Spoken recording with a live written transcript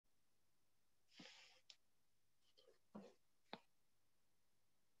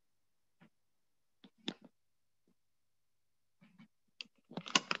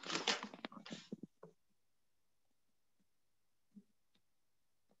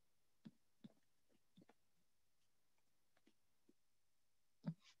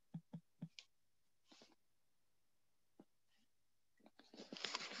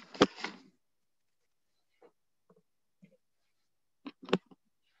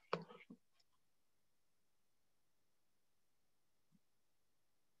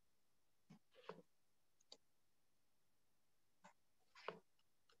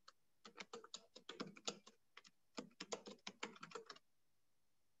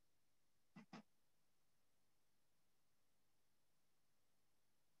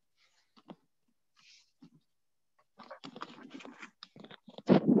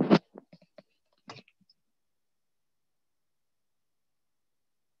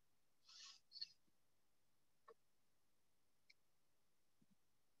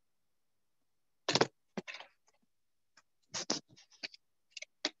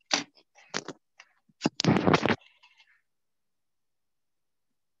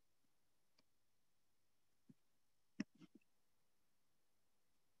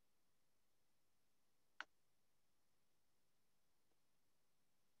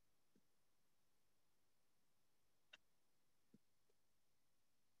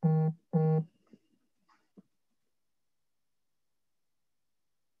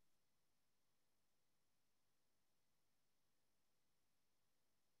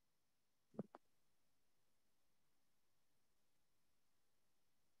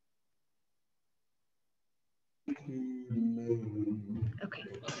Okay.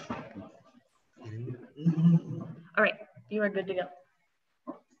 All right, you are good to go.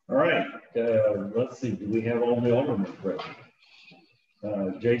 All right, let's see, do we have all the aldermen present?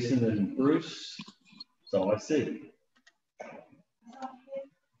 Jason and Bruce, that's all I see.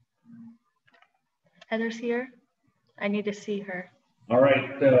 Heather's here. I need to see her. All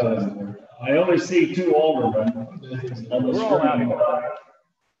right, I only see 2 aldermen on the screen.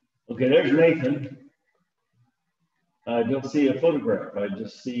 Okay, there's Nathan. I don't see a photograph. I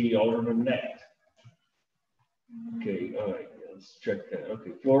just see Alderman Nat. Okay, all right, let's check that.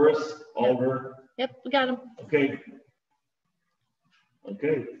 Okay, Flores, Alder. Yep, we got him. Okay.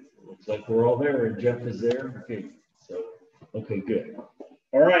 Okay, looks like we're all there and Jeff is there. Okay, so, okay, good.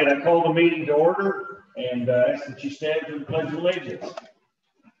 All right, I call the meeting to order and ask that you stand for the Pledge of Allegiance.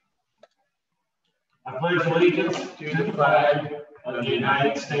 I pledge allegiance to the flag of the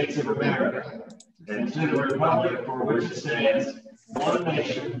United States of America and to the republic for which it stands, one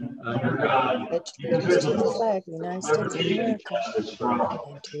nation, under God, indivisible, the flag of the United States of America,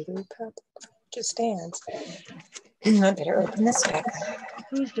 and to the republic for which it stands. I better open this back.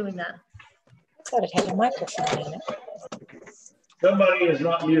 Who's doing that? I thought it had a microphone in it. Somebody is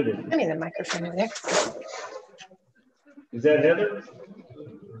not muted. I mean the microphone over there. Is that Heather?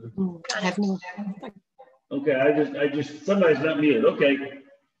 I have no. Okay, I just, somebody's not muted. Okay.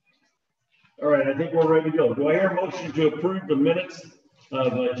 All right, I think we're ready to go. Do I hear a motion to approve the minutes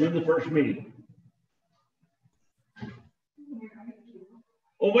of June the 1st meeting?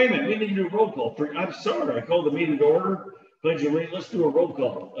 Oh, wait a minute, we need to do a roll call. I'm sorry, I called the meeting to order. Pledge of allegiance. Let's do a roll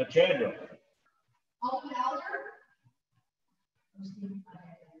call. Chandra. Alderman Elder.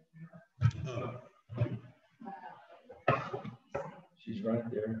 She's right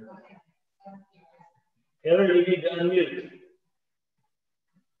there. Heather, you need to unmute.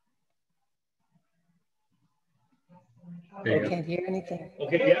 I can't hear anything.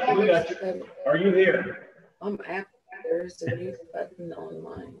 Okay, yeah, we got you. Are you here? There's a mute button on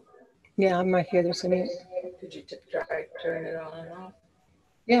mine. Yeah, I'm right here. There's a mute. Could you try to turn it on and off?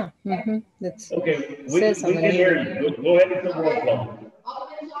 Yeah. That's okay. We can hear you. Go ahead and the roll call.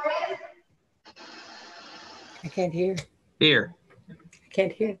 I can't hear. Here. I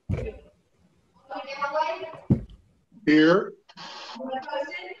can't hear. Here.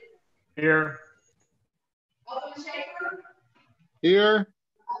 Here. Here.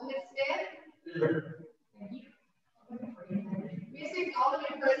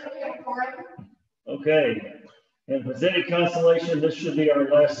 Okay. And if there's any consolation, this should be our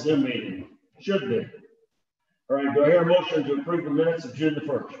last Zoom meeting. Should be. All right. Do I hear a motion to approve the minutes of June the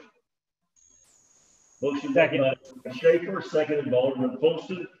 1st? Motion by Schaefer, seconded by Alderman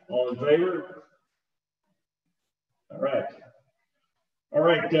Poston. All in favor? All right. All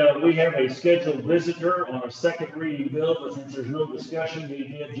right. We have a scheduled visitor on a second reading bill, but since there's no discussion,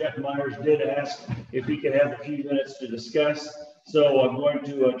 Jeff Myers did ask if he could have a few minutes to discuss. So I'm going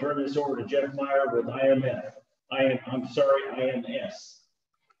to turn this over to Jeff Meyer with IMS.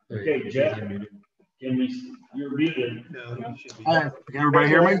 Okay, Jeff, you're muted. Hi, can everybody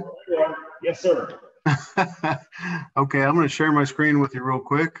hear me? Yes, sir. Okay, I'm going to share my screen with you real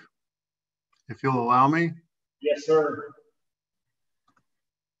quick, if you'll allow me. Yes, sir.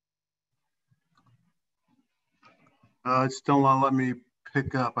 It's still not letting me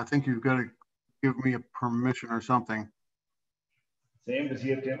pick up. I think you've got to give me a permission or something. Sam, does he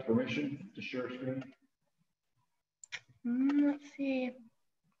have to have permission to share screen? Let's see.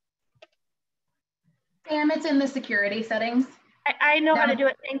 Sam, it's in the security settings. I know how to do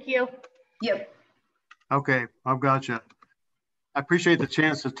it. Thank you. Yep. Okay, I've got you. I appreciate the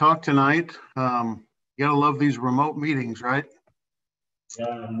chance to talk tonight. You gotta love these remote meetings, right?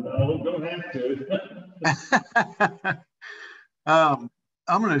 No, don't have to. I'm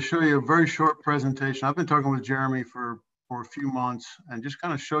going to show you a very short presentation. I've been talking with Jeremy for a few months and just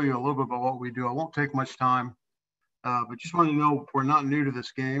kind of show you a little bit about what we do. I won't take much time, but just want to know we're not new to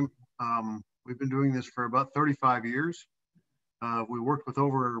this game. We've been doing this for about 35 years. We worked with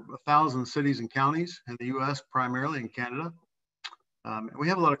over 1,000 cities and counties in the U.S., primarily in Canada. We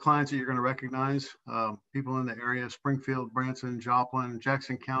have a lot of clients that you're going to recognize, people in the area, Springfield, Branson, Joplin,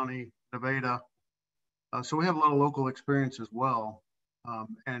 Jackson County, Nevada. So we have a lot of local experience as well.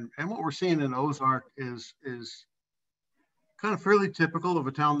 And what we're seeing in Ozark is kind of fairly typical of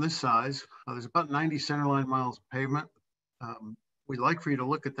a town this size. There's about 90 centerline miles of pavement. We'd like for you to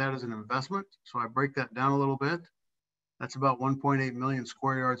look at that as an investment. So I break that down a little bit. That's about 1.8 million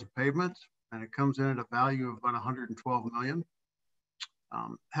square yards of pavement, and it comes in at a value of about 112 million.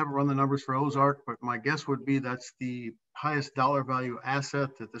 Haven't run the numbers for Ozark, but my guess would be that's the highest dollar value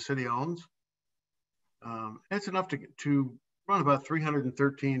asset that the city owns. It's enough to run about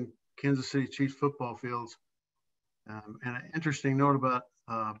 313 Kansas City Chiefs football fields. And an interesting note about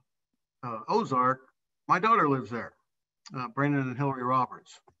Ozark, my daughter lives there, Brandon and Hillary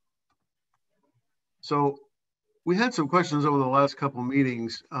Roberts. So we had some questions over the last couple of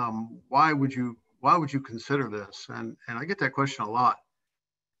meetings. Why would you consider this? And I get that question a lot.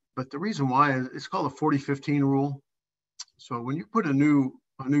 But the reason why is it's called a 40-15 rule. So when you put a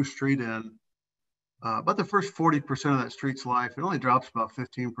new street in, about the first 40% of that street's life, it only drops about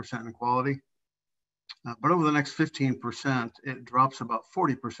 15% in quality. But over the next 15%, it drops about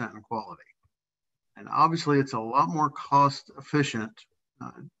 40% in quality. And obviously, it's a lot more cost efficient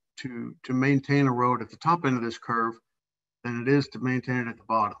to maintain a road at the top end of this curve than it is to maintain it at the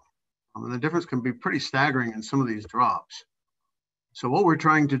bottom. And the difference can be pretty staggering in some of these drops. So what we're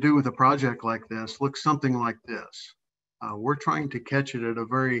trying to do with a project like this looks something like this. We're trying to catch it at a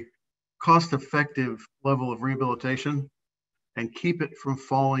very cost-effective level of rehabilitation and keep it from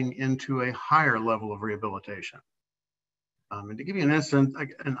falling into a higher level of rehabilitation. And to give you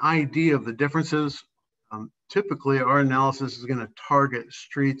an idea of the differences, typically our analysis is going to target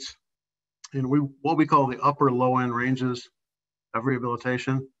streets in what we call the upper low-end ranges of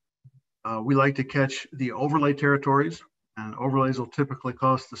rehabilitation. We like to catch the overlay territories, and overlays will typically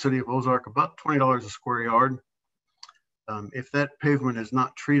cost the city of Ozark about $20 a square yard. If that pavement is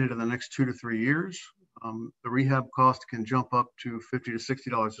not treated in the next 2 to 3 years, the rehab cost can jump up to $50 to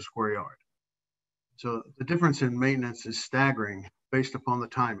 $60 a square yard. So the difference in maintenance is staggering based upon the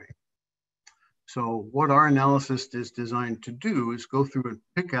timing. So what our analysis is designed to do is go through and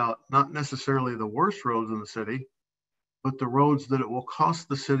pick out not necessarily the worst roads in the city, but the roads that it will cost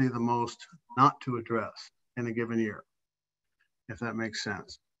the city the most not to address in a given year, if that makes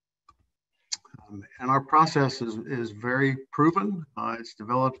sense. And our process is very proven. It's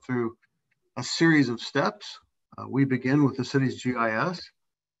developed through a series of steps. We begin with the city's GIS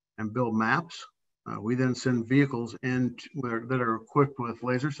and build maps. We then send vehicles in that are equipped with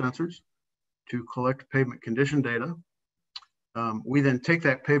laser sensors to collect pavement condition data. We then take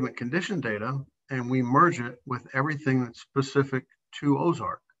that pavement condition data and we merge it with everything that's specific to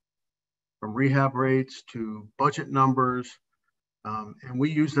Ozark, from rehab rates to budget numbers. And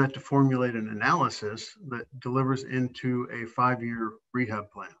we use that to formulate an analysis that delivers into a 5-year rehab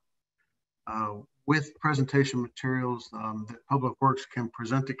plan with presentation materials that Public Works can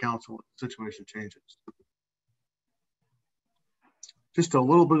present to council if the situation changes. Just a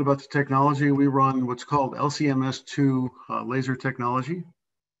little bit about the technology. We run what's called LCMS2 laser technology.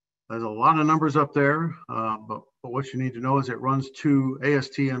 There's a lot of numbers up there, but what you need to know is it runs to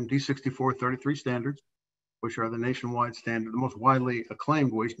ASTM D6433 standards, which are the nationwide standard, the most widely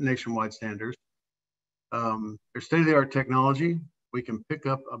acclaimed nationwide standards. They're state-of-the-art technology. We can pick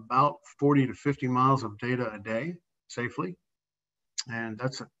up about 40 to 50 miles of data a day safely. And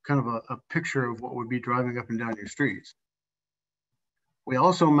that's kind of a picture of what would be driving up and down your streets. We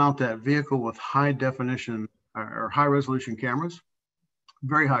also mount that vehicle with high definition or high resolution cameras,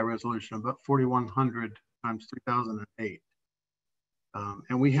 very high resolution, about 4,100 times 3008.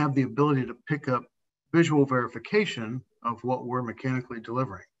 And we have the ability to pick up visual verification of what we're mechanically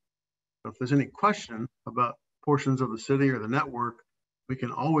delivering. So if there's any question about portions of the city or the network, we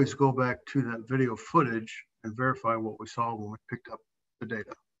can always go back to that video footage and verify what we saw when we picked up the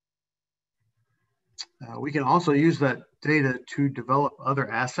data. We can also use that data to develop other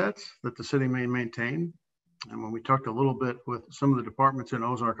assets that the city may maintain. And when we talked a little bit with some of the departments in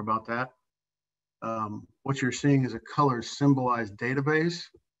Ozark about that, what you're seeing is a color symbolized database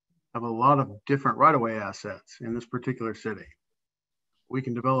of a lot of different right-of-way assets in this particular city. We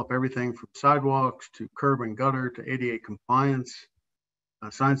can develop everything from sidewalks to curb and gutter to ADA compliance,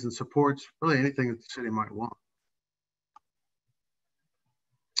 signs and supports, really anything that the city might want.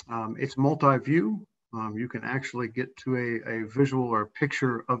 It's multi-view. You can actually get to a visual or a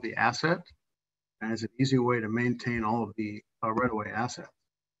picture of the asset, and it's an easy way to maintain all of the right-of-way assets.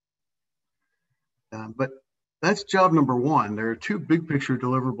 But that's job number one. There are two big picture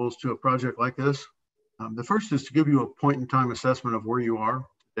deliverables to a project like this. The first is to give you a point in time assessment of where you are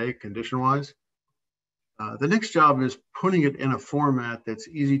today, condition-wise. The next job is putting it in a format that's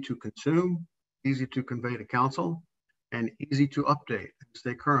easy to consume, easy to convey to council, and easy to update and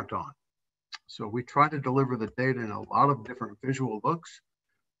stay current on. So we try to deliver the data in a lot of different visual looks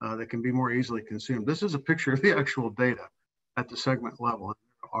that can be more easily consumed. This is a picture of the actual data at the segment level.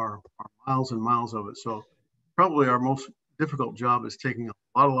 There are miles and miles of it. So probably our most difficult job is taking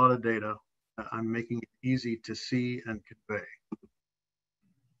a lot of data and making it easy to see and convey.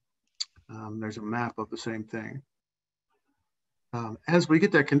 There's a map of the same thing. As we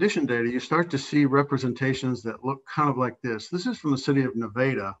get that condition data, you start to see representations that look kind of like this. This is from the city of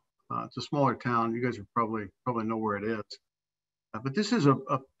Nevada. It's a smaller town. You guys would probably know where it is. But this is a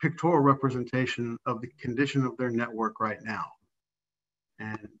pictorial representation of the condition of their network right now.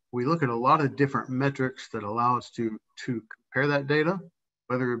 And we look at a lot of different metrics that allow us to compare that data,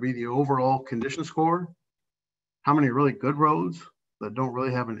 whether it be the overall condition score, how many really good roads that don't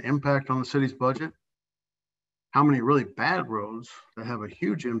really have an impact on the city's budget, how many really bad roads that have a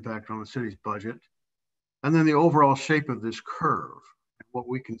huge impact on the city's budget, and then the overall shape of this curve, and what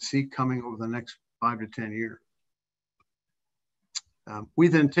we can see coming over the next 5 to 10 years. We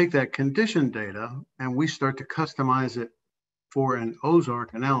then take that condition data and we start to customize it for an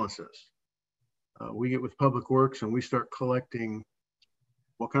Ozark analysis. We get with Public Works and we start collecting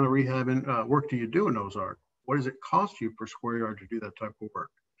what kind of rehab work do you do in Ozark? What does it cost you per square yard to do that type of work?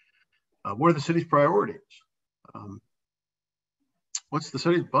 What are the city's priorities? What's the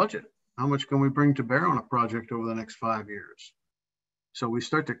city's budget? How much can we bring to bear on a project over the next 5 years? So we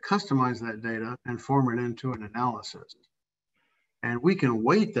start to customize that data and form it into an analysis. And we can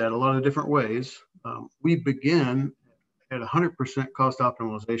weight that a lot of different ways. We begin at 100% cost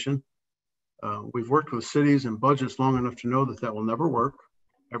optimization. We've worked with cities and budgets long enough to know that that will never work.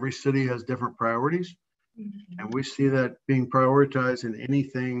 Every city has different priorities. And we see that being prioritized in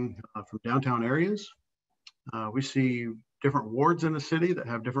anything from downtown areas. We see different wards in the city that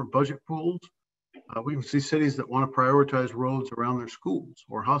have different budget pools. We can see cities that want to prioritize roads around their schools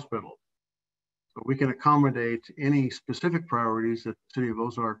or hospitals. So we can accommodate any specific priorities that the city of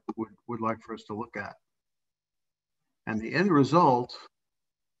Ozark would like for us to look at. And the end result,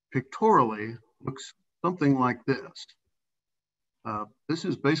 pictorially, looks something like this. This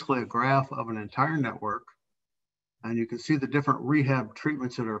is basically a graph of an entire network, and you can see the different rehab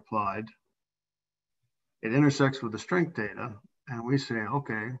treatments that are applied. It intersects with the strength data, and we say,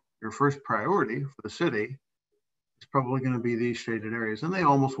 okay, your first priority for the city is probably going to be these shaded areas, and they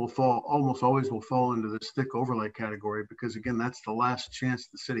almost always will fall into this thick overlay category because, again, that's the last chance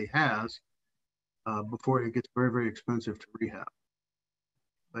the city has before it gets very, very expensive to rehab.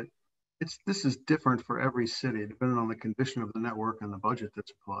 But this is different for every city, depending on the condition of the network and the budget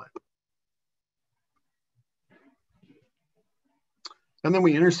that's applied. And then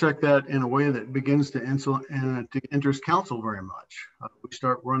we intersect that in a way that begins to interest council very much. We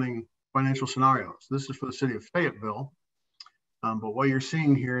start running financial scenarios. This is for the city of Fayetteville. But what you're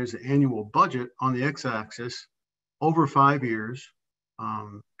seeing here is the annual budget on the x-axis over 5 years,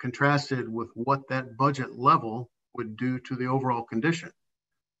 contrasted with what that budget level would do to the overall condition.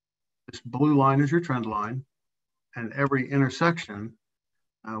 This blue line is your trend line, and every intersection,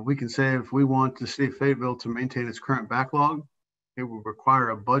 we can say if we want the city of Fayetteville to maintain its current backlog, it will require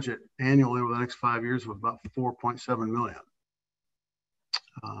a budget annually over the next 5 years of about $4.7 million.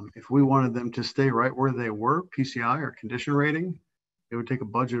 If we wanted them to stay right where they were, PCI or condition rating, it would take a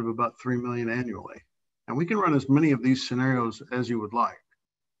budget of about $3 million annually. And we can run as many of these scenarios as you would like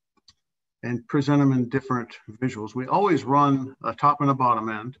and present them in different visuals. We always run a top and a bottom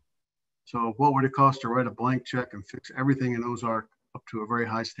end. So what would it cost to write a blank check and fix everything in Ozark up to a very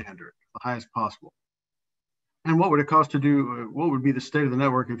high standard, the highest possible? And what would it cost to do, what would be the state of the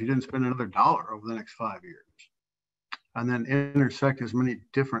network if you didn't spend another dollar over the next 5 years? And then intersect as many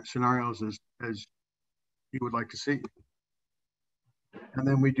different scenarios as you would like to see. And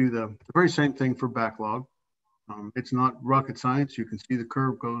then we do the very same thing for backlog. It's not rocket science. You can see the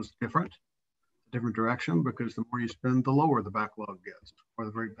curve goes different direction because the more you spend, the lower the backlog gets, or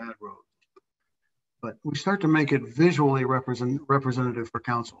the very bad roads. But we start to make it visually representative for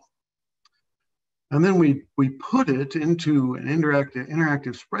council. And then we put it into an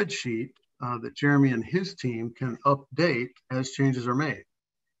interactive spreadsheet that Jeremy and his team can update as changes are made.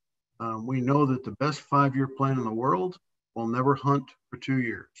 We know that the best 5-year plan in the world will never hunt for 2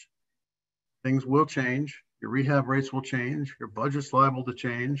 years. Things will change. Your rehab rates will change. Your budget's liable to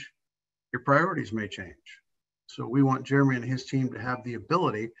change. Your priorities may change. So we want Jeremy and his team to have the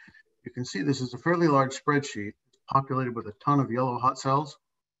ability. You can see this is a fairly large spreadsheet populated with a ton of yellow hot cells.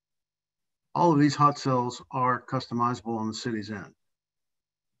 All of these hot cells are customizable on the city's end.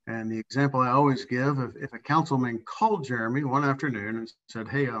 And the example I always give, if a councilman called Jeremy one afternoon and said,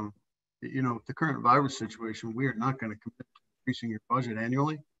 hey, you know, the current virus situation, we are not going to commit to increasing your budget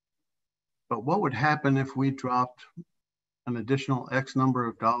annually. But what would happen if we dropped an additional X number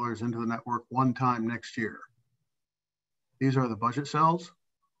of dollars into the network one time next year? These are the budget cells.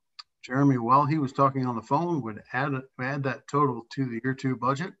 Jeremy, while he was talking on the phone, would add that total to the year 2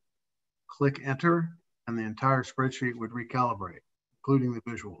 budget, click enter, and the entire spreadsheet would recalibrate, including the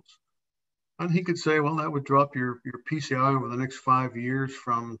visuals. And he could say, well, that would drop your PCI over the next 5 years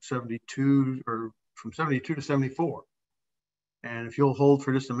from 72 to 74. And if you'll hold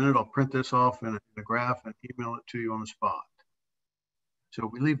for just a minute, I'll print this off in a graph and email it to you on the spot. So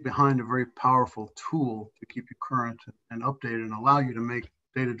we leave behind a very powerful tool to keep you current and updated and allow you to make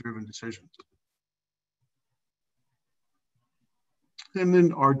data-driven decisions. And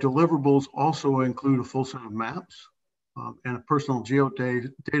then our deliverables also include a full set of maps and a personal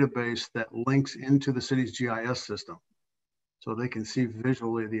database that links into the city's GIS system, so they can see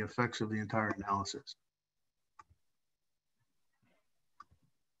visually the effects of the entire analysis.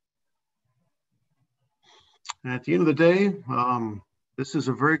 And at the end of the day, this is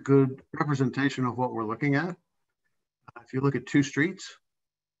a very good representation of what we're looking at. If you look at two streets,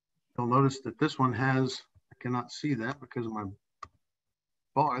 you'll notice that this one has, I cannot see that because of my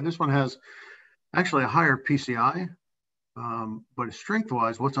bar, this one has actually a higher PCI, but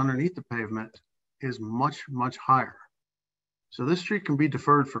strength-wise, what's underneath the pavement is much, much higher. So this street can be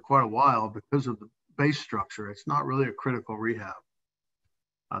deferred for quite a while because of the base structure. It's not really a critical rehab.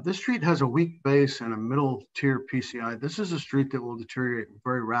 This street has a weak base and a middle tier PCI. This is a street that will deteriorate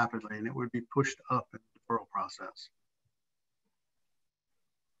very rapidly, and it would be pushed up in the deferral process.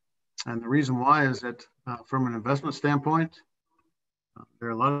 And the reason why is that from an investment standpoint, there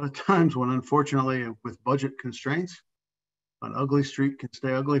are a lot of times when, unfortunately, with budget constraints, an ugly street can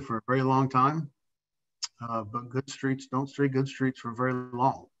stay ugly for a very long time, but good streets don't stay good streets for very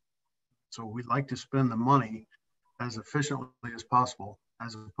long. So we'd like to spend the money as efficiently as possible,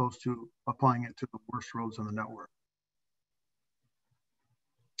 as opposed to applying it to the worst roads in the network.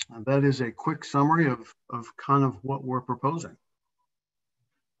 And that is a quick summary of kind of what we're proposing.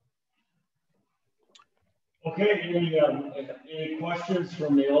 Okay, any questions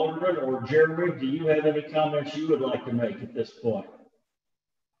from the Alderman or Jeremy? Do you have any comments you would like to make at this point?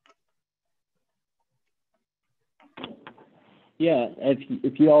 Yeah,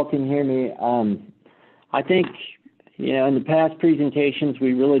 if you all can hear me, I think, you know, in the past presentations,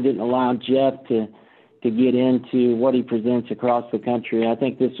 we really didn't allow Jeff to get into what he presents across the country. I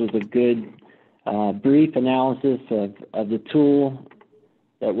think this was a good brief analysis of the tool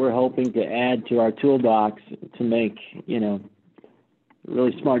that we're hoping to add to our toolbox to make, you know,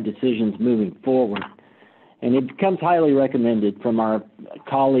 really smart decisions moving forward. And it becomes highly recommended from our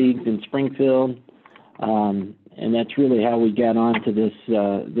colleagues in Springfield. And that's really how we got onto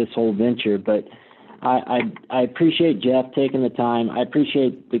this whole venture. But I appreciate Jeff taking the time. I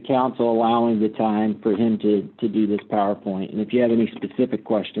appreciate the council allowing the time for him to do this PowerPoint. And if you have any specific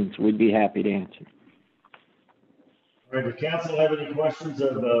questions, we'd be happy to answer. All right, does council have any questions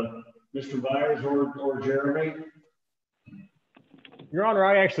of Mr. Byers or Jeremy? Your Honor,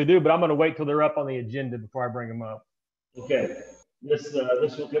 I actually do, but I'm going to wait till they're up on the agenda before I bring them up. Okay, this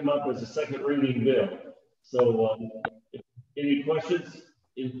will come up as a second reading bill. So, any questions?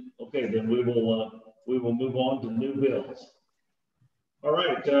 Okay, then we will move on to new bills. All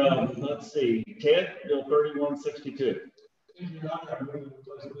right, let's see. Ted, Bill 3162. Thank you, Your Honor. I move to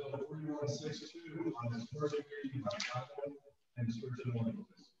place Bill 3162 on its first reading by title and description only. Is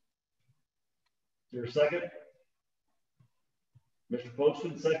there a second? Mr.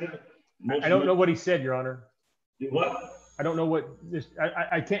 Poston, second. I don't know what he said, Your Honor. Do what? I don't know what this.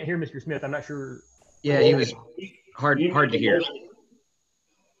 I can't hear Mr. Smith. I'm not sure. Yeah, he was hard to hear.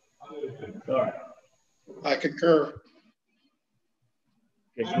 All right. I concur.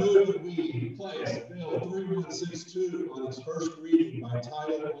 Okay. I move that we place Bill 3162 on its first reading by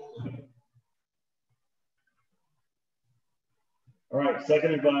title only. All right,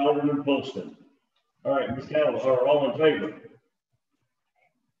 seconded by Alderman Poston. All right, Ms. Calloway, are all in favor?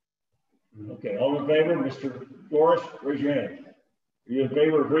 Okay, all in favor, Mr. Forrest, raise your hand. Are you in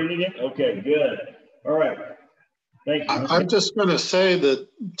favor of reading it? Okay, good. All right, thank you. I'm just going to say that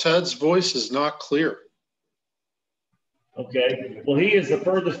Ted's voice is not clear. Okay, well, he is the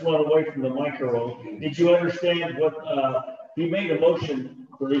furthest one away from the microphone. Did you understand what, he made a motion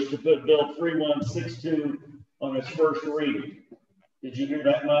for us to put Bill 3162 on its first reading. Did you hear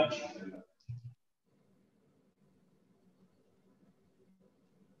that much?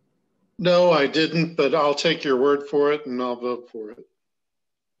 No, I didn't, but I'll take your word for it and I'll vote for it.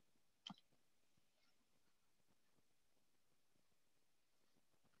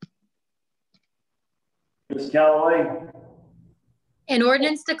 Ms. Calloway? An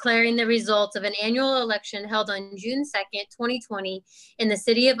ordinance declaring the results of an annual election held on June 2nd, 2020 in the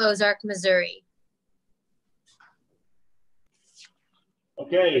city of Ozark, Missouri.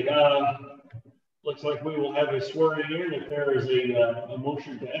 Okay, looks like we will have a swearing in if there is a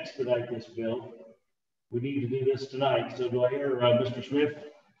motion to expedite this bill. We need to do this tonight. So do I hear Mr. Smith?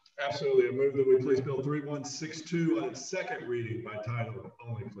 Absolutely. I move that we place Bill 3162 on its second reading by title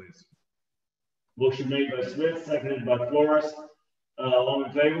only, please. Motion made by Smith, seconded by Flores. All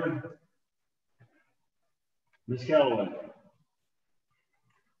in favor? Ms. Callaway.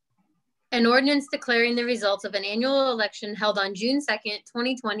 An ordinance declaring the results of an annual election held on June 2nd,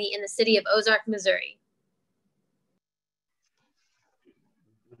 2020 in the city of Ozark, Missouri.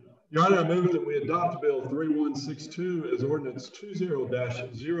 Your Honor, I move that we adopt Bill 3162 as ordinance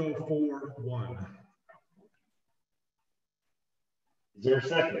 20-041. Is there a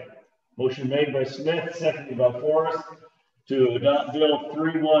second? Motion made by Smith, seconded by Forrest to adopt Bill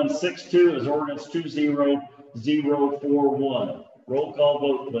 3162 as ordinance 20-041. Roll call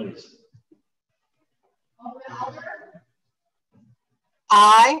vote, please. Alderman Alder.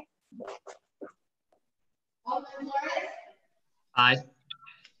 Aye. Alderman Flores. Aye.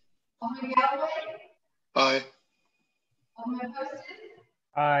 Alderman Galloway. Aye. Alderman Poston.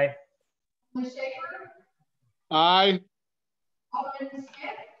 Aye. Alderman Schaefer. Aye. Alderman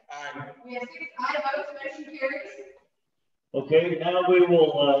Smith. Aye. We have 6 aye votes, motion carries. Okay, now we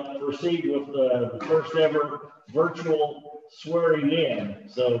will proceed with the first ever virtual swearing in.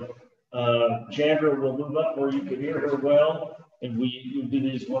 So Chandra will move up where you can hear her well, and you do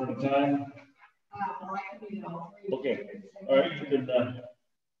these one at a time. Okay, all right, you can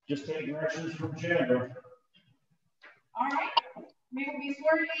just take directions from Chandra. All right, we will be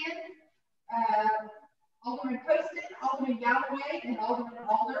sworn in Alderman Poston, Alderman Galloway, and Alderman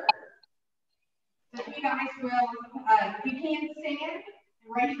Alder. So you guys will, if you can stand and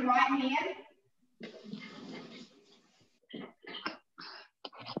raise your right hand.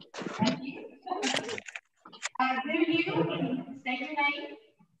 Thank you. Do you state your name?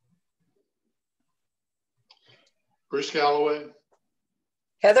 Bruce Galloway.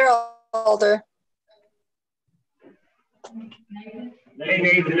 Heather Alder. Hey,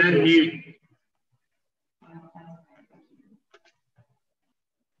 Nathan, unmute.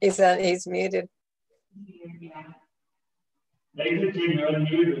 He's muted. Nathan, can you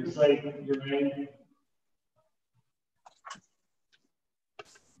unmute and say your name?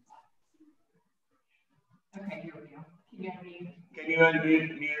 Okay, here we go. Can you unmute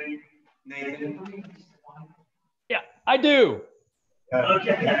Nathan? Yeah, I do.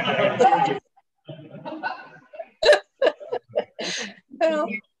 Okay. Well.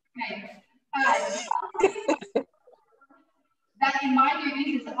 That in my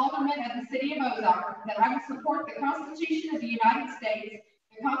duties as Alderman of the city of Ozark, that I will support the Constitution of the United States,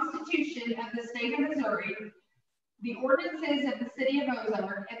 the Constitution of the state of Missouri, the ordinances of the city of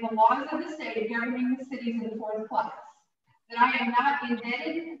Ozark, and the laws of the state governing the cities of the 4th class. That I am not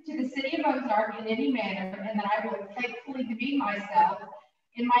indebted to the city of Ozark in any manner, and that I will faithfully demean myself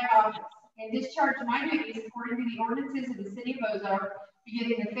in my office and discharge my duties according to the ordinances of the city of Ozark,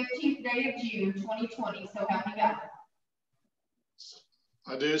 beginning the 15th day of June, 2020. So help me God.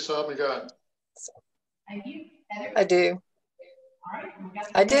 I do, so help me God. Thank you. Heather? I do. All right.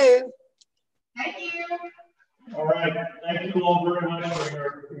 I do. Thank you. All right. Thank you all very much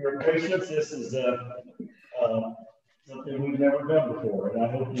for your patience. This is something we've never done before, and I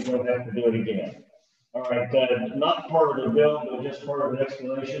hope you don't have to do it again. All right. Not part of the bill, but just part of an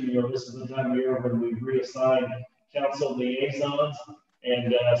explanation. You know, this is the time of year when we reassign council liaisons,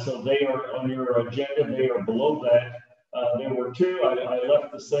 and so they are on your agenda. They are below that. There were 2. I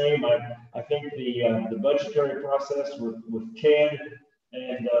left the same. I think the budgetary process with Ted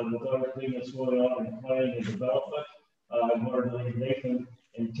and with everything that's going on in planning and development, I wanted to leave Nathan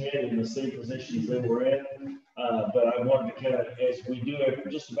and Ted in the same positions they were in. But I wanted to kind of, as we do it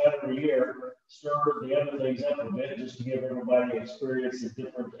just about every year, stir the other things up a bit just to give everybody experience in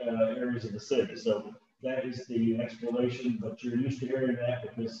different areas of the city. So that is the explanation, but you're used to hearing that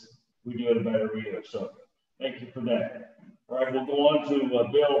because we do it about every year. So thank you for that. All right, we'll go on to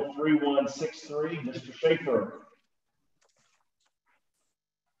Bill 3163. Mr. Schaefer.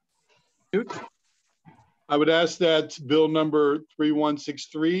 I would ask that bill number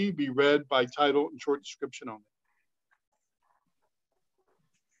 3163 be read by title and short description only.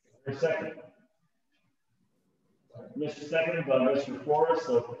 For a second. Mr. Seconded by Mr. Flores.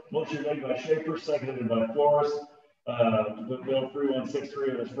 So motion made by Schaefer, seconded by Flores. To put Bill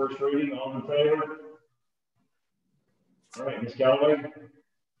 3163 on its first reading. All in favor? All right, Ms. Galloway.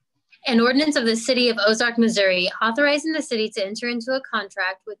 An ordinance of the city of Ozark, Missouri, authorizing the city to enter into a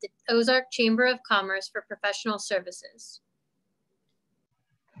contract with the Ozark Chamber of Commerce for professional services.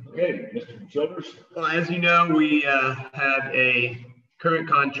 Okay, Mr. Childers. Well, as you know, we have a current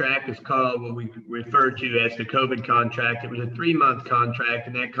contract. It's called what we refer to as the COVID contract. It was a 3-month contract,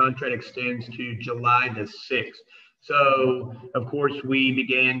 and that contract extends to July the 6th. So, of course, we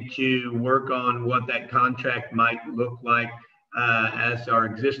began to work on what that contract might look like as our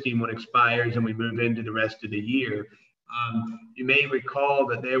existing one expires and we move into the rest of the year. You may recall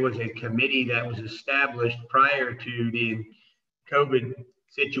that there was a committee that was established prior to the COVID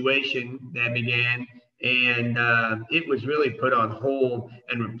situation that began, and it was really put on hold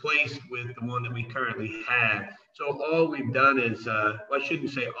and replaced with the one that we currently have. So all we've done is, well, I shouldn't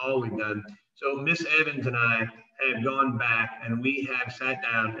say all we've done. So Miss Evans and I have gone back and we have sat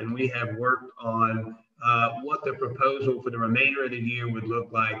down and we have worked on what the proposal for the remainder of the year would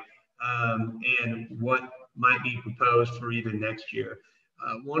look like and what might be proposed for even next year.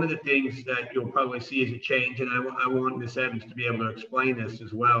 One of the things that you'll probably see is a change, and I want Ms. Evans to be able to explain this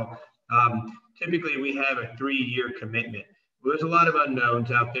as well. Typically, we have a 3-year commitment. Well, there's a lot of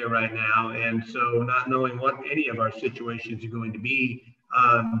unknowns out there right now, and so not knowing what any of our situations are going to be,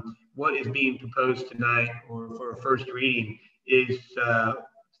 what is being proposed tonight or for a first reading is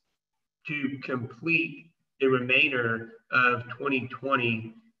to complete the remainder of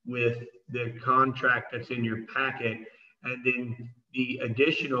 2020 with the contract that's in your packet, and then the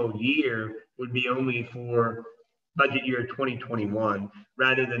additional year would be only for budget year 2021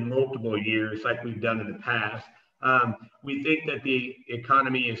 rather than multiple years like we've done in the past. We think that the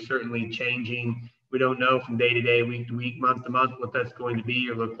economy is certainly changing. We don't know from day to day, week to week, month to month, what that's going to be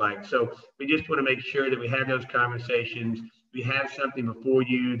or look like. So we just want to make sure that we have those conversations. We have something before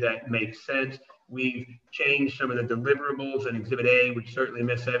you that makes sense. We've changed some of the deliverables in Exhibit A, which certainly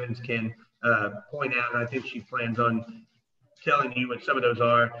Ms. Evans can point out, and I think she plans on telling you what some of those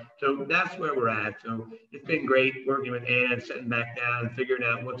are. So that's where we're at. So it's been great working with Anna and sitting back down and figuring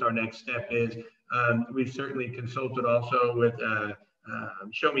out what our next step is. We've certainly consulted also with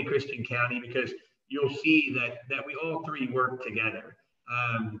Show Me Christian County, because you'll see that we all three work together.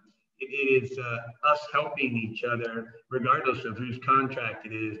 It is us helping each other regardless of whose contract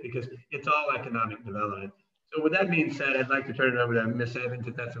it is, because it's all economic development. So with that being said, I'd like to turn it over to Ms. Evans,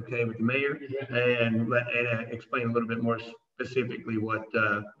 if that's okay with the mayor, and let Anna explain a little bit more specifically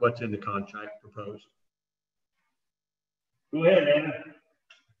what's in the contract proposed. Go ahead, Anna.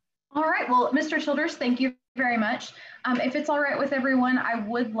 All right, well, Mr. Childers, thank you very much. If it's all right with everyone, I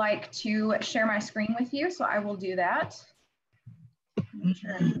would like to share my screen with you, so I will do that. Make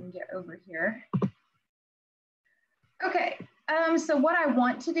sure I can get over here. Okay, so what I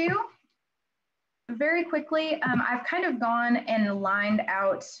want to do very quickly, I've kind of gone and lined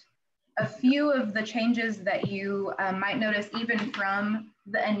out a few of the changes that you might notice even from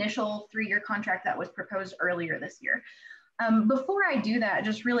the initial 3-year contract that was proposed earlier this year. Before I do that,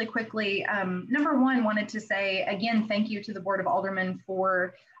 just really quickly, number one, wanted to say, again, thank you to the Board of Aldermen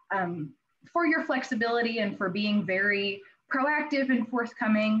for your flexibility and for being very proactive and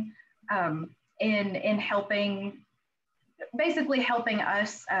forthcoming in helping, basically helping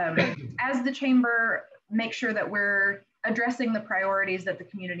us as the chamber make sure that we're addressing the priorities that the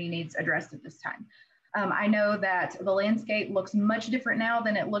community needs addressed at this time. I know that the landscape looks much different now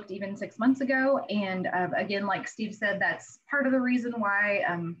than it looked even 6 months ago. And again, like Steve said, that's part of the reason why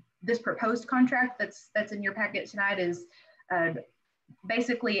this proposed contract that's in your packet tonight is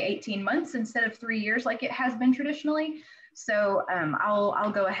basically 18 months instead of 3 years like it has been traditionally. So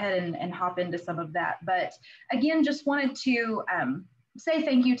I'll go ahead and hop into some of that. But again, just wanted to say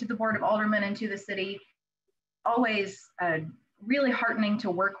thank you to the Board of Aldermen and to the city. Always really heartening to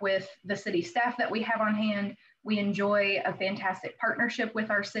work with the city staff that we have on hand. We enjoy a fantastic partnership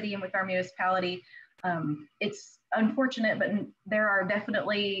with our city and with our municipality. It's unfortunate, but there are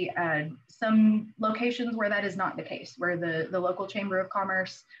definitely some locations where that is not the case, where the local Chamber of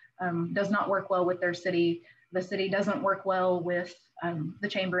Commerce does not work well with their city. The city doesn't work well with the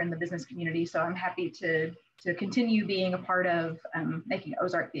chamber and the business community. So I'm happy to continue being a part of making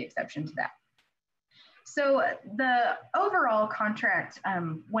Ozark the exception to that. So the overall contract,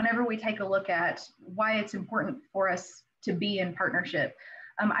 whenever we take a look at why it's important for us to be in partnership,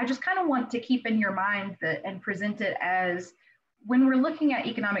 I just kind of want to keep in your mind that and present it as, when we're looking at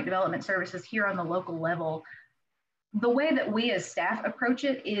economic development services here on the local level, the way that we as staff approach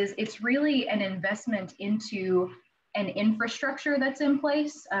it is it's really an investment into an infrastructure that's in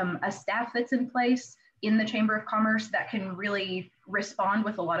place, a staff that's in place in the Chamber of Commerce that can really respond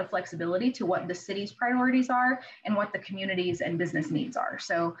with a lot of flexibility to what the city's priorities are and what the communities and business needs are.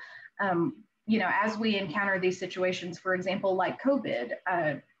 So, you know, as we encounter these situations, for example, like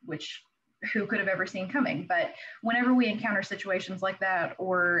COVID, which who could have ever seen coming, but whenever we encounter situations like that,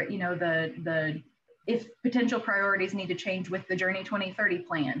 or, you know, if potential priorities need to change with the Journey 2030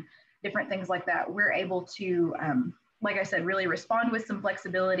 plan, different things like that, we're able to, like I said, really respond with some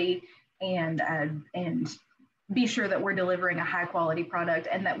flexibility and be sure that we're delivering a high quality product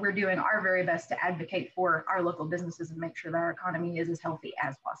and that we're doing our very best to advocate for our local businesses and make sure that our economy is as healthy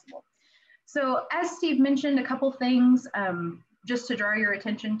as possible. So as Steve mentioned, a couple things just to draw your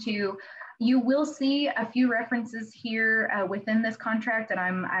attention to. You will see a few references here within this contract, and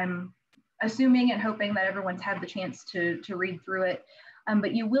I'm assuming and hoping that everyone's had the chance to read through it.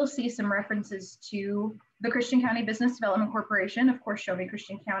 But you will see some references to the Christian County Business Development Corporation, of course, Show Me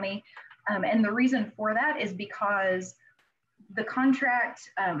Christian County. And the reason for that is because the contract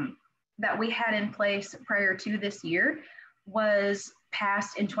that we had in place prior to this year was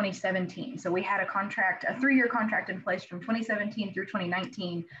passed in 2017. So we had a contract, a 3-year contract in place from 2017 through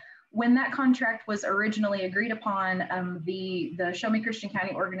 2019. When that contract was originally agreed upon, the Show Me Christian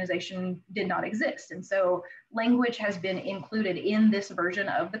County organization did not exist. And so language has been included in this version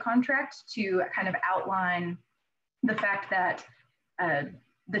of the contract to kind of outline the fact that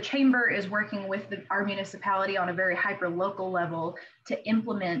the chamber is working with our municipality on a very hyper-local level to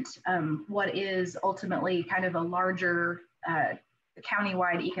implement what is ultimately kind of a larger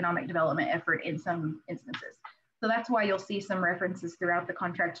county-wide economic development effort in some instances. So that's why you'll see some references throughout the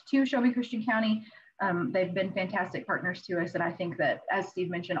contract to Show Me Christian County. They've been fantastic partners to us, and I think that, as Steve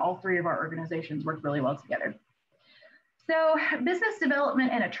mentioned, all 3 of our organizations work really well together. So business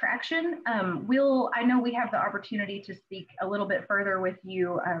development and attraction, I know we have the opportunity to speak a little bit further with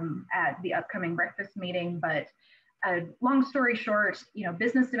you at the upcoming breakfast meeting, but long story short,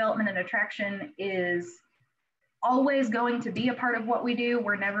 business development and attraction is always going to be a part of what we do.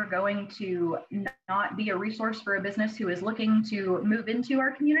 We're never going to not be a resource for a business who is looking to move into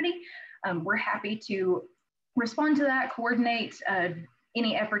our community. We're happy to respond to that, coordinate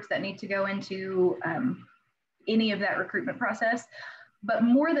any efforts that need to go into any of that recruitment process. But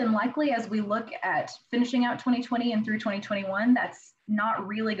more than likely, as we look at finishing out 2020 and through 2021, that's not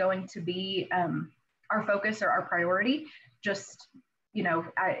really going to be our focus or our priority. Just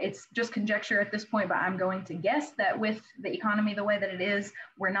it's just conjecture at this point, but I'm going to guess that with the economy the way that it is,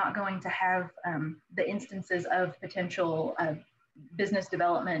 we're not going to have the instances of potential business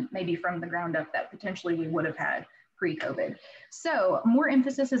development, maybe from the ground up, that potentially we would have had pre-COVID. So more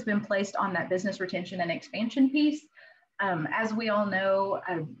emphasis has been placed on that business retention and expansion piece. As we all know,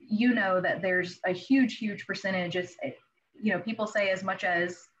 that there's a huge percentage. It's, people say as much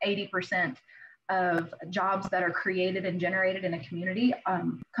as 80% of jobs that are created and generated in a community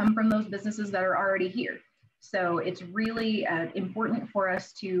come from those businesses that are already here. So it's really important for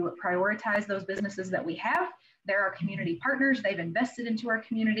us to prioritize those businesses that we have. They're our community partners. They've invested into our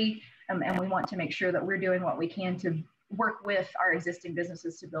community, and we want to make sure that we're doing what we can to work with our existing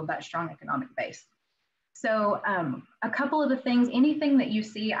businesses to build that strong economic base. So a couple of the things, anything that you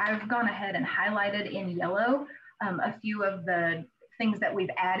see, I've gone ahead and highlighted in yellow a few of the things that we've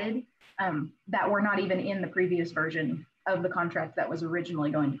added that were not even in the previous version of the contract that was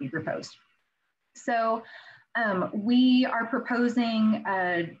originally going to be proposed. So we are proposing,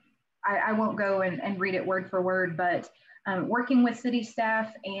 I won't go and read it word for word, but working with city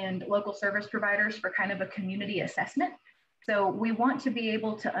staff and local service providers for kind of a community assessment. So we want to be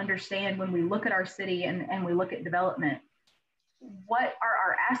able to understand when we look at our city and we look at development, what are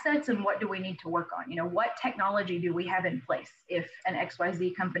our assets and what do we need to work on? What technology do we have in place if an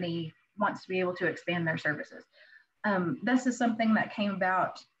XYZ company wants to be able to expand their services? This is something that came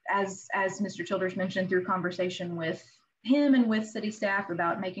about, as Mr. Childers mentioned, through conversation with him and with city staff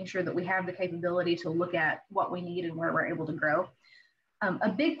about making sure that we have the capability to look at what we need and where we're able to grow. A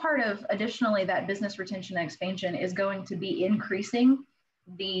big part of, additionally, that business retention and expansion is going to be increasing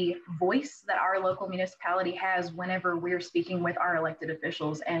the voice that our local municipality has whenever we're speaking with our elected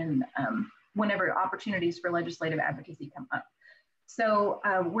officials and whenever opportunities for legislative advocacy come up. So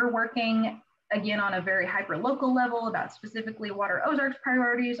we're working, again, on a very hyper-local level about specifically what are Ozark's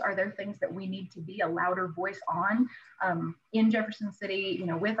priorities. Are there things that we need to be a louder voice on in Jefferson City,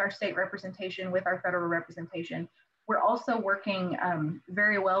 with our state representation, with our federal representation? We're also working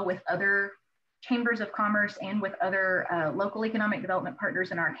very well with other chambers of commerce and with other local economic development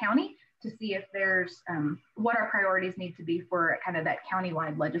partners in our county to see if there's what our priorities need to be for kind of that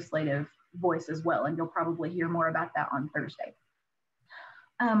countywide legislative voice as well. And you'll probably hear more about that on Thursday.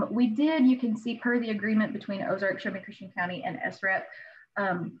 You can see per the agreement between Ozark, Show Me Christian County, and SREP,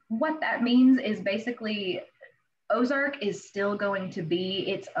 what that means is basically Ozark is still going to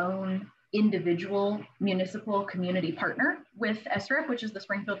be its own individual municipal community partner with SREP, which is the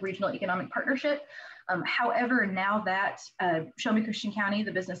Springfield Regional Economic Partnership. However, now that Show Me Christian County,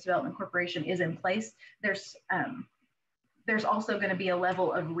 the Business Development Corporation, is in place, there's also going to be a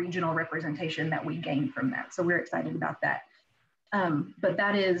level of regional representation that we gain from that. So we're excited about that. But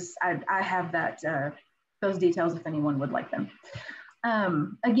that is, I have that those details if anyone would like them.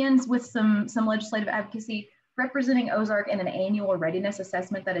 Again, with some legislative advocacy, representing Ozark in an annual readiness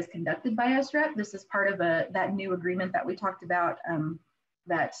assessment that is conducted by SREP. This is part of that new agreement that we talked about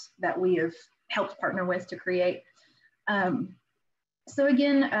that we have helped partner with to create. So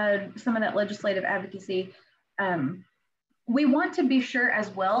again, some of that legislative advocacy. We want to be sure as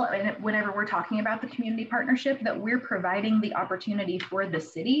well, and whenever we're talking about the community partnership, that we're providing the opportunity for the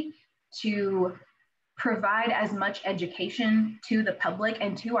city to provide as much education to the public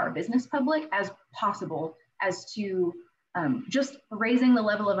and to our business public as possible, as to just raising the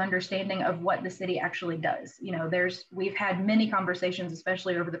level of understanding of what the city actually does. You know, we've had many conversations,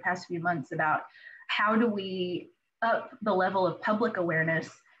 especially over the past few months, about how do we up the level of public awareness,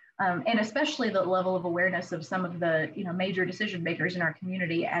 and especially the level of awareness of some of the major decision makers in our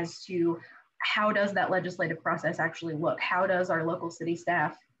community as to how does that legislative process actually look? How does our local city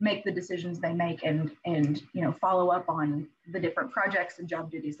staff make the decisions they make and follow up on the different projects and job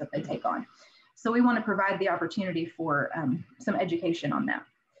duties that they take on? So we want to provide the opportunity for some education on that.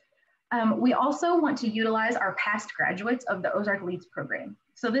 We also want to utilize our past graduates of the Ozark Leads program.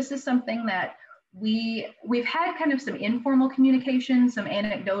 So this is something that we've had kind of some informal communication, some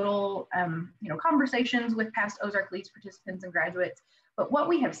anecdotal conversations with past Ozark Leads participants and graduates. But what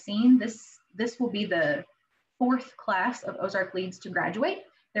we have seen, this will be the 4th class of Ozark Leads to graduate.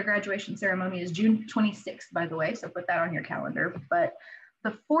 Their graduation ceremony is June 26th, by the way, so put that on your calendar. But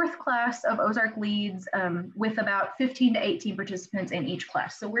the 4th class of Ozark Leads with about 15 to 18 participants in each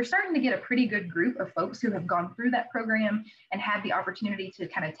class. So we're starting to get a pretty good group of folks who have gone through that program and had the opportunity to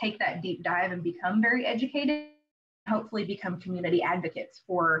kind of take that deep dive and become very educated, hopefully become community advocates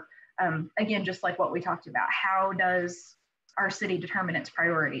for, again, just like what we talked about, how does our city determine its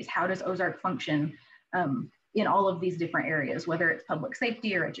priorities? How does Ozark function in all of these different areas, whether it's public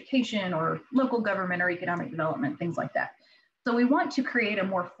safety or education or local government or economic development, things like that. So we want to create a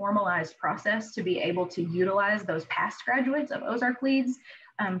more formalized process to be able to utilize those past graduates of Ozark Leads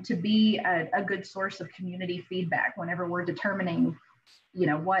to be a good source of community feedback whenever we're determining,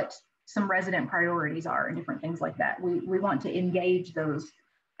 what some resident priorities are and different things like that. We want to engage those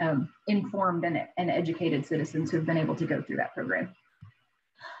informed and educated citizens who've been able to go through that program.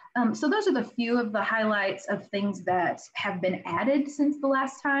 So those are the few of the highlights of things that have been added since the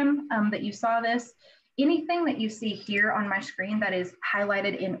last time that you saw this. Anything that you see here on my screen that is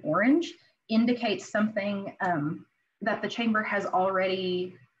highlighted in orange indicates something that the chamber has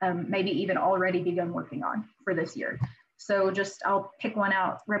already, maybe even already begun working on for this year. So I'll pick one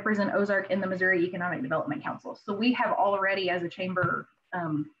out, represent Ozark in the Missouri Economic Development Council. So we have already as a chamber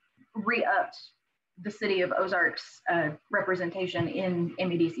re-upped the city of Ozark's representation in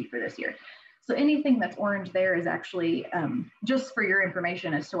MEDC for this year. So anything that's orange there is actually, just for your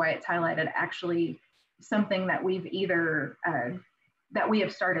information as to why it's highlighted, actually something that we've either, that we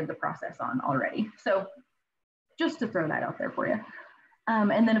have started the process on already. So just to throw that out there for you.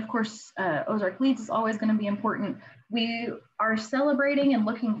 And then of course, Ozark Leads is always going to be important. We are celebrating and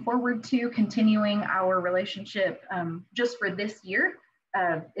looking forward to continuing our relationship just for this year.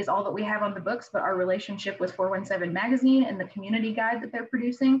 Is all that we have on the books, but our relationship with 417 Magazine and the community guide that they're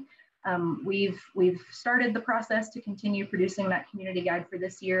producing. We've started the process to continue producing that community guide for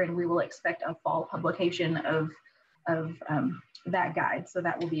this year, and we will expect a fall publication of that guide. So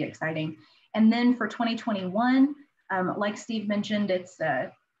that will be exciting. And then for 2021, like Steve mentioned, it's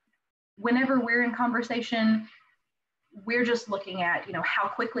whenever we're in conversation, we're just looking at how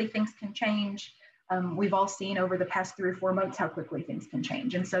quickly things can change. We've all seen over the past 3 or 4 months how quickly things can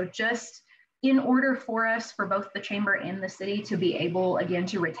change. And so just in order for us, for both the chamber and the city to be able, again,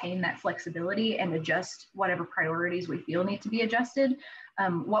 to retain that flexibility and adjust whatever priorities we feel need to be adjusted,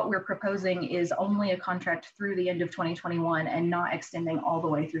 what we're proposing is only a contract through the end of 2021 and not extending all the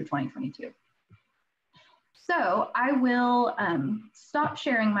way through 2022. So I will stop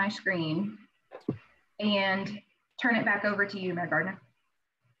sharing my screen and turn it back over to you, Mayor Gardner.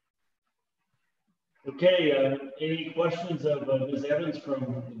 Okay, any questions of Ms. Evans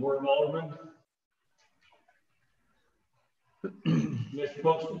from the Board of Aldermen? Mr.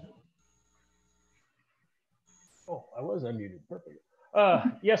 Poston? Oh, I was unmuted. Perfect.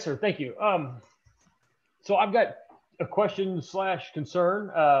 Yes, sir. Thank you. So I've got a question /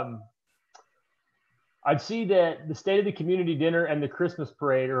 concern. I'd see that the State of the Community Dinner and the Christmas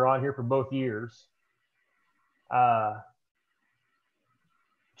Parade are on here for both years.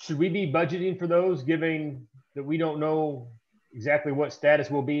 Should we be budgeting for those, given that we don't know exactly what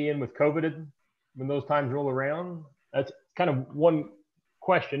status we'll be in with COVID when those times roll around? That's kind of one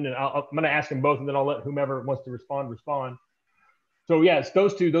question, and I'm going to ask them both, and then I'll let whomever wants to respond. So So yes,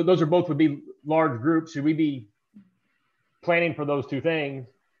 those two, those are both would be large groups. Should we be planning for those two things?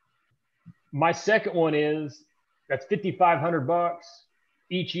 My second one is that's $5,500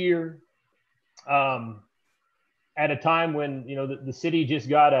 each year, at a time when the city just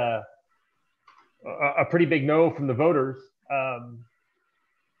got a pretty big no from the voters.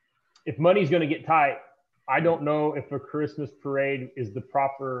 If money's going to get tight, I don't know if a Christmas parade is the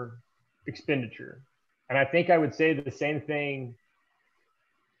proper expenditure. And I think I would say the same thing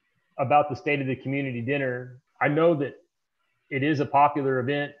about the State of the Community Dinner. I know that it is a popular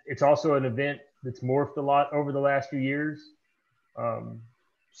event. It's also an event that's morphed a lot over the last few years.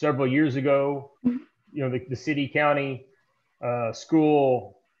 Several years ago, the city, county,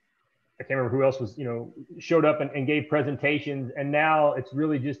 school, I can't remember who else was, showed up and gave presentations. And now it's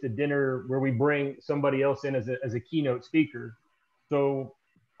really just a dinner where we bring somebody else in as a keynote speaker. So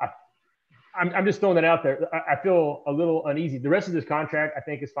I'm just throwing that out there. I feel a little uneasy. The rest of this contract, I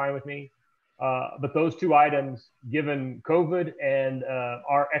think, is fine with me. But those two items, given COVID and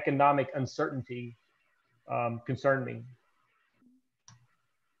our economic uncertainty, concern me.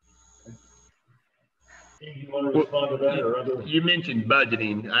 You want to respond to that or other? You mentioned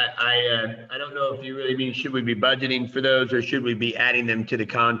budgeting. I don't know if you really mean should we be budgeting for those or should we be adding them to the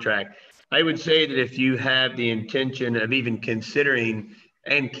contract? I would say that if you have the intention of even considering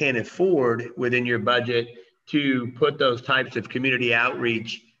and can afford within your budget to put those types of community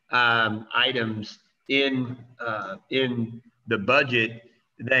outreach items in the budget,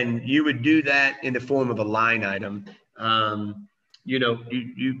 then you would do that in the form of a line item.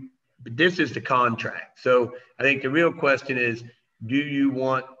 But this is the contract. So I think the real question is, do you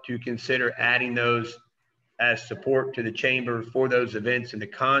want to consider adding those as support to the chamber for those events in the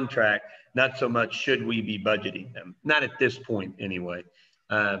contract? Not so much should we be budgeting them, not at this point anyway.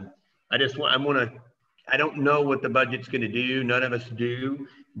 I don't know what the budget's going to do. None of us do,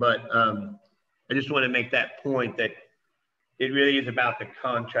 but I just want to make that point that it really is about the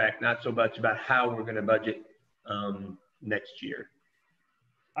contract, not so much about how we're going to budget next year.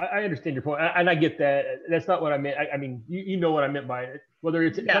 I understand your point, and I get that. That's not what I meant. I mean, you know what I meant by it. Whether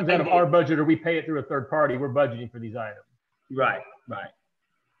it comes out of our budget or we pay it through a third party, we're budgeting for these items. Right.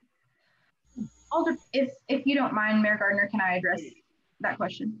 Alder, if you don't mind, Mayor Gardner, can I address that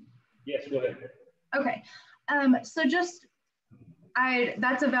question? Yes, go ahead. Okay. So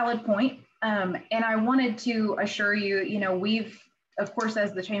that's a valid point. And I wanted to assure you, we've, of course,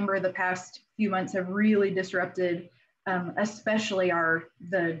 as the chamber, the past few months have really disrupted especially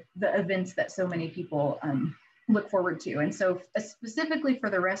the events that so many people look forward to. And so specifically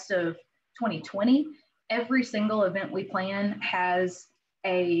for the rest of 2020, every single event we plan has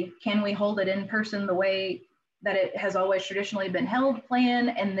can we hold it in person the way that it has always traditionally been held plan,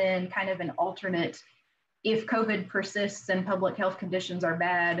 and then kind of an alternate, if COVID persists and public health conditions are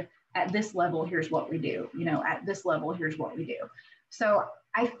bad, at this level, here's what we do, at this level, here's what we do. So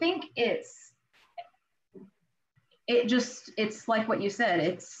I think it's like what you said,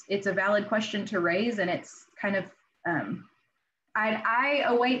 it's a valid question to raise, and it's kind of, I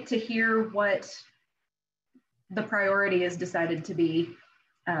await to hear what the priority is decided to be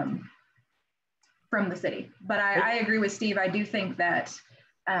from the city. But I agree with Steve. I do think that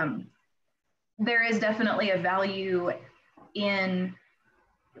there is definitely a value in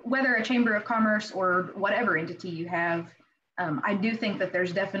whether a chamber of commerce or whatever entity you have. I do think that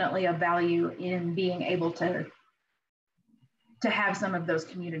there's definitely a value in being able to have some of those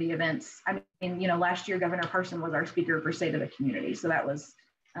community events. I mean, last year, Governor Parson was our speaker for State of the Community. So that was,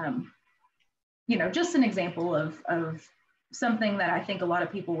 just an example of something that I think a lot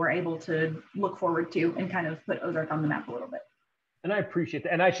of people were able to look forward to and kind of put Ozark on the map a little bit. And I appreciate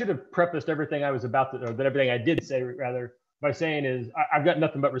that. And I should have prefaced everything I was about to, or that everything I did say rather, by saying is I've got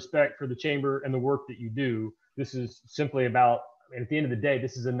nothing but respect for the chamber and the work that you do. This is simply about, at the end of the day,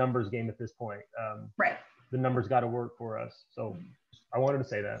 this is a numbers game at this point. Right. The numbers got to work for us. So I wanted to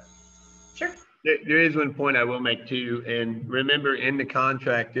say that. Sure. There is one point I will make too, and remember in the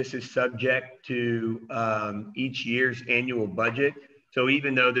contract, this is subject to each year's annual budget. So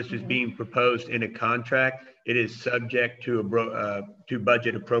even though this is being proposed in a contract, it is subject to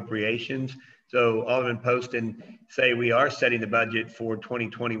budget appropriations. So Alderman Poston, say we are setting the budget for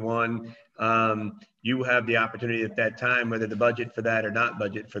 2021. You will have the opportunity at that time, whether the budget for that or not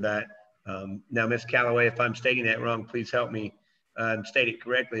budget for that. Now, Ms. Calloway, if I'm stating that wrong, please help me state it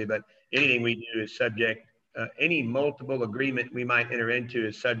correctly. But anything we do is subject, any multiple agreement we might enter into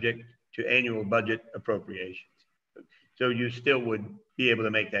is subject to annual budget appropriations. So you still would be able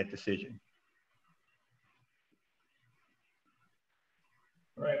to make that decision.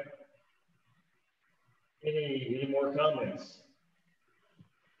 All right. Any more comments?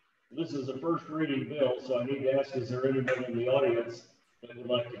 This is a first reading bill, so I need to ask, is there anybody in the audience that would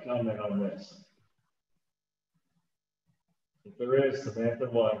like to comment on this? If there is, Samantha,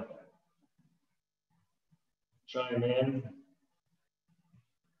 what? Chime in.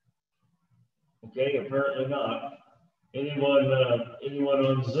 Okay, apparently not. Anyone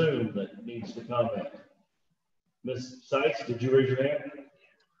on Zoom that needs to comment? Ms. Sykes, did you raise your hand?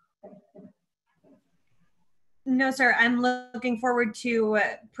 No, sir. I'm looking forward to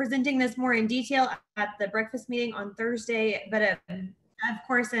presenting this more in detail at the breakfast meeting on Thursday, but of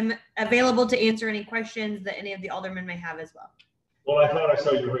course, I'm available to answer any questions that any of the aldermen may have as well. Well, I thought I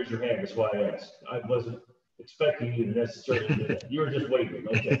saw you raise your hand. That's why I asked. I wasn't expecting you to necessarily do that. You were just waiting.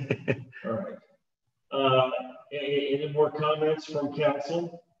 Okay. All right. Any more comments from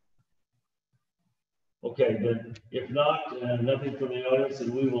council? Okay, then if not, nothing from the audience,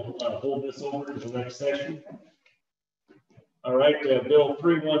 and we will hold this over to the next session. All right, Bill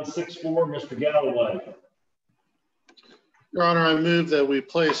 3164, Mr. Galloway. Your Honor, I move that we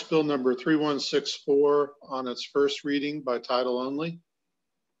place bill number 3164 on its first reading by title only.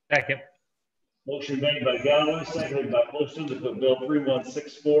 Second. Motion made by Galloway, seconded by Poston to put bill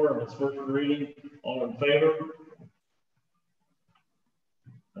 3164 on its first reading. All in favor?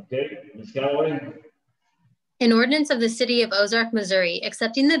 Okay, Ms. Galloway. An ordinance of the City of Ozark, Missouri,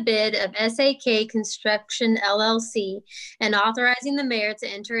 accepting the bid of SAK Construction LLC and authorizing the mayor to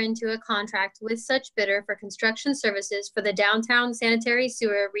enter into a contract with such bidder for construction services for the downtown sanitary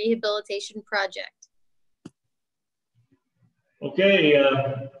sewer rehabilitation project. Okay,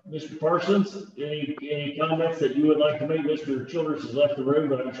 Mr. Parsons, any comments that you would like to make? Mr. Childers has left the room,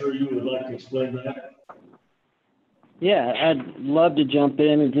 but I'm sure you would like to explain that. Yeah, I'd love to jump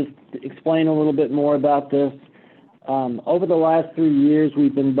in and just explain a little bit more about this. Over the last 3 years,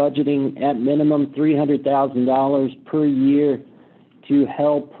 we've been budgeting at minimum $300,000 per year to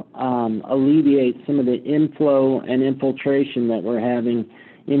help alleviate some of the inflow and infiltration that we're having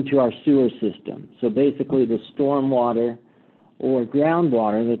into our sewer system. So basically the stormwater or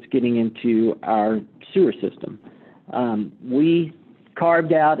groundwater that's getting into our sewer system. We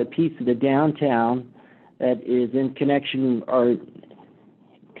carved out a piece of the downtown that is in connection or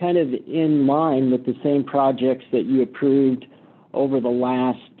kind of in line with the same projects that you approved over the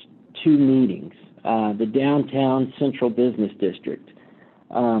last 2 meetings, the downtown central business district.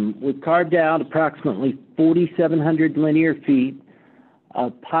 We've carved out approximately 4,700 linear feet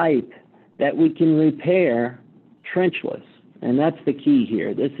of pipe that we can repair trenchless, and that's the key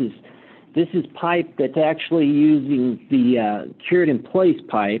here. This is pipe that's actually using the cured in place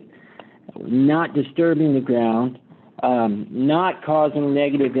pipe, not disturbing the ground, not causing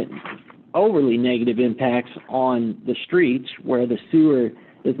overly negative impacts on the streets where the sewer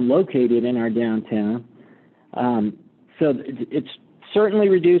is located in our downtown. So it's certainly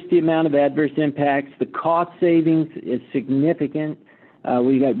reduced the amount of adverse impacts. The cost savings is significant.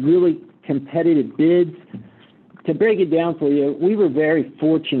 We got really competitive bids. To break it down for you, we were very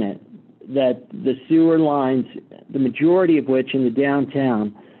fortunate that the sewer lines, the majority of which in the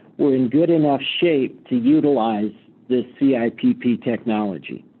downtown, were in good enough shape to utilize this CIPP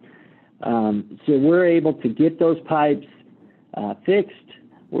technology. So we're able to get those pipes fixed.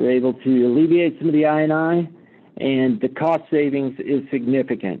 We're able to alleviate some of the I&I, and the cost savings is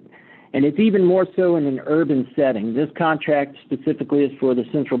significant. And it's even more so in an urban setting. This contract specifically is for the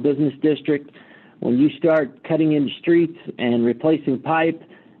central business district. When you start cutting into streets and replacing pipe,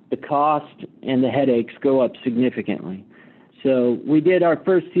 the cost and the headaches go up significantly. So we did our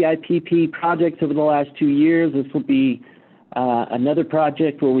first CIPP projects over the last 2 years. This will be another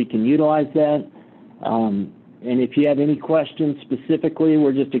project where we can utilize that. And if you have any questions specifically,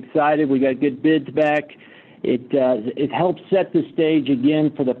 we're just excited. We got good bids back. It helps set the stage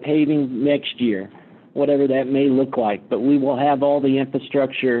again for the paving next year, whatever that may look like. But we will have all the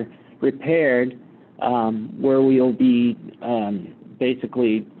infrastructure repaired where we'll be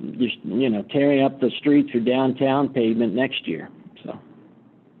basically just, tearing up the streets or downtown pavement next year. So.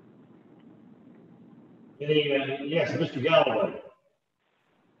 Yes, Mr. Galloway.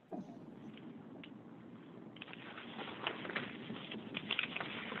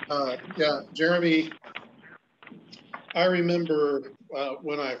 Yeah, Jeremy, I remember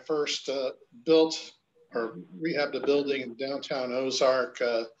when I first built or rehabbed a building in downtown Ozark,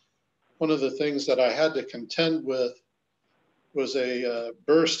 one of the things that I had to contend with was a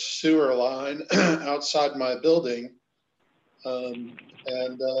burst sewer line outside my building. And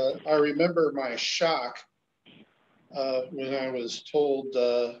I remember my shock when I was told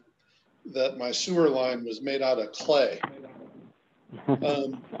that my sewer line was made out of clay.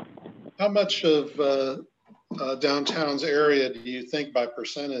 How much of downtown's area do you think by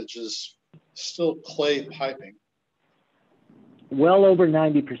percentage is still clay piping? Well over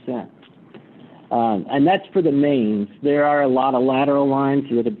 90%. And that's for the mains. There are a lot of lateral lines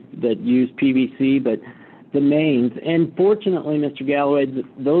that use PVC, but the mains, and fortunately, Mr. Galloway,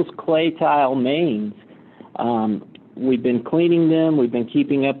 those clay tile mains, we've been cleaning them, we've been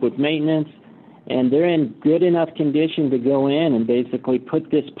keeping up with maintenance, and they're in good enough condition to go in and basically put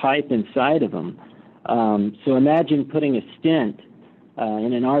this pipe inside of them. So imagine putting a stent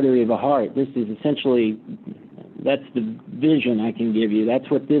in an artery of a heart. This is essentially, that's the vision I can give you. That's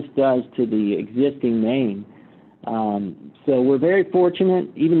what this does to the existing main. So we're very fortunate,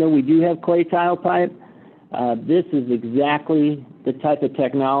 even though we do have clay tile pipe, this is exactly the type of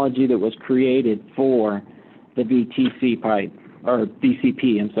technology that was created for the VTC pipe, or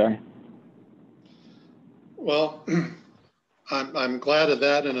VCP, I'm sorry. Well, I'm glad of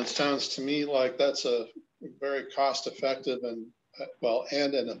that, and it sounds to me like that's a very cost-effective and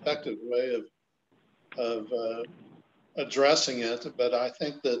an effective way of addressing it. But I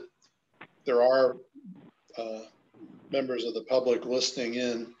think that there are members of the public listening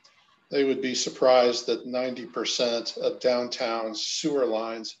in. They would be surprised that 90% of downtown sewer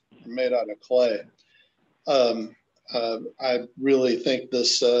lines are made out of clay. I really think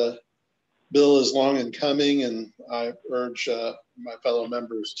this bill is long in coming, and I urge my fellow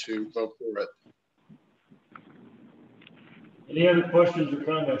members to vote for it. Any other questions or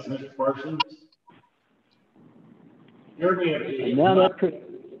comments, Mr. Parsons? Jeremy,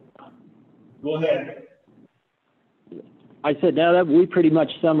 go ahead. I said, now that we pretty much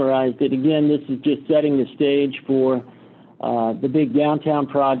summarized it. Again, this is just setting the stage for the big downtown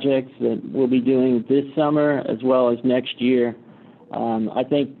projects that we'll be doing this summer as well as next year. I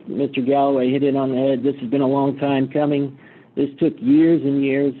think Mr. Galloway hit it on the head. This has been a long time coming. This took years and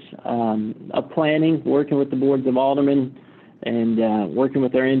years of planning, working with the boards of aldermen and working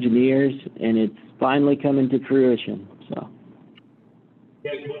with our engineers, and it's finally coming to fruition. So,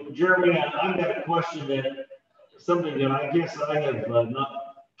 yeah, well, Jeremy, I've got a question that something that I guess I have not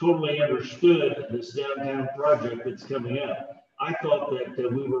totally understood this downtown project that's coming up. I thought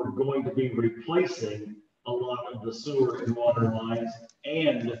that we were going to be replacing a lot of the sewer and water lines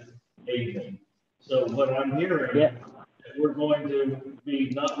and paving. So what I'm hearing, that we're going to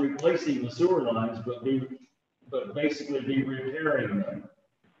be not replacing the sewer lines, but basically be repairing them.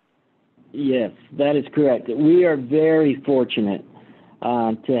 Yes, that is correct. We are very fortunate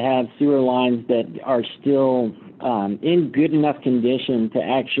to have sewer lines that are still in good enough condition to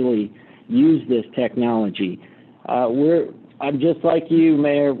actually use this technology. I'm just like you,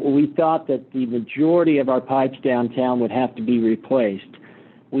 Mayor. We thought that the majority of our pipes downtown would have to be replaced.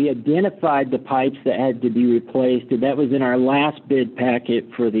 We identified the pipes that had to be replaced, and that was in our last bid packet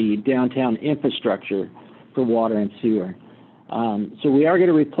for the downtown infrastructure for water and sewer. So we are going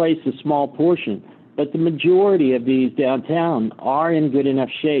to replace a small portion, but the majority of these downtown are in good enough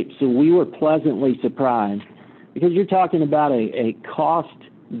shape. So we were pleasantly surprised, because you're talking about a cost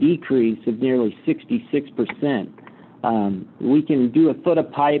decrease of nearly 66%. We can do a foot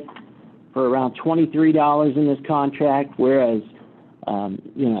of pipe for around $23 in this contract, whereas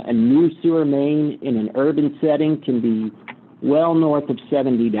a new sewer main in an urban setting can be well north of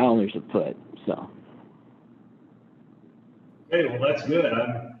 $70 a foot. So. Hey, well, that's good.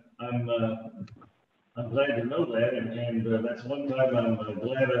 I'm glad to know that, and that's one time I'm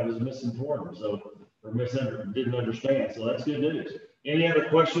glad I was misinformed, or didn't understand. So that's good news. Any other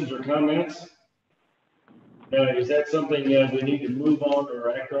questions or comments? Is that something we need to move on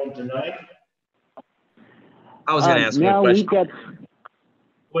or act on tonight? I was going to ask you a question.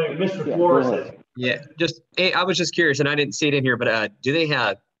 Wait, Mr. Flores. Yeah, I was just curious, and I didn't see it in here, but do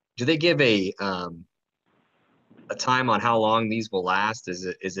they give a time on how long these will last? Is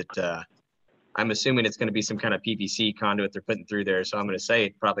it I'm assuming it's going to be some kind of PVC conduit they're putting through there, so I'm going to say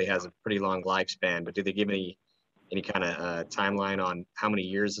it probably has a pretty long lifespan. But do they give any kind of timeline on how many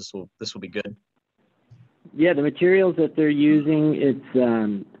years this will be good? Yeah, the materials that they're using, it's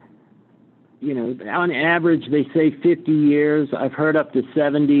on average they say 50 years. I've heard up to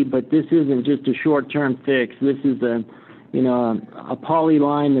 70, but this isn't just a short-term fix. This is a poly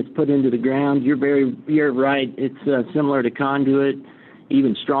line that's put into the ground. You're right. It's similar to conduit,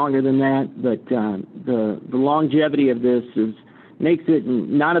 even stronger than that. But the longevity of this makes it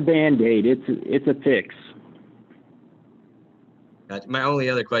not a Band-Aid. It's a fix. My only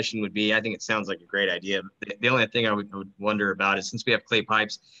other question would be, I think it sounds like a great idea. The only thing I would wonder about is, since we have clay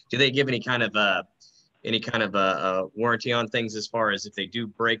pipes, do they give any kind of warranty on things, as far as if they do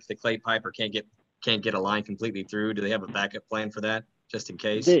break the clay pipe or can't get a line completely through? Do they have a backup plan for that? just in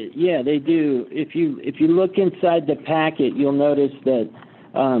case? Yeah, they do. If you look inside the packet, you'll notice that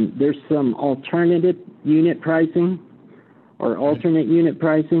there's some alternative unit pricing or alternate unit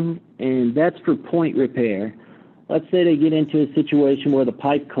pricing, and that's for point repair. Let's say they get into a situation where the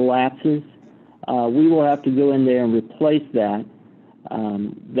pipe collapses. We will have to go in there and replace that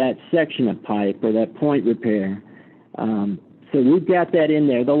section of pipe or that point repair. So we've got that in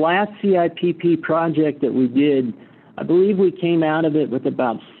there. The last CIPP project that we did, I believe we came out of it with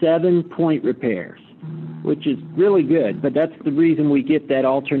about 7 point repairs, which is really good. But that's the reason we get that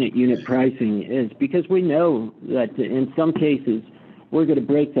alternate unit pricing, is because we know that in some cases we're going to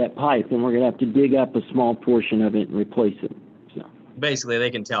break that pipe and we're going to have to dig up a small portion of it and replace it. So basically, they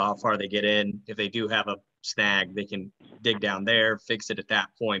can tell how far they get in. If they do have a snag, they can dig down there, fix it at that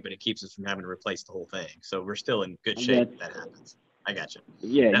point, but it keeps us from having to replace the whole thing. So we're still in good shape if that happens. I got you.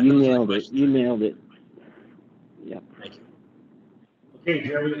 Yeah, you nailed it. You nailed it. Yeah. Thank you. Okay,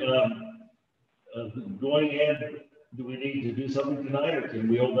 Jeremy, going ahead, do we need to do something tonight, or can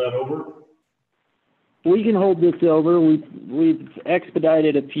we hold that over? We can hold this over. We've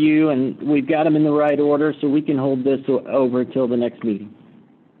expedited a few, and we've got them in the right order, so we can hold this over till the next meeting.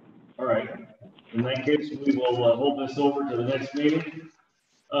 All right. In that case, we will hold this over to the next meeting.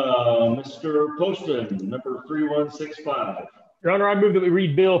 Mr. Poston, number 3165. Your Honor, I move that we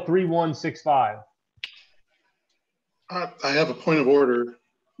read Bill 3165. I have a point of order.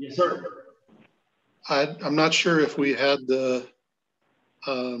 Yes, sir. I'm not sure if we had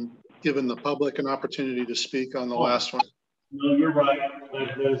given the public an opportunity to speak on the last one. No, you're right.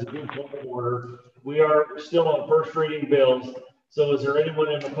 That is a good point of order. We are still on first reading bills. So is there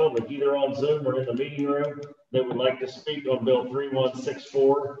anyone in the public, either on Zoom or in the meeting room, that would like to speak on Bill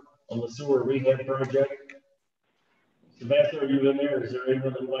 3164 on the sewer rehab project? Samantha, are you in there? Is there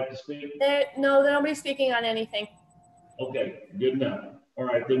anyone that would like to speak? No, nobody's speaking on anything. Okay, good enough. All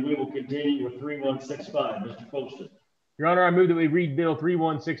right, then we will continue with 3165. Mr. Poston. Your Honor, I move that we read Bill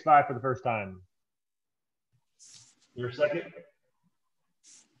 3165 for the first time. Your second?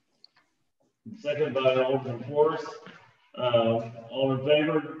 Second by Alderman Forrest. All in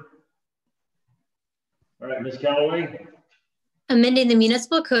favor? All right, Ms. Callaway. Amending the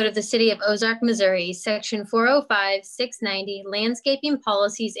Municipal Code of the City of Ozark, Missouri, Section 405-690, Landscaping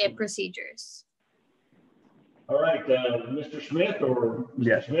Policies and Procedures. All right, Mr. Smith or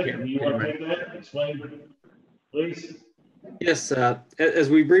Mr. Smith, do you want to take that? Explain, please. Yes, as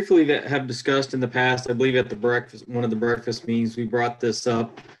we briefly have discussed in the past, I believe at the breakfast, one of the breakfast meetings, we brought this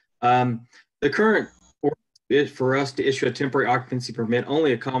up. The current ordinance for us to issue a temporary occupancy permit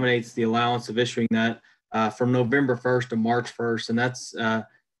only accommodates the allowance of issuing that from November 1st to March 1st, and that's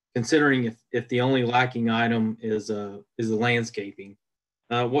considering if the only lacking item is the landscaping.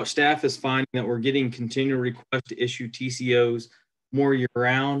 What staff is finding that we're getting continual requests to issue TCOs more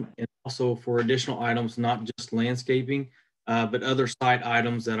year-round, and also for additional items, not just landscaping, but other site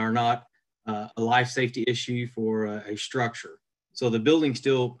items that are not a life safety issue for a structure. So the building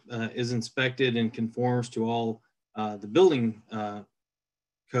still is inspected and conforms to all the building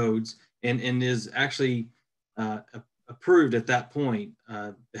codes and is actually approved at that point.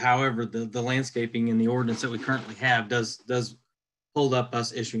 However, the landscaping in the ordinance that we currently have does hold up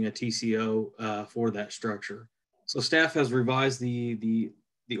us issuing a TCO for that structure. So staff has revised the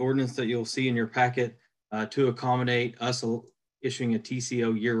ordinance that you'll see in your packet to accommodate us issuing a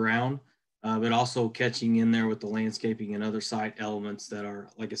TCO year-round, but also catching in there with the landscaping and other site elements that are,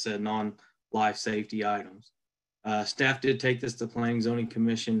 like I said, non-life safety items. Staff did take this to Planning Zoning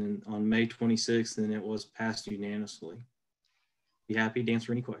Commission on May 26th, and it was passed unanimously. Be happy to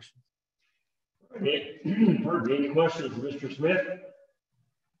answer any questions. Any questions, Mr. Smith?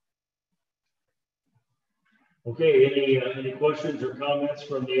 Okay, any questions or comments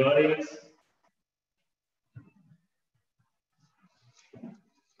from the audience?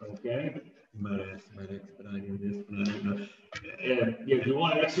 Okay. You might expediting this, but I don't know. And yeah, do you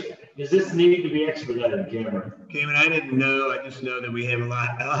want to does this need to be expedited, Cameron? Cameron, I didn't know. I just know that we have a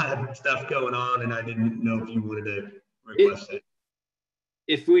lot of stuff going on, and I didn't know if you wanted to request it.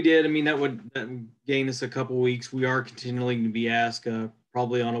 If we did, I mean, that would gain us a couple of weeks. We are continuing to be asked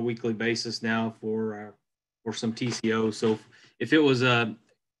probably on a weekly basis now for some TCO. So if it was to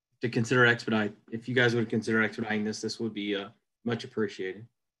consider expedite, if you guys would consider expediting this would be much appreciated.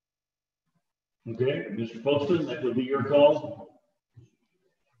 Okay, Mr. Poston, that would be your call.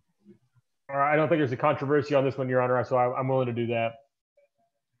 All right, I don't think there's a controversy on this one, Your Honor, so I'm willing to do that.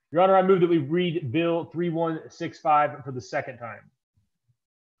 Your Honor, I move that we read Bill 3165 for the second time.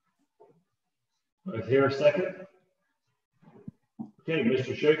 Is there a second? Okay,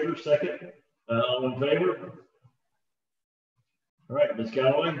 Mr. Schaefer, second. All in favor? All right, Ms.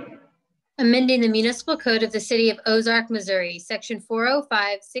 Callaway. Amending the municipal code of the city of Ozark, Missouri, section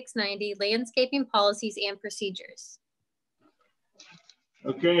 405-690, landscaping policies and procedures.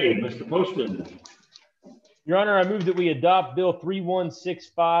 Okay, Mr. Poston. Your Honor, I move that we adopt Bill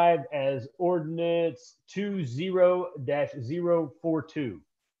 3165 as ordinance 20-042. Do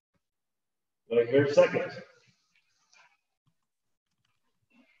I hear a second?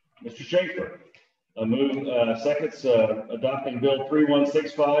 Mr. Schaefer. I move seconds adopting Bill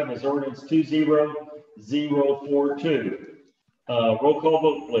 3165 as ordinance 20-042. Roll call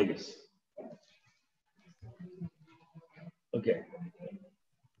vote, please. Okay.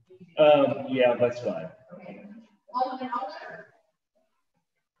 Yeah, that's fine. Alderman Alder.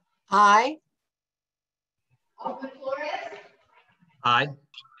 Aye. Alderman Flores. Aye.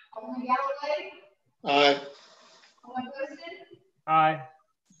 Alderman Galloway. Aye. Alderman Poston. Aye.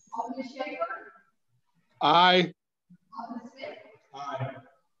 Alderman Schaefer. Aye. Alderman Smith. Aye.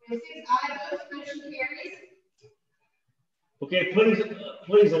 We have 6 aye votes, motion carries. Okay,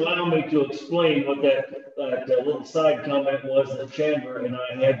 please allow me to explain what that little side comment was that Chandler and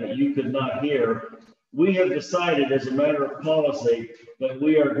I had that you could not hear. We have decided as a matter of policy that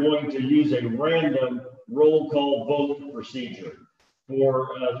we are going to use a random roll call vote procedure. For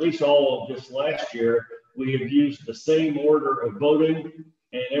at least all of this last year, we have used the same order of voting,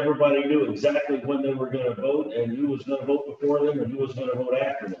 and everybody knew exactly when they were going to vote and who was going to vote before them and who was going to vote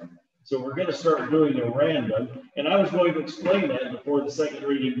after them. So we're going to start doing a random, and I was going to explain that before the second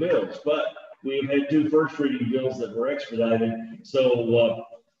reading bills, but we've had 2 first reading bills that were expedited. So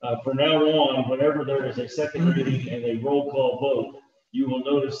from now on, whenever there is a second reading and a roll call vote, you will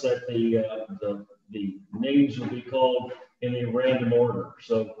notice that the names will be called in a random order.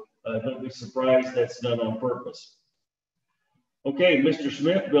 So don't be surprised that's done on purpose. Okay, Mr.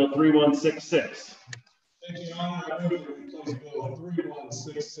 Smith, Bill 3166. Thank you, Your Honor. I move that we place Bill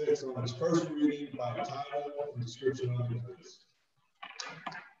 3166 on its first reading by title and description only, please.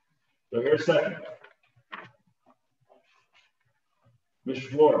 Do I hear a second? Mr.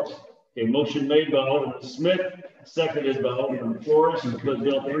 Flores. Okay, motion made by Alderman Smith, seconded by Alderman Flores, and to put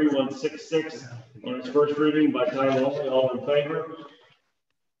Bill 3166 on its first reading by title only. All in favor?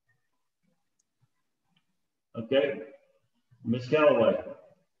 Okay. Ms. Callaway.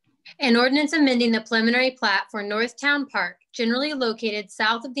 An ordinance amending the preliminary plat for Northtown Park, generally located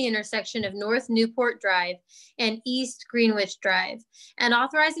south of the intersection of North Newport Drive and East Greenwich Drive, and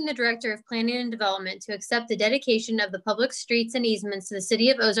authorizing the Director of Planning and Development to accept the dedication of the public streets and easements to the city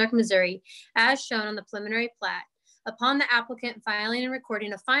of Ozark, Missouri, as shown on the preliminary plat, upon the applicant filing and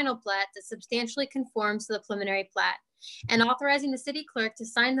recording a final plat that substantially conforms to the preliminary plat, and authorizing the city clerk to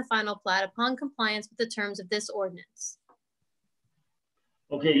sign the final plat upon compliance with the terms of this ordinance.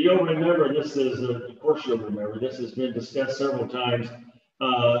 Okay, you'll remember this is, of course you'll remember, this has been discussed several times,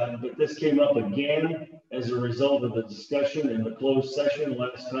 but this came up again as a result of the discussion in the closed session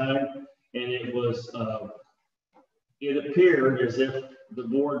last time, and it was, it appeared as if the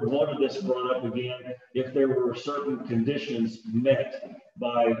board wanted this brought up again if there were certain conditions met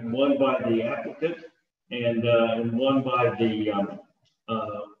by the applicant and one by the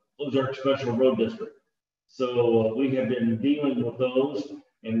Ozark Special Road District. So we have been dealing with those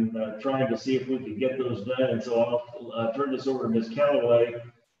and trying to see if we can get those done. And so I'll turn this over to Ms. Callaway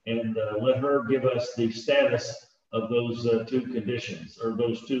and let her give us the status of those 2 conditions or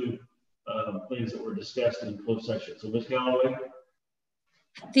those 2 things that were discussed in closed session. So Ms. Callaway.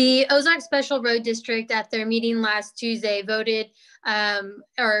 The Ozark Special Road District at their meeting last Tuesday voted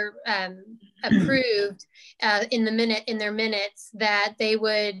approved in their minutes that they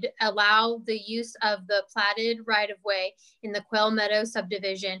would allow the use of the platted right-of-way in the Quail Meadow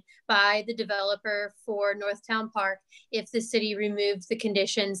subdivision by the developer for Northtown Park if the city removed the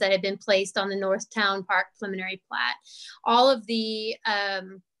conditions that had been placed on the Northtown Park preliminary plat. All of the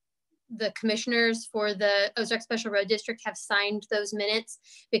commissioners for the Ozark Special Road District have signed those minutes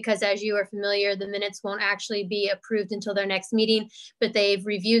because, as you are familiar, the minutes won't actually be approved until their next meeting, but they've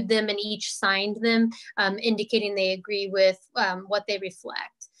reviewed them and each signed them, indicating they agree with what they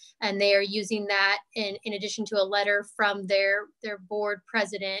reflect. And they are using that in addition to a letter from their board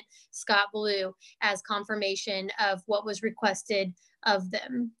president, Scott Blue, as confirmation of what was requested of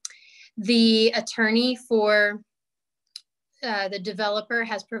them. The attorney for the developer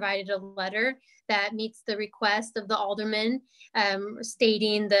has provided a letter that meets the request of the alderman,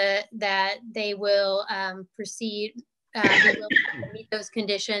 stating that they will proceed, they will meet those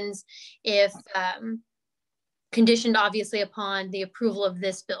conditions if conditioned obviously upon the approval of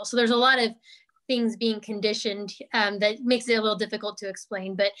this bill. So there's a lot of things being conditioned that makes it a little difficult to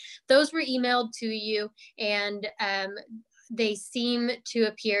explain, but those were emailed to you, and they seem to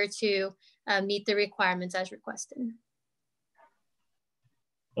appear to meet the requirements as requested.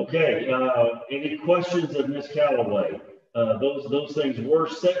 Okay, any questions of Ms. Callaway? Those things were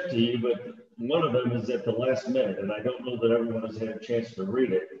sent to you, but one of them is at the last minute, and I don't know that everyone has had a chance to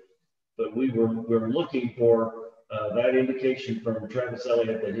read it. But we're looking for that indication from Travis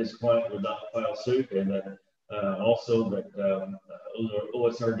Elliott that his client would not file suit, and that also that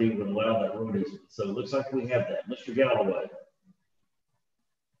OSRD would allow that road easement. So it looks like we have that. Mr. Galloway.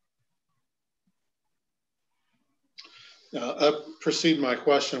 I'll proceed my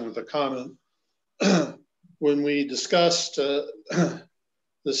question with a comment. When we discussed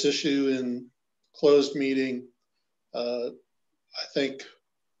this issue in closed meeting, I think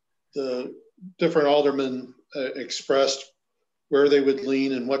the different aldermen expressed where they would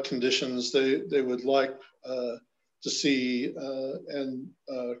lean and what conditions they would like to see and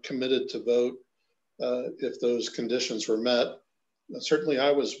committed to vote if those conditions were met. Certainly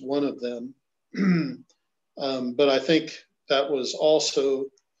I was one of them. But I think that was also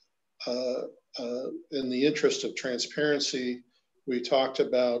in the interest of transparency. We talked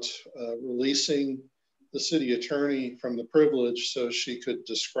about releasing the city attorney from the privilege so she could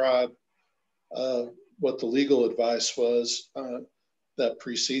describe what the legal advice was that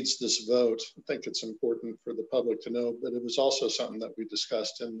precedes this vote. I think it's important for the public to know, but it was also something that we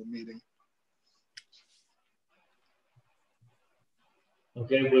discussed in the meeting.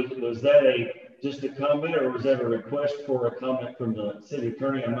 Okay, was that just a comment, or was that a request for a comment from the city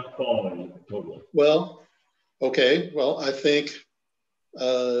attorney? I'm not following you totally. Well, okay. Well, I think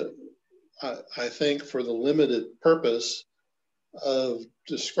I think for the limited purpose of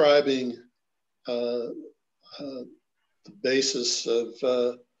describing the basis of,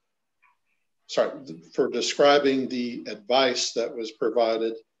 for describing the advice that was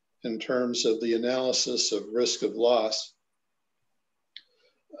provided in terms of the analysis of risk of loss,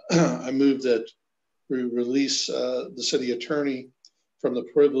 I move that we release the city attorney from the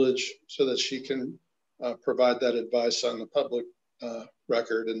privilege so that she can provide that advice on the public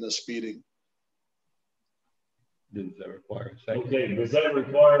record in this meeting. Does that require a second? Okay, does that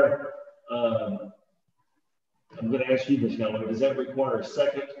require, I'm going to ask you this now, does that require a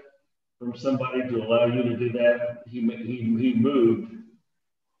second from somebody to allow you to do that? He moved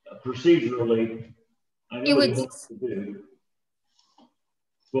procedurally. I know what he wants to do.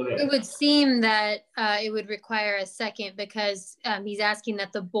 Go ahead. It would seem that it would require a second because he's asking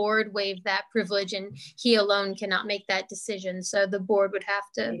that the board waive that privilege and he alone cannot make that decision. So the board would have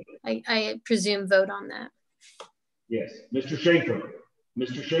to, I presume, vote on that. Yes, Mr. Schaefer.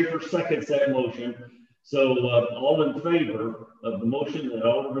 Mr. Schaefer seconds that motion. So all in favor of the motion that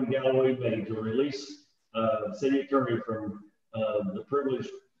Alderman Galloway made to release the city attorney from the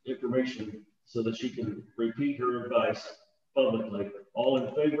privileged information so that she can repeat her advice publicly. All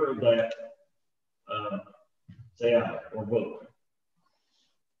in favor of that, say aye or vote.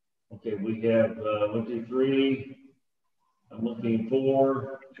 Okay, we have 1, 2, 3. I'm looking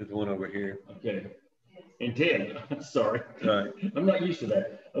for. To the one over here. Okay. And 10. Sorry. All right. I'm not used to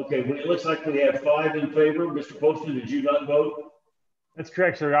that. Okay, well, it looks like we have 5 in favor. Mr. Poston, did you not vote? That's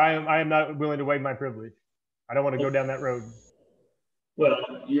correct, sir. I am not willing to waive my privilege. I don't want to go down that road. Well,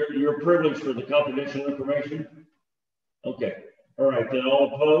 you're privileged for the confidential information. Okay. All right. Then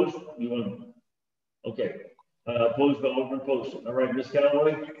all opposed? You want to? Okay. Opposed by Alderman Poston. All right, Ms.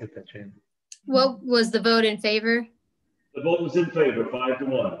 Callaway. Get that change. What was the vote in favor? The vote was in favor,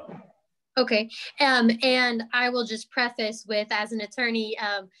 5-1. Okay, and I will just preface with, as an attorney,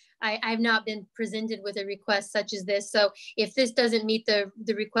 I've not been presented with a request such as this. So if this doesn't meet the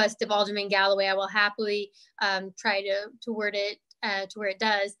request of Alderman Galloway, I will happily try to word it to where it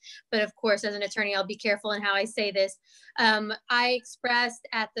does. But of course, as an attorney, I'll be careful in how I say this. I expressed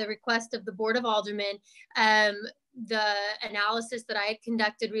at the request of the Board of Aldermen the analysis that I had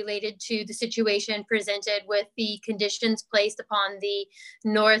conducted related to the situation presented with the conditions placed upon the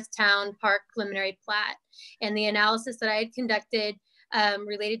Northtown Park preliminary plat, and the analysis that I had conducted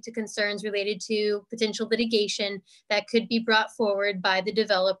related to concerns related to potential litigation that could be brought forward by the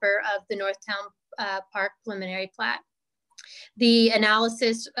developer of the Northtown Park preliminary plat. The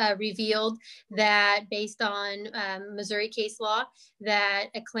analysis revealed that based on Missouri case law, that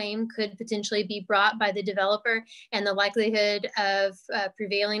a claim could potentially be brought by the developer, and the likelihood of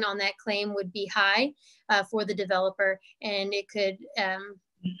prevailing on that claim would be high for the developer, and it could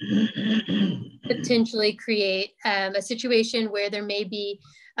potentially create a situation where there may be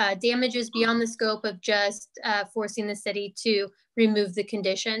damages beyond the scope of just forcing the city to remove the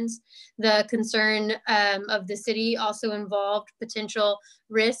conditions. The concern of the city also involved potential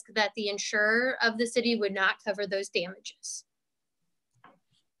risk that the insurer of the city would not cover those damages.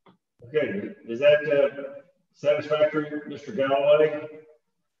 Okay, is that satisfactory, Mr. Galloway?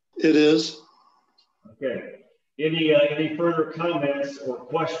 It is. Okay. Any further comments or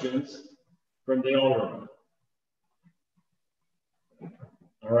questions from the Alderman?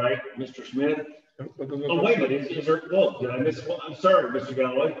 All right, Mr. Smith. Oh, wait a minute. Is there? Oh, did I miss one? I'm sorry, Mr.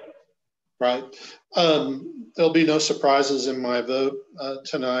 Galloway. Right. There'll be no surprises in my vote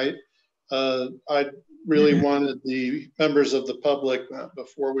tonight. I really wanted the members of the public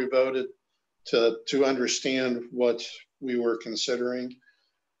before we voted to understand what we were considering.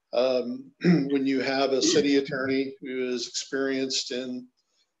 When you have a city attorney who is experienced in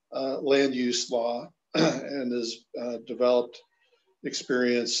land use law and has developed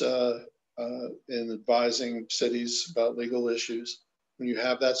experience in advising cities about legal issues, when you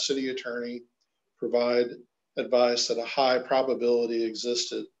have that city attorney provide advice that a high probability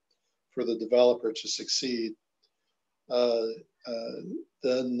existed for the developer to succeed,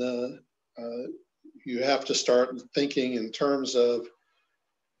 then you have to start thinking in terms of,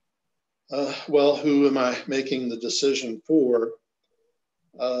 well, who am I making the decision for?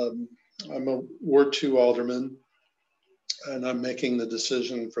 I'm a Ward 2 alderman, and I'm making the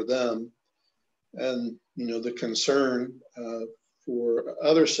decision for them. And, you know, the concern for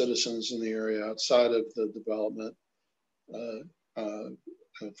other citizens in the area outside of the development,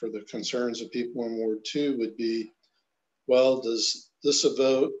 for the concerns of people in Ward 2 would be, well, does this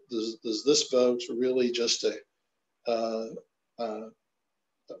vote really just a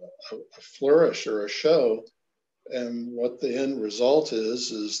flourish or a show? And what the end result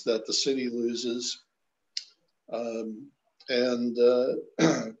is that the city loses, and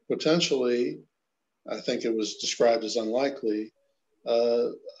potentially, I think it was described as unlikely,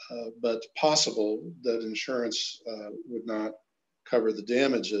 but possible that insurance would not cover the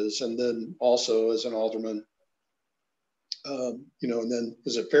damages. And then also as an alderman, you know, and then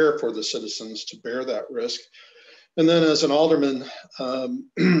is it fair for the citizens to bear that risk? And then as an alderman,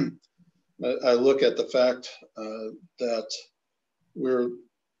 I look at the fact that we're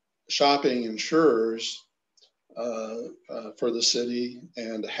shopping insurers for the city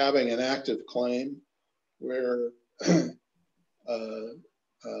and having an active claim where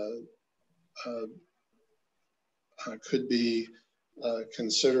could be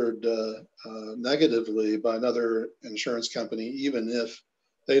considered negatively by another insurance company, even if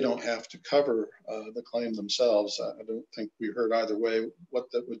they don't have to cover the claim themselves. I don't think we heard either way what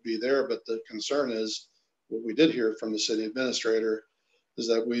that would be there, but the concern is, what we did hear from the city administrator is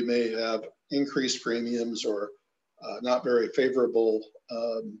that we may have increased premiums or not very favorable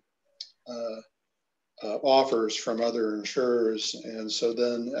offers from other insurers. And so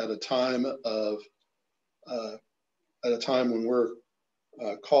then at a time when we're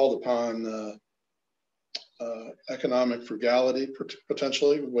called upon economic frugality,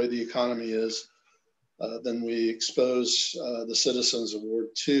 potentially, the way the economy is, then we expose the citizens of Ward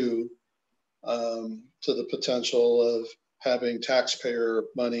 2 to the potential of having taxpayer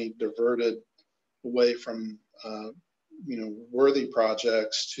money diverted away from you know, worthy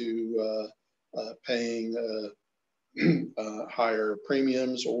projects to paying higher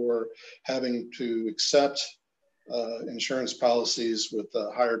premiums, or having to accept insurance policies with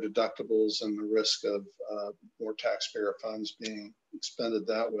higher deductibles and the risk of more taxpayer funds being expended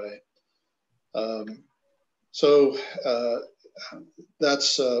that way. So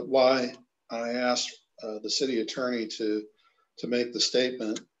that's why I asked the city attorney to make the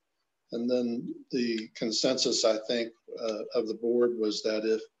statement. And then the consensus, I think, of the board was that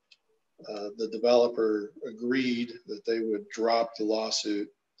if the developer agreed that they would drop the lawsuit,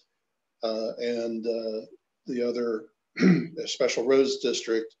 and the other special roads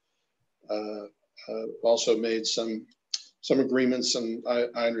district also made some agreements, and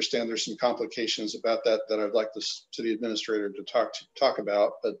I understand there's some complications about that I'd like the city administrator to talk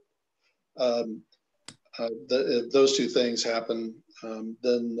about. But if those two things happen,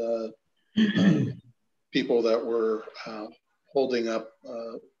 then people that were holding up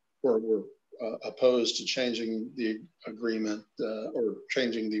or were opposed to changing the agreement or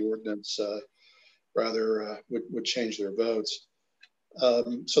changing the ordinance rather would change their votes.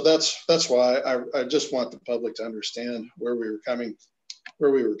 So that's why I just want the public to understand where we were coming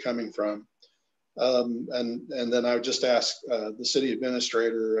from. And then I would just ask the city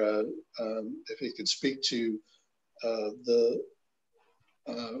administrator if he could speak to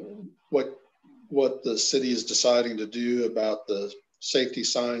what the city is deciding to do about the safety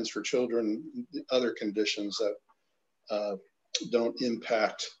signs for children, other conditions that don't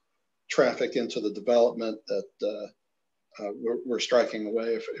impact traffic into the development, that we're striking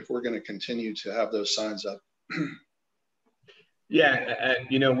away if we're going to continue to have those signs up. Yeah,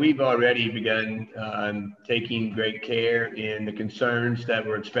 you know, we've already begun taking great care in the concerns that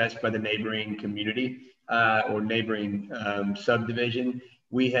were expressed by the neighboring community or neighboring subdivision.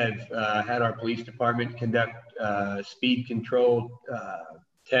 We have had our police department conduct speed control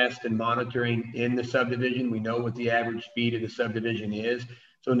test and monitoring in the subdivision. We know what the average speed of the subdivision is.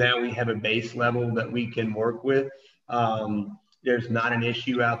 So now we have a base level that we can work with. There's not an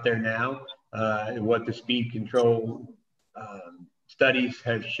issue out there now. What the speed control studies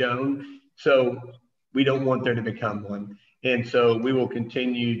have shown. So we don't want there to become one. And so we will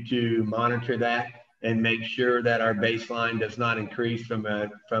continue to monitor that and make sure that our baseline does not increase from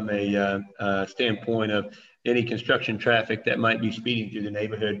a standpoint of any construction traffic that might be speeding through the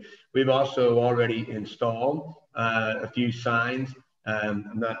neighborhood. We've also already installed a few signs.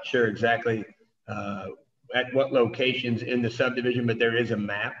 I'm not sure exactly at what locations in the subdivision, but there is a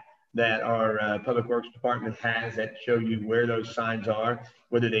map that our Public Works Department has that show you where those signs are,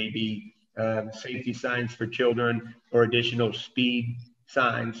 whether they be safety signs for children or additional speed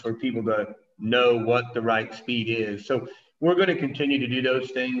signs for people to know what the right speed is. So we're going to continue to do those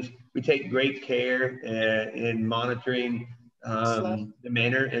things. We take great care in monitoring the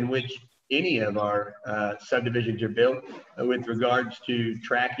manner in which any of our subdivisions are built with regards to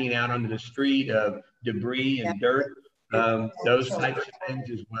tracking out onto the street of debris and dirt. Those types of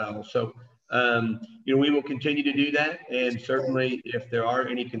things as well. So, you know, we will continue to do that. And certainly if there are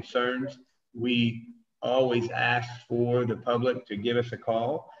any concerns, we always ask for the public to give us a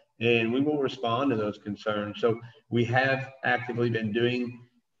call and we will respond to those concerns. So we have actively been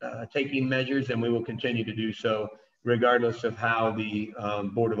taking measures, and we will continue to do so regardless of how the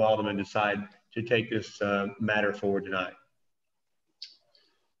Board of Aldermen decide to take this matter forward tonight.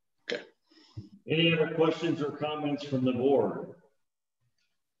 Any other questions or comments from the board?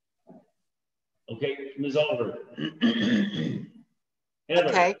 Okay, Ms. Alderman.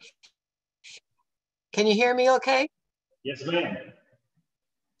 Okay. Can you hear me okay? Yes, ma'am.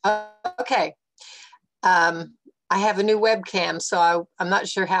 Okay. I have a new webcam, so I'm not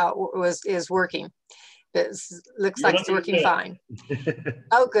sure how it is working. It looks like it's working fine.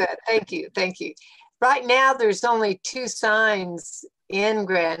 Oh, good. Thank you. Thank you. Right now, there's only 2 signs in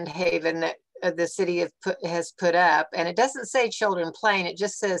Grand Haven that the city has put up, and it doesn't say children playing. It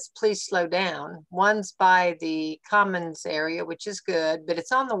just says, please slow down. One's by the Commons area, which is good, but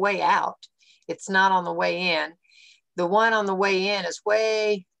it's on the way out. It's not on the way in. The one on the way in is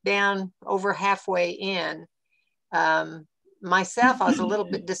way down, over halfway in. Myself, I was a little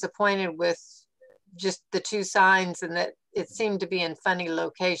bit disappointed with just the 2 signs, and that it seemed to be in funny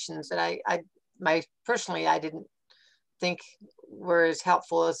locations that personally, I didn't think were as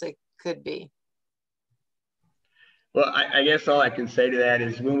helpful as they could be. Well, I guess all I can say to that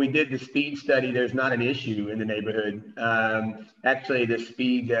is when we did the speed study, there's not an issue in the neighborhood. Actually, the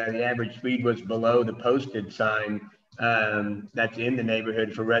speed, the average speed was below the posted sign that's in the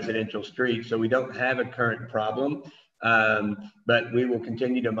neighborhood for residential streets. So we don't have a current problem, but we will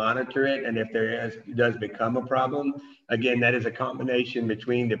continue to monitor it. And if does become a problem, again, that is a combination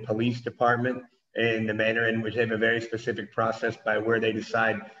between the police department and the manner in which they have a very specific process by where they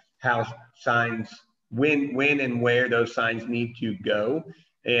decide how signs, when and where those signs need to go.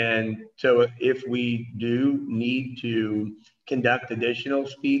 And so if we do need to conduct additional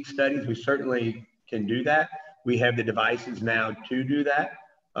speed studies, we certainly can do that. We have the devices now to do that.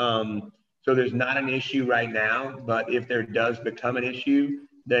 So there's not an issue right now, but if there does become an issue,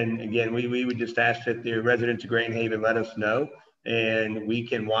 then again, we would just ask that the residents of Grand Haven let us know, and we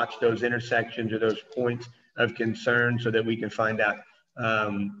can watch those intersections or those points of concern so that we can find out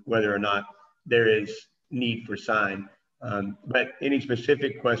whether or not there is need for sign. But any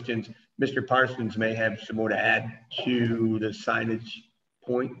specific questions, Mr. Parsons may have some more to add to the signage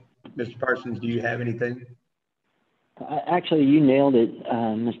point. Mr. Parsons, do you have anything? Actually, you nailed it,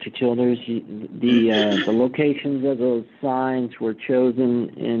 Mr. Childers. The locations of those signs were chosen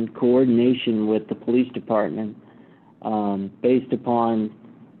in coordination with the police department based upon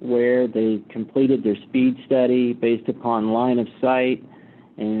where they completed their speed study, based upon line of sight,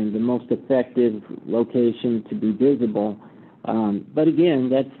 and the most effective location to be visible. But again,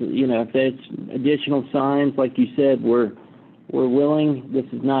 that's, you know, if there's additional signs, like you said, we're willing. This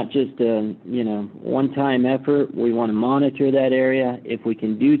is not just a, you know, one-time effort. We want to monitor that area. If we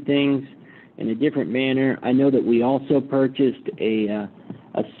can do things in a different manner. I know that we also purchased a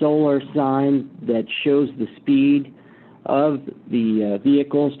a solar sign that shows the speed of the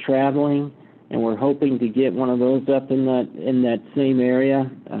vehicles traveling, and we're hoping to get one of those up in that same area.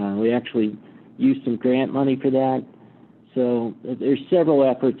 We actually used some grant money for that. So there's several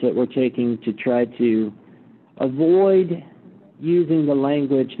efforts that we're taking to try to avoid using the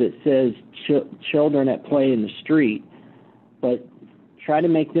language that says children at play in the street, but try to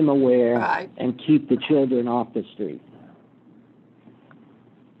make them aware and keep the children off the street.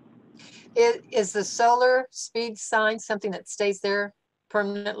 Is the solar speed sign something that stays there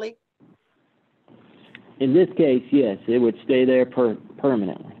permanently? In this case, yes, it would stay there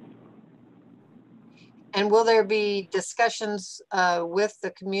permanently. And will there be discussions with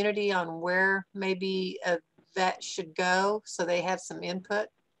the community on where maybe that should go so they have some input?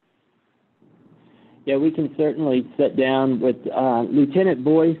 Yeah, we can certainly sit down with Lieutenant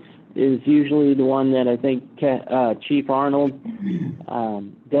Boyce is usually the one that I think Chief Arnold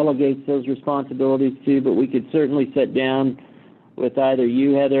delegates those responsibilities to, but we could certainly sit down with either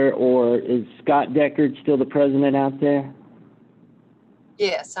you, Heather, or is Scott Deckard still the president out there?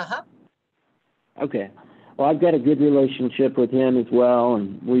 Yes, Okay. Well, I've got a good relationship with him as well,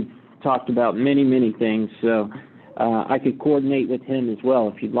 and we've talked about many, many things, so I could coordinate with him as well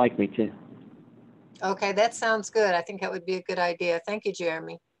if you'd like me to. Okay, that sounds good. I think that would be a good idea. Thank you,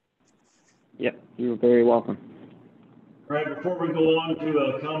 Jeremy. Yep, you're very welcome. All right, before we go on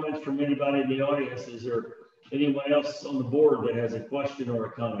to comments from anybody in the audience, is there anyone else on the board that has a question or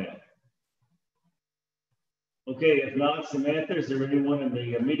a comment? Okay, if not, Samantha, is there anyone in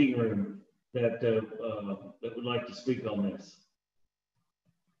the meeting room that would like to speak on this?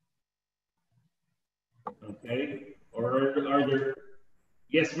 Okay, or are there?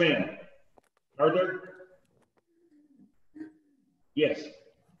 Yes, ma'am. Are there? Yes.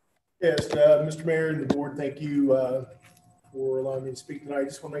 Yes, Mr. Mayor and the board, thank you for allowing me to speak tonight. I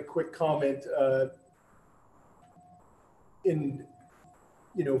just want to make a quick comment.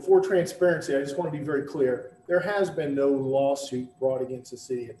 For transparency, I just want to be very clear. There has been no lawsuit brought against the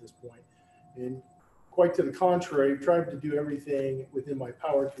city at this point. And quite to the contrary, I've tried to do everything within my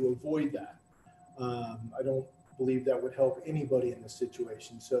power to avoid that. I don't believe that would help anybody in this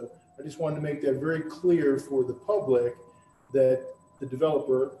situation. So I just wanted to make that very clear for the public that the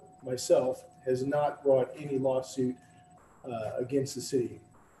developer, myself, has not brought any lawsuit against the city.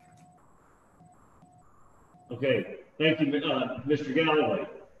 Okay, thank you, Mr. Galloway.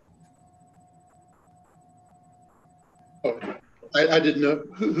 Oh, I didn't know.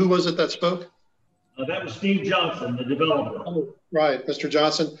 Who was it that spoke? That was Steve Johnson, the developer. Oh, right, Mr.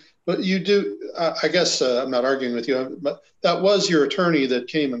 Johnson. But you do, I guess I'm not arguing with you, but that was your attorney that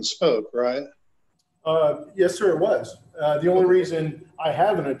came and spoke, right? Yes, sir, it was. The only reason I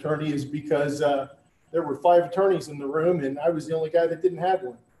have an attorney is because there were 5 attorneys in the room and I was the only guy that didn't have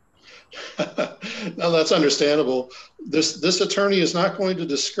one. No, that's understandable. This attorney is not going to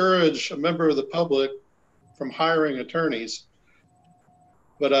discourage a member of the public from hiring attorneys.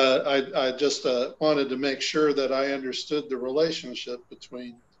 But I just wanted to make sure that I understood the relationship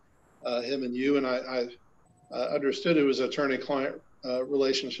between him and you, and I understood it was an attorney-client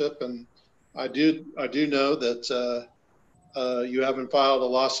relationship, and I do know that you haven't filed a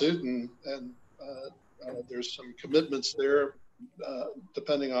lawsuit, and there's some commitments there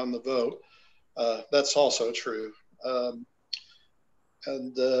depending on the vote. That's also true,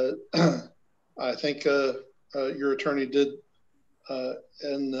 and I think your attorney did.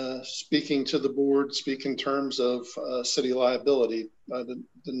 And speaking to the board, speak in terms of city liability.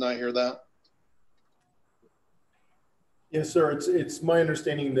 Didn't I hear that? Yes, sir. It's my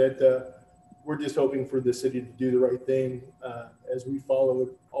understanding that we're just hoping for the city to do the right thing as we follow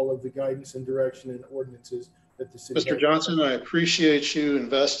all of the guidance and direction and ordinances that the city. Mr. Johnson, I appreciate you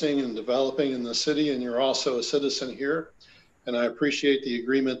investing and developing in the city, and you're also a citizen here. And I appreciate the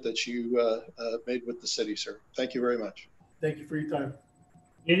agreement that you made with the city, sir. Thank you very much. Thank you for your time.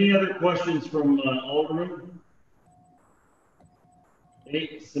 Any other questions from Alderman?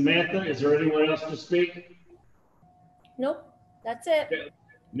 Hey, Samantha, is there anyone else to speak? Nope, that's it. Okay.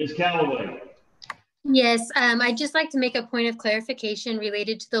 Ms. Calloway. Yes, I'd just like to make a point of clarification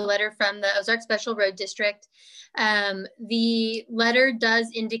related to the letter from the Ozark Special Road District. The letter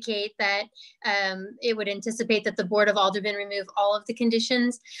does indicate that it would anticipate that the Board of Aldermen remove all of the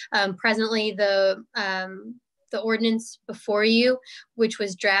conditions. Presently, the ordinance before you, which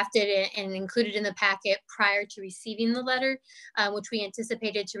was drafted and included in the packet prior to receiving the letter, which we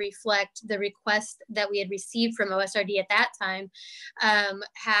anticipated to reflect the request that we had received from OSRD at that time,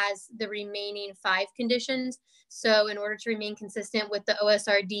 has the remaining 5 conditions. So in order to remain consistent with the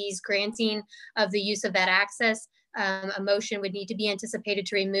OSRD's granting of the use of that access, a motion would need to be anticipated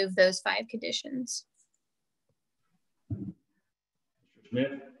to remove those 5 conditions. Mr.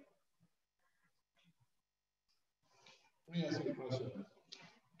 Smith? Let me ask you a question.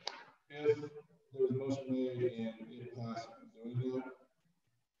 If there was a motion made and it passed, do we do it?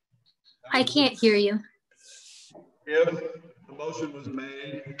 I can't hear you. If the motion was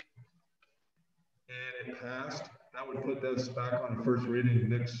made and it passed, that would put this back on the first reading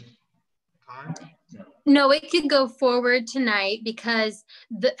next time? No, it could go forward tonight because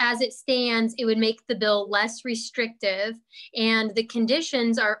as it stands, it would make the bill less restrictive, and the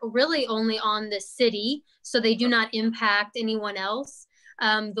conditions are really only on the city, so they do not impact anyone else.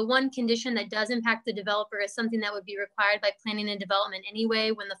 The one condition that does impact the developer is something that would be required by planning and development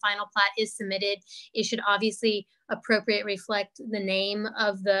anyway. When the final plat is submitted, it should obviously appropriately reflect the name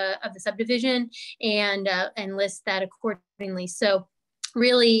of the subdivision and list that accordingly. So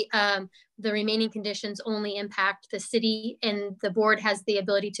really, the remaining conditions only impact the city, and the board has the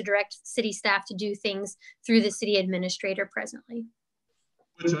ability to direct city staff to do things through the city administrator presently.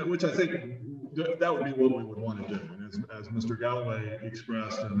 Which I think that would be what we would want to do. And as Mr. Galloway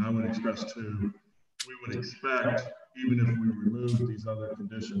expressed, and I would express too, we would expect, even if we remove these other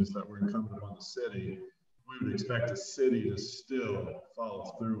conditions that were incumbent upon the city, we would expect the city to still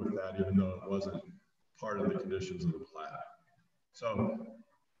follow through with that, even though it wasn't part of the conditions of the plat. So,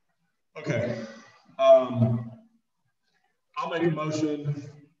 okay. I'll make a motion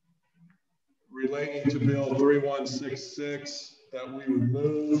relating to Bill 3166 that we would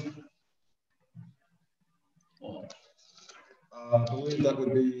move. I believe that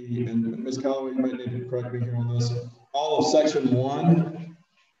would be, and Ms. Calloway, you might need to correct me here on this, all of section 1.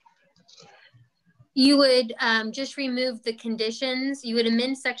 You would just remove the conditions. You would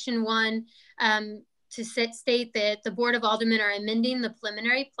amend section 1 to state that the Board of Aldermen are amending the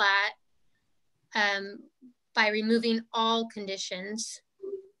preliminary plat by removing all conditions.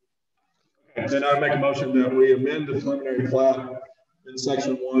 Then I make a motion that we amend the preliminary plat in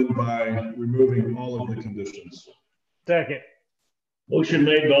section 1 by removing all of the conditions. Second. Motion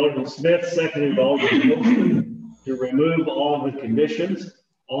made by Alderman Smith, seconded by Alderman Wilson to remove all of the conditions.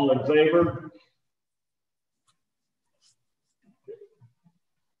 All in favor?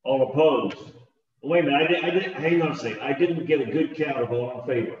 All opposed? Wait a minute, I didn't, hang on a second. I didn't get a good count of all in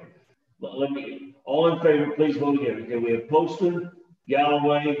favor. Let me, all in favor, please vote again. Okay, we have Poston,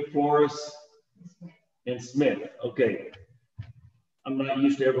 Galloway, Forrest, and Smith. Okay. I'm not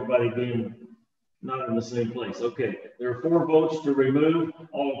used to everybody being not in the same place. Okay, there are 4 votes to remove.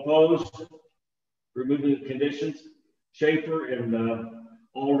 All opposed? Removing the conditions. Schaefer and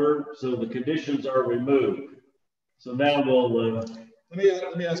Alder. So the conditions are removed. So now we'll.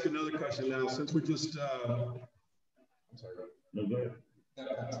 Let me ask another question now. Since we just. I'm sorry. No, go ahead.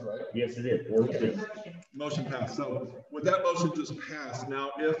 That passed, right? Yes, it did. Okay. Motion passed. So with that motion just passed,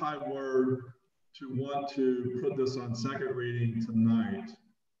 now if I were to want to put this on second reading tonight.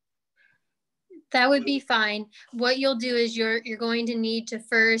 That would be fine. What you'll do is you're going to need to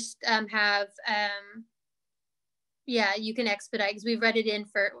first have, yeah, you can expedite because we've read it in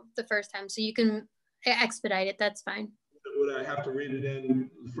for the first time. So you can expedite it. That's fine. Would I have to read it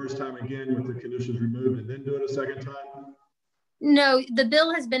in the first time again with the conditions removed and then do it a second time? No, the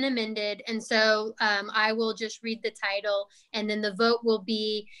bill has been amended. And so I will just read the title and then the vote will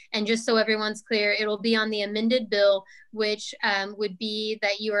be, and just so everyone's clear, it will be on the amended bill, which would be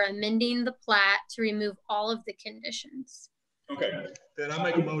that you are amending the plat to remove all of the conditions. Okay, then I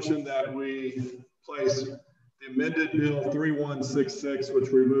make a motion that we place the amended bill 3166, which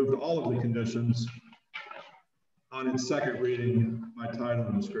removed all of the conditions, on its second reading by title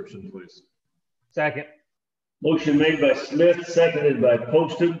and description, please. Second. Motion made by Smith, seconded by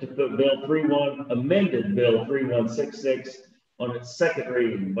Poston to put amended Bill 3166 on its second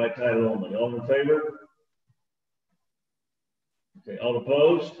reading by title only. All in favor? Okay, all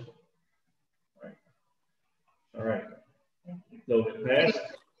opposed? All right. So it passed.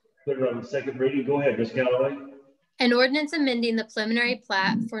 Put it on the second reading. Go ahead, Ms. Calloway. An ordinance amending the preliminary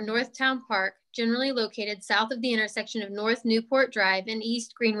plat for Northtown Park, generally located south of the intersection of North Newport Drive and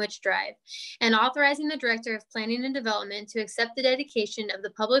East Greenwich Drive, and authorizing the Director of Planning and Development to accept the dedication of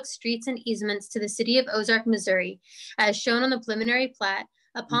the public streets and easements to the City of Ozark, Missouri, as shown on the preliminary plat,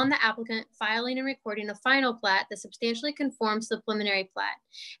 upon the applicant filing and recording a final plat that substantially conforms to the preliminary plat,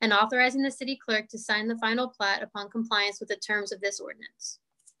 and authorizing the city clerk to sign the final plat upon compliance with the terms of this ordinance.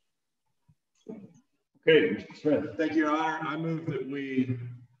 Okay, Mr. Smith. Thank you, Your Honor. I move that we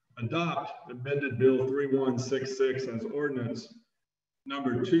adopt amended Bill 3166 as ordinance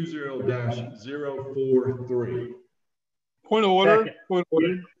number 20-043. Point of order. Second. Point of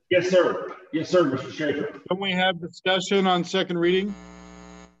order. Yes, sir. Yes, sir, Mr. Schaefer. Don't we have discussion on second reading?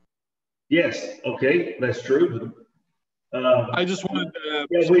 Yes, okay, that's true. I just wanted to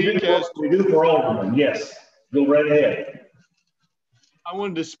yeah, we do for Alderman, yes. Go right ahead. I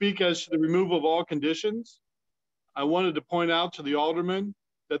wanted to speak as to the removal of all conditions. I wanted to point out to the Alderman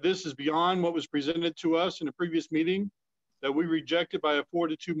that this is beyond what was presented to us in a previous meeting that we rejected by a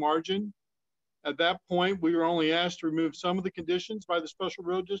 4-2 margin. At that point, we were only asked to remove some of the conditions by the special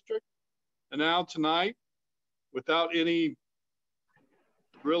road district. And now tonight, without any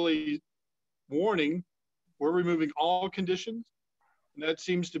really warning, we're removing all conditions. And that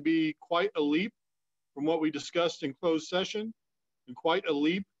seems to be quite a leap from what we discussed in closed session and quite a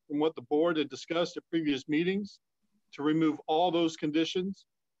leap from what the board had discussed at previous meetings to remove all those conditions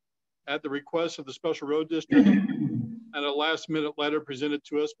at the request of the special road district and a last minute letter presented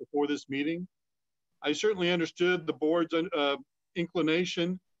to us before this meeting. I certainly understood the board's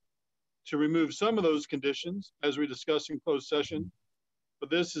inclination to remove some of those conditions as we discussed in closed session, but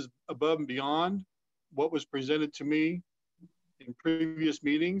this is above and beyond what was presented to me in previous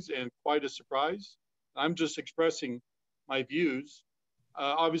meetings and quite a surprise. I'm just expressing my views.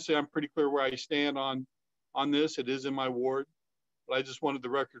 Obviously, I'm pretty clear where I stand on this. It is in my ward, but I just wanted the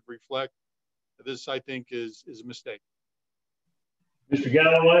record to reflect that this, I think, is a mistake. Mr.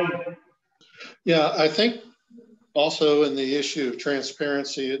 Galloway? Yeah, I think also in the issue of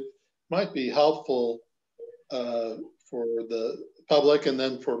transparency, it might be helpful for the public and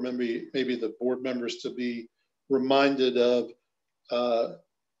then for maybe the board members to be reminded of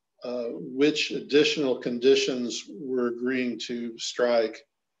which additional conditions we're agreeing to strike.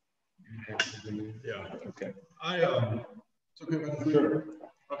 Yeah. Okay. It's okay. Sure.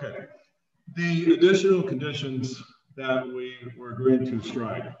 Okay. The additional conditions that we were agreeing to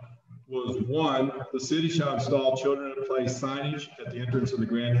strike was 1, the city shall install children at play signage at the entrance of the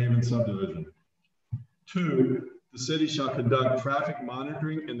Grand Haven subdivision. 2, the city shall conduct traffic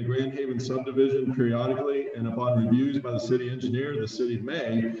monitoring in the Grand Haven subdivision periodically, and upon reviews by the city engineer, the city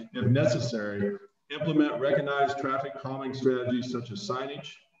may, if necessary, implement recognized traffic calming strategies such as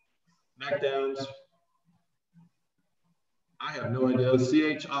signage, neck downs, I have no idea,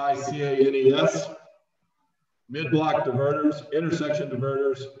 CHICANES, mid-block diverters, intersection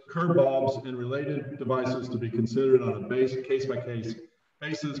diverters, curb bulbs, and related devices to be considered on a case-by-case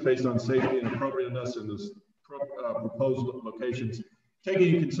basis based on safety and appropriateness in the proposed locations,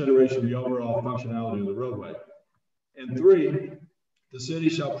 taking into consideration the overall functionality of the roadway. And 3, the city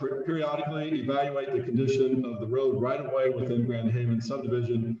shall periodically evaluate the condition of the road right-of-way within Grand Haven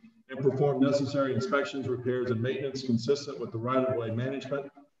subdivision and perform necessary inspections, repairs, and maintenance consistent with the right-of-way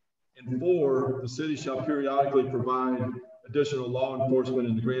management. And 4, the city shall periodically provide additional law enforcement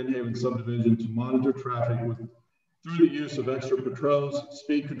in the Grand Haven subdivision to monitor traffic through the use of extra patrols,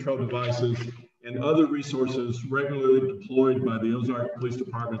 speed control devices, and other resources regularly deployed by the Ozark Police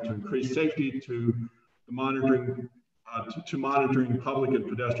Department to increase safety to the monitoring public and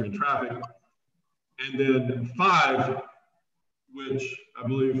pedestrian traffic. And then 5, which I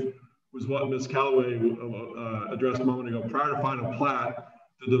believe was what Ms. Callaway addressed a moment ago, prior to final plat,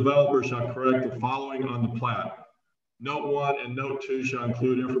 the developer shall correct the following on the plat. Note 1 and Note 2 shall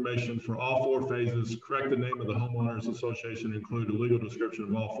include information for all 4 phases, correct the name of the homeowners association, include a legal description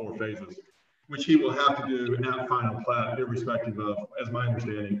of all 4 phases, which he will have to do at final plat, irrespective of, as my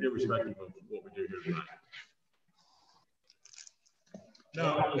understanding, irrespective of what we do here tonight.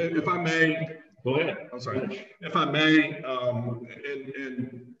 Now, if I may, go ahead. I'm sorry. If I may,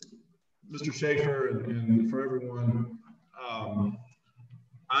 and Mr. Schaefer and for everyone,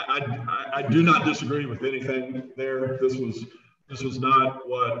 I do not disagree with anything there. This was not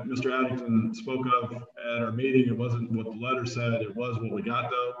what Mr. Addington spoke of at our meeting. It wasn't what the letter said. It was what we got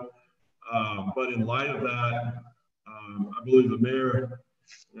though. But in light of that, I believe the mayor,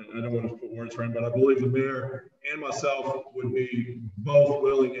 I don't want to put words for him, but I believe the mayor and myself would be both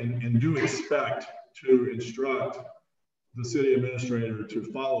willing and do expect to instruct the city administrator to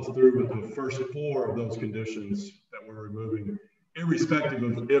follow through with the first 4 of those conditions that we're removing, irrespective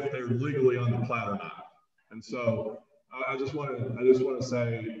of if they're legally on the plat or not. And so I just want to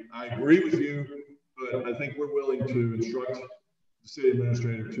say I agree with you, but I think we're willing to instruct the city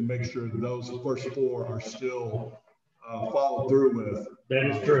administrator to make sure that those first 4 are still followed through with. That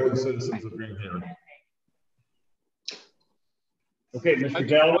is true. For the citizens of Green Haven. Okay, Mr.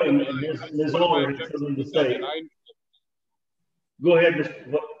 Galloway and Ms. Alderman has something to say. Go ahead,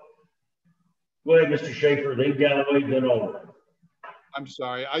 Mr. Schaefer, then Galloway, then Alderman. I'm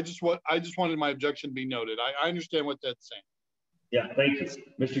sorry. I just wanted my objection to be noted. I understand what that's saying. Yeah, thank you.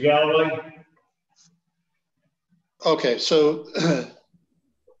 Mr. Galloway? Okay, so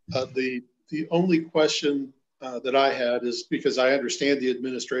The only question that I had is because I understand the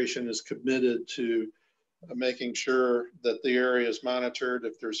administration is committed to making sure that the area is monitored.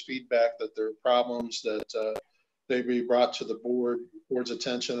 If there's feedback that there are problems, that they be brought to the board's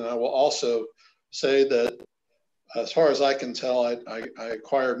attention. And I will also say that as far as I can tell, I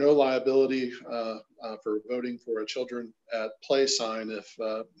acquire no liability for voting for a children at play sign if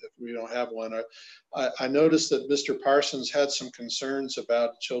we don't have one. I noticed that Mr. Parsons had some concerns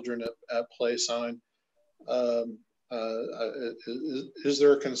about children at play sign. Is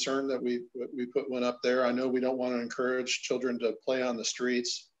there a concern that we put one up there? I know we don't want to encourage children to play on the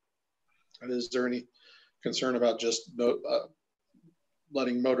streets. Is there any concern about just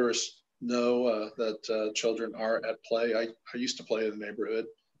letting motorists know that children are at play? I used to play in the neighborhood.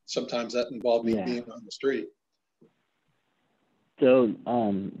 Sometimes that involved me being on the street. So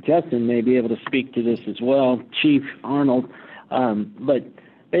Justin may be able to speak to this as well, Chief Arnold. But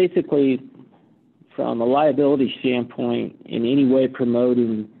basically, from a liability standpoint, in any way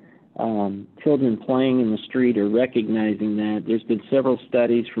promoting children playing in the street or recognizing that, there's been several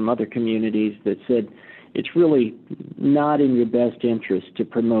studies from other communities that said it's really not in your best interest to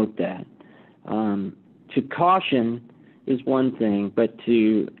promote that. To caution is one thing, but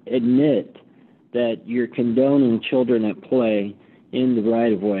to admit that you're condoning children at play in the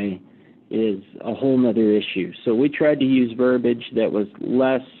right-of-way is a whole nother issue. So we tried to use verbiage that was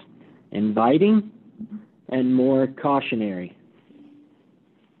less inviting and more cautionary.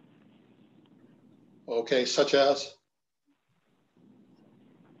 Okay, such as?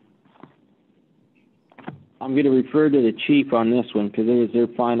 I'm going to refer to the chief on this one because it was their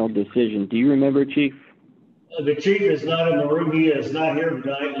final decision. Do you remember, Chief? The chief is not in the room. He is not here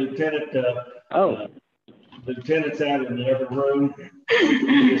tonight. Lieutenant's out in the other room.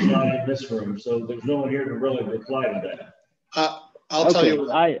 He is not in this room, so there's no one here to really reply to that. I'll tell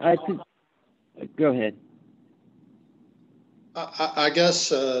you. I think. Go ahead. I guess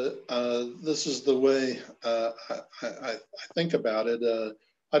this is the way I think about it.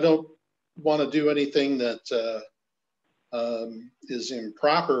 I don't want to do anything that is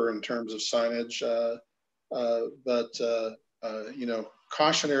improper in terms of signage, but you know,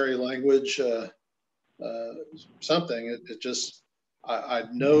 cautionary language, something. It just, I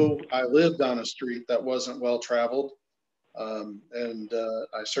know I lived on a street that wasn't well traveled, and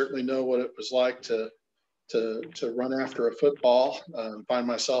I certainly know what it was like to run after a football, find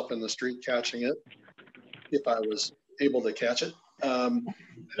myself in the street catching it, if I was able to catch it.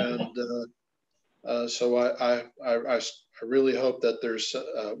 So I really hope that there's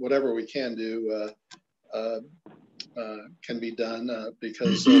whatever we can do can be done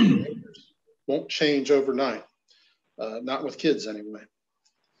because won't change overnight, not with kids anyway.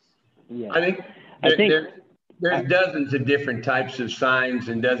 Yeah. I think there's dozens of different types of signs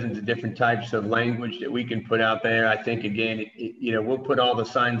and dozens of different types of language that we can put out there. I think, again, you know, we'll put all the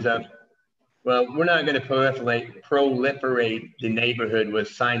signs up. Well, we're not going to proliferate the neighborhood with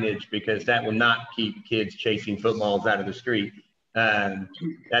signage because that will not keep kids chasing footballs out of the street.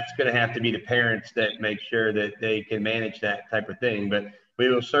 That's going to have to be the parents that make sure that they can manage that type of thing. But we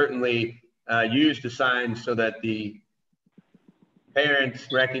will certainly use the signs so that the parents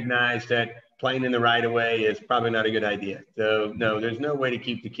recognize that playing in the right of way is probably not a good idea. So no, there's no way to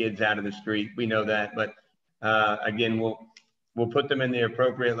keep the kids out of the street. We know that, but again, we'll put them in the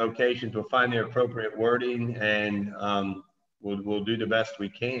appropriate locations. We'll find the appropriate wording, and we'll do the best we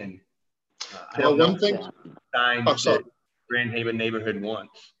can. Well, one thing, that Grand Haven neighborhood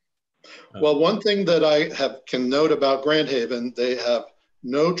wants. Well, one thing that I can note about Grand Haven, they have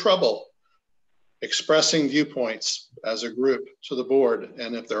no trouble expressing viewpoints as a group to the board,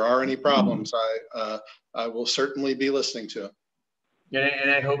 and if there are any problems, I will certainly be listening to them.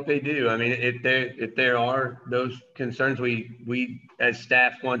 And I hope they do. I mean, if there are those concerns, we as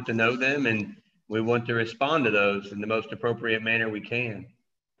staff want to know them, and we want to respond to those in the most appropriate manner we can.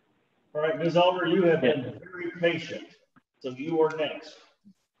 All right, Ms. Alder, you have been very patient, so you are next.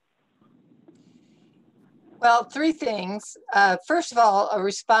 Well, three things. First of all, a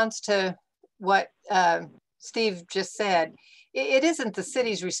response to what Steve just said. It isn't the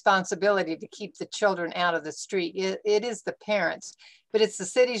city's responsibility to keep the children out of the street. It is the parents, but it's the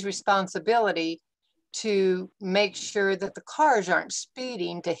city's responsibility to make sure that the cars aren't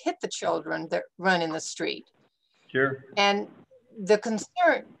speeding to hit the children that run in the street. Sure. And the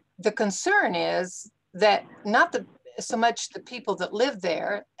concern is that not so much the people that live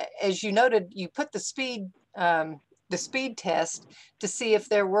there. As you noted, you put the speed test to see if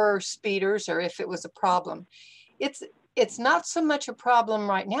there were speeders or if it was a problem. It's not so much a problem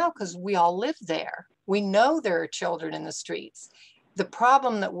right now because we all live there. We know there are children in the streets. The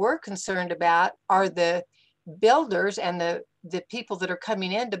problem that we're concerned about are the builders and the people that are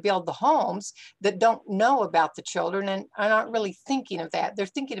coming in to build the homes that don't know about the children and aren't really thinking of that. They're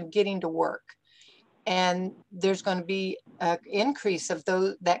thinking of getting to work. And there's going to be an increase of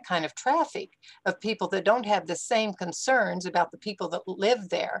that kind of traffic of people that don't have the same concerns about the people that live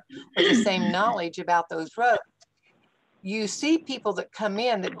there or the same knowledge about those roads. You see people that come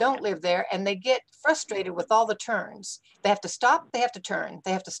in that don't live there and they get frustrated with all the turns. They have to stop, they have to turn.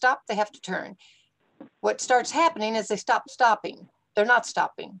 They have to stop, they have to turn. What starts happening is they stop stopping. They're not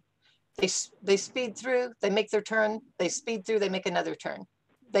stopping. They speed through, they make their turn, they speed through, they make another turn.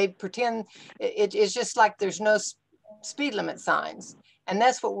 They pretend it's just like there's no speed limit signs. And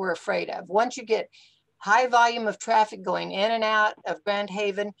that's what we're afraid of. Once you get high volume of traffic going in and out of Grand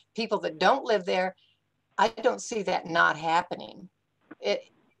Haven, people that don't live there, I don't see that not happening. I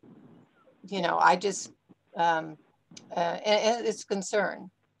just, and it's a concern.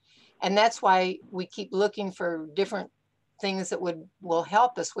 And that's why we keep looking for different things that will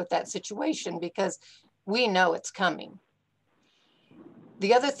help us with that situation, because we know it's coming.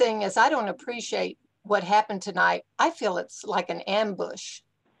 The other thing is I don't appreciate what happened tonight. I feel it's like an ambush,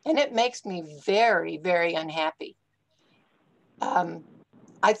 and it makes me very, very unhappy.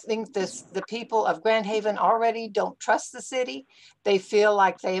 I think the people of Grand Haven already don't trust the city. They feel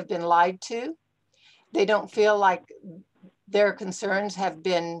like they have been lied to. They don't feel like their concerns have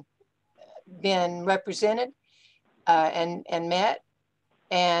been represented and met.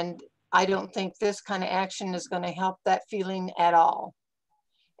 And I don't think this kind of action is going to help that feeling at all.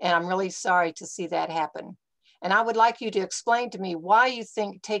 And I'm really sorry to see that happen. And I would like you to explain to me why you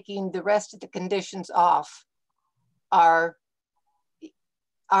think taking the rest of the conditions off are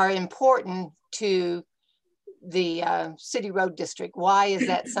important to the city road district. Why is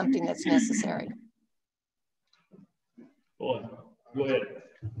that something that's necessary? Go ahead.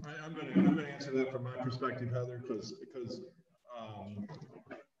 I'm going to answer that from my perspective, Heather, because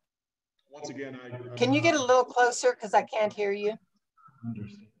once again, Can you get a little closer, because I can't hear you?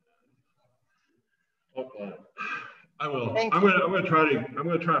 Understand. Okay. I will. Thank I'm going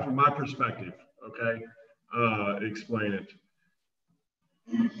to try from my perspective. Okay. Explain it.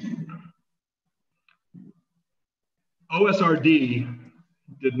 OSRD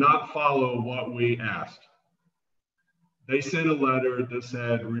did not follow what we asked. They sent a letter that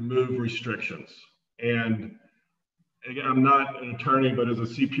said remove restrictions. And again, I'm not an attorney, but as a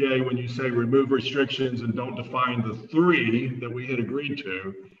CPA, when you say remove restrictions and don't define the 3 that we had agreed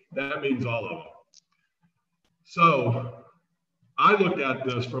to, that means all of them. So I looked at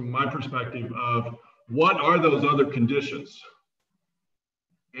this from my perspective of what are those other conditions?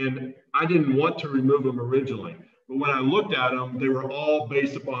 And I didn't want to remove them originally, but when I looked at them, they were all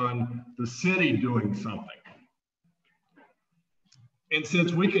based upon the city doing something. And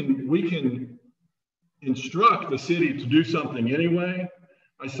since we can instruct the city to do something anyway,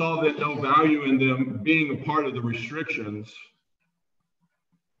 I saw that no value in them being a part of the restrictions.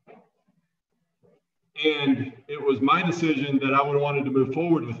 And it was my decision that I would have wanted to move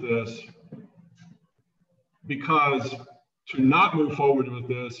forward with this, because to not move forward with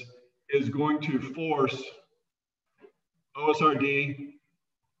this is going to force OSRD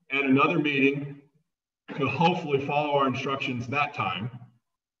at another meeting to hopefully follow our instructions that time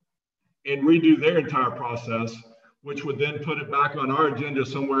and redo their entire process, which would then put it back on our agenda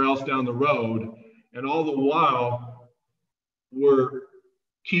somewhere else down the road. And all the while, we're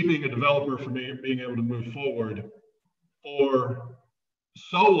keeping a developer from being able to move forward, or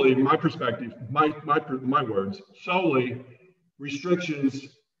solely, my perspective, my words, solely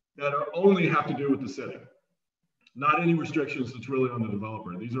restrictions that are only have to do with the city. Not any restrictions that's really on the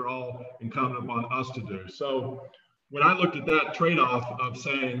developer. These are all incumbent upon us to do. So when I looked at that trade-off of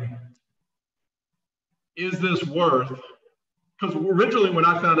saying, is this worth, because originally when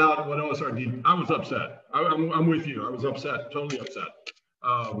I found out what OSRD, I was upset. I'm with you, I was upset, totally upset.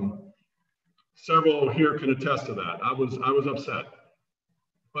 Several here can attest to that. I was upset.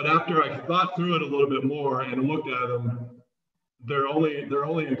 But after I thought through it a little bit more and looked at them, they're only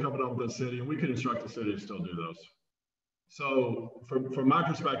incumbent on the city, and we can instruct the city to still do those. So from my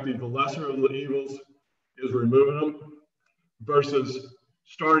perspective, the lesser of the evils is removing them versus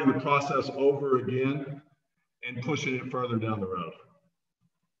starting the process over again and pushing it further down the road.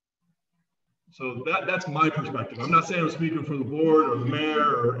 So that's my perspective. I'm not saying I'm speaking for the board or the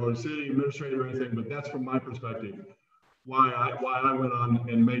mayor or the city administrator or anything, but that's from my perspective why I went on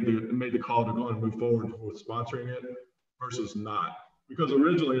and made the call to go and move forward with sponsoring it versus not. Because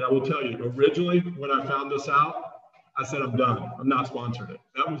originally, I will tell you, when I found this out, I said, I'm done. I'm not sponsoring it.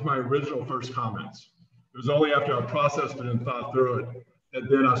 That was my original first comments. It was only after I processed it and thought through it that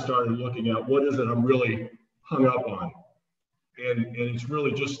then I started looking at what is it I'm really hung up on. And it's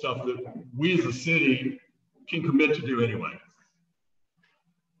really just stuff that we as a city can commit to do anyway.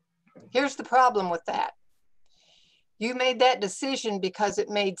 Here's the problem with that. You made that decision because it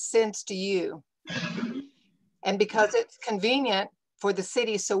made sense to you and because it's convenient for the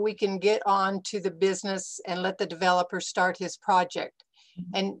city so we can get on to the business and let the developer start his project.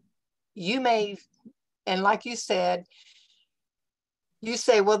 And you may, and like you said, you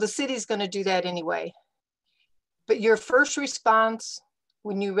say, well, the city's going to do that anyway. But your first response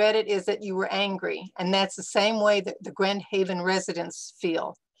when you read it is that you were angry. And that's the same way that the Grand Haven residents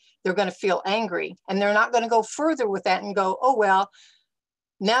feel. They're going to feel angry and they're not going to go further with that and go, oh, well,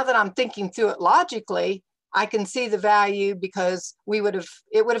 now that I'm thinking through it logically, I can see the value because it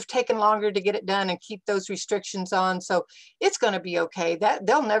would have taken longer to get it done and keep those restrictions on. So it's going to be okay. That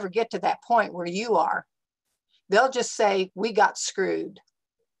they'll never get to that point where you are. They'll just say, we got screwed.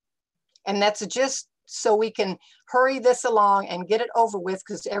 And that's just so we can hurry this along and get it over with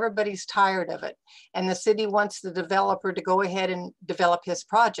because everybody's tired of it. And the city wants the developer to go ahead and develop his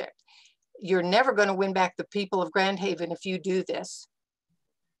project. You're never going to win back the people of Grand Haven if you do this.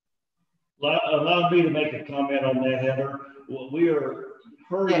 Allow me to make a comment on that, Heather. Well, we are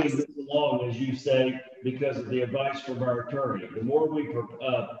hurrying this along, as you say, because of the advice from our attorney. The more we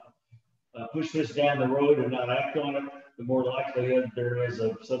push this down the road and not act on it, the more likelihood there is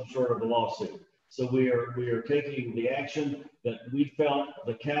of some sort of a lawsuit. So we are taking the action that we felt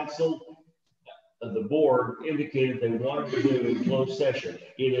the council, the board indicated they wanted to do in closed session.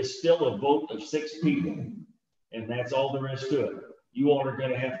 It is still a vote of 6 people, and that's all there is to it. You all are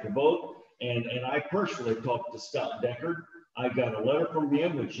going to have to vote, and I personally talked to Scott Deckard. I got a letter from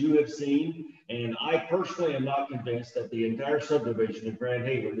him, which you have seen, and I personally am not convinced that the entire subdivision of Grand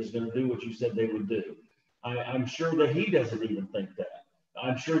Haven is going to do what you said they would do. I'm sure that he doesn't even think that.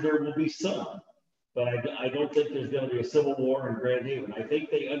 I'm sure there will be some. But I don't think there's going to be a civil war in Grand Haven. I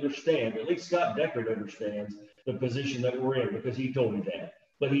think they understand, at least Scott Deckard understands the position that we're in because he told me that.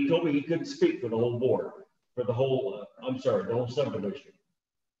 But he told me he couldn't speak for the whole board, for the whole, the whole subdivision.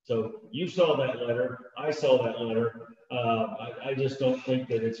 So you saw that letter. I saw that letter. I just don't think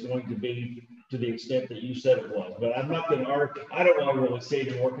that it's going to be to the extent that you said it was. But I'm not going to argue. I don't want to really say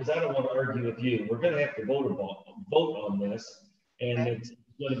anymore because I don't want to argue with you. We're going to have to vote on this, and it's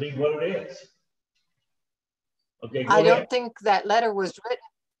going to be what it is. Okay, I don't think that letter was written.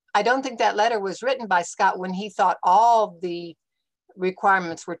 I don't think that letter was written by Scott when he thought all the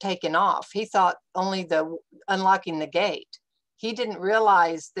requirements were taken off. He thought only the unlocking the gate. He didn't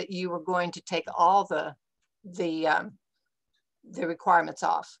realize that you were going to take all the requirements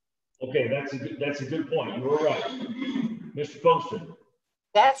off. Okay, that's a good point. You were right, Mr. Poston.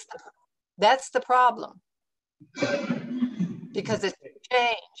 That's the problem because it's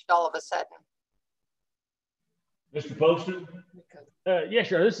changed all of a sudden. Mr. Poston? Yeah,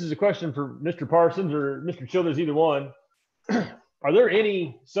 sure. This is a question for Mr. Parsons or Mr. Childers, either one. Are there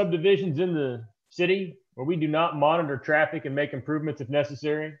any subdivisions in the city where we do not monitor traffic and make improvements if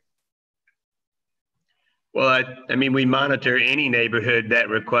necessary? Well, I mean, we monitor any neighborhood that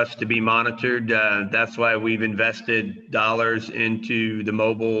requests to be monitored. That's why we've invested dollars into the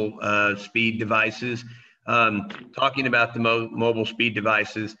mobile speed devices. Talking about the mobile speed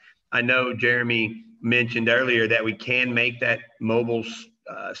devices, I know Jeremy mentioned earlier that we can make that mobile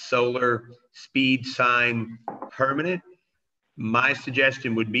solar speed sign permanent. My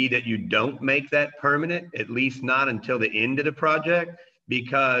suggestion would be that you don't make that permanent, at least not until the end of the project,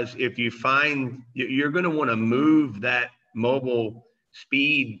 because if you find you're going to want to move that mobile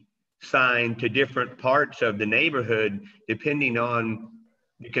speed sign to different parts of the neighborhood, depending on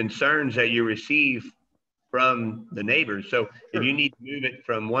the concerns that you receive from the neighbors. So if you need to move it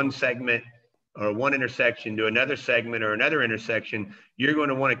from one segment or one intersection to another segment or another intersection, you're going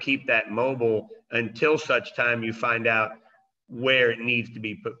to want to keep that mobile until such time you find out where it needs to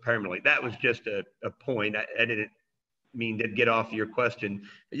be put permanently. That was just a point. I didn't mean to get off your question.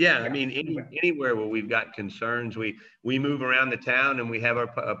 Yeah, I mean, anywhere where we've got concerns, we move around the town and we have our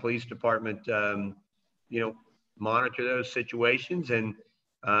police department, monitor those situations. And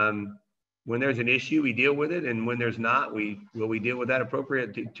when there's an issue, we deal with it. And when there's not, we deal with that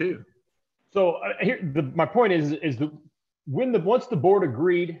appropriately too. So my point is once the board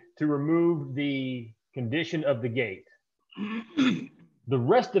agreed to remove the condition of the gate, the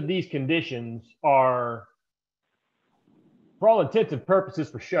rest of these conditions are, for all intents and purposes,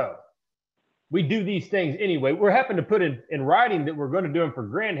 for show. We do these things anyway. We're happen to put in writing that we're going to do them for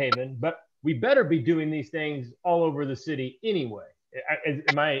Grand Haven, but we better be doing these things all over the city anyway.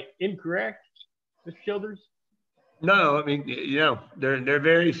 Am I incorrect? Mr. Childers? No, I mean, you know, they're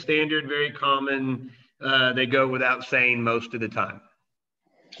very standard, very common. They go without saying most of the time.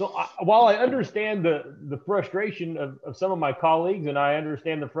 So while I understand the frustration of some of my colleagues, and I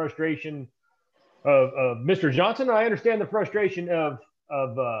understand the frustration of Mr. Johnson, I understand the frustration of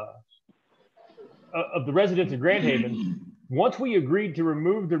the residents of Grand Haven. Once we agreed to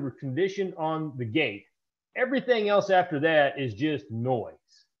remove the condition on the gate, everything else after that is just noise.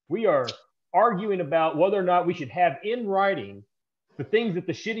 We are arguing about whether or not we should have in writing the things that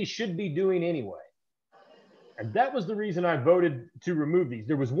the city should be doing anyway. And that was the reason I voted to remove these.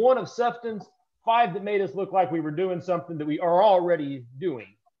 There was one of substance, 5 that made us look like we were doing something that we are already doing.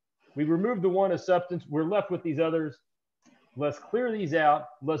 We removed the one of substance. We're left with these others. Let's clear these out.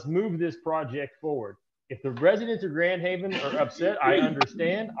 Let's move this project forward. If the residents of Grand Haven are upset, I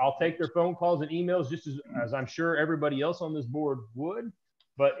understand. I'll take their phone calls and emails just as I'm sure everybody else on this board would.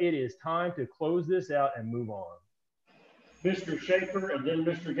 But it is time to close this out and move on. Mr. Schaefer and then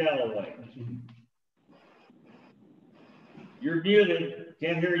Mr. Galloway. You're muted.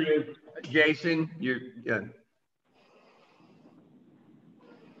 Can't hear you. Jason, you're good.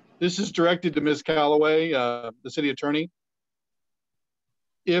 This is directed to Ms. Calloway, the city attorney.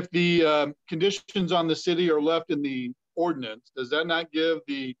 If the conditions on the city are left in the ordinance, does that not give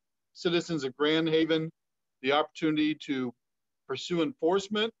the citizens of Grand Haven the opportunity to pursue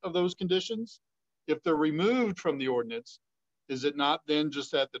enforcement of those conditions? If they're removed from the ordinance, is it not then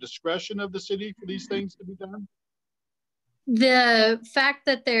just at the discretion of the city for these things to be done? The fact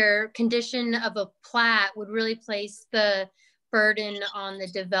that their condition of a plat would really place the burden on the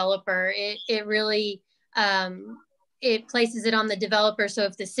developer. It really, it places it on the developer. So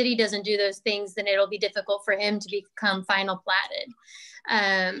if the city doesn't do those things, then it'll be difficult for him to become final platted.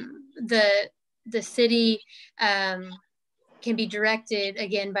 The city can be directed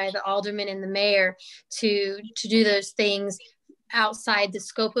again by the alderman and the mayor to do those things outside the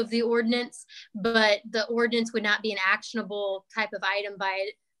scope of the ordinance, but the ordinance would not be an actionable type of item by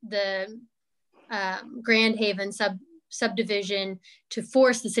the Grand Haven subdivision to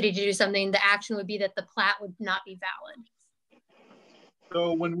force the city to do something. The action would be that the plat would not be valid.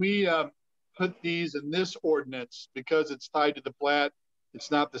 So when we put these in this ordinance, because it's tied to the plat,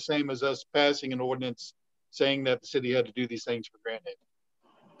 it's not the same as us passing an ordinance saying that the city had to do these things for Grand Haven.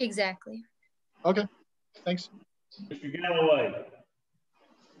 Exactly. Okay, thanks. Mr. Galloway.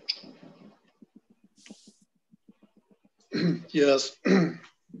 Yes.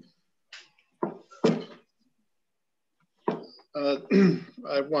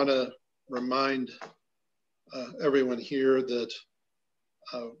 I want to remind everyone here that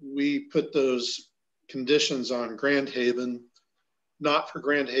we put those conditions on Grand Haven, not for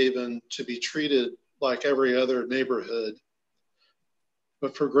Grand Haven to be treated like every other neighborhood,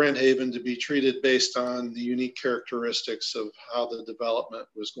 but for Grand Haven to be treated based on the unique characteristics of how the development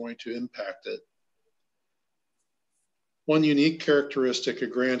was going to impact it. One unique characteristic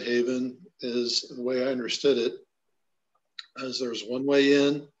of Grand Haven is, the way I understood it, is there's one way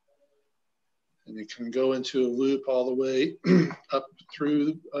in, and you can go into a loop all the way up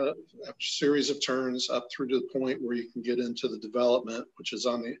through a series of turns up through to the point where you can get into the development, which is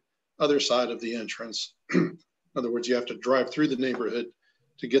on the other side of the entrance. In other words, you have to drive through the neighborhood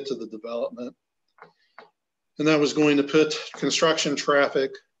to get to the development. And that was going to put construction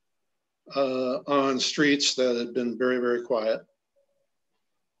traffic on streets that had been very, very quiet.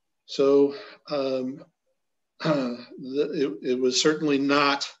 So it was certainly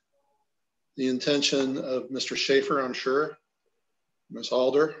not the intention of Mr. Schaefer, I'm sure, Ms.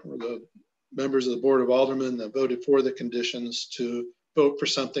 Alder, or the members of the Board of Aldermen that voted for the conditions to vote for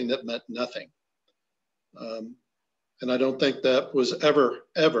something that meant nothing. And I don't think that was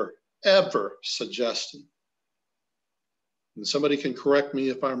ever suggested. And somebody can correct me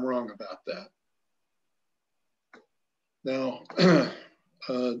if I'm wrong about that. Now,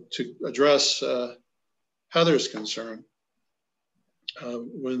 to address Heather's concern,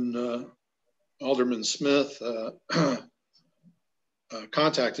 when Alderman Smith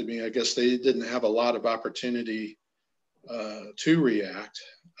contacted me, I guess they didn't have a lot of opportunity to react.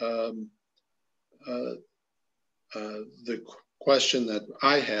 The question that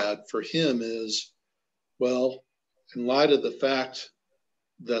I had for him is, well, in light of the fact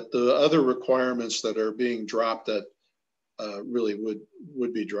that the other requirements that are being dropped that really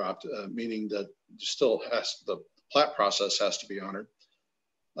would be dropped, meaning that still the plat process has to be honored.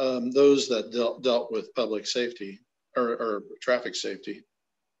 Those that dealt with public safety or traffic safety,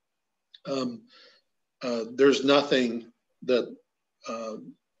 there's nothing that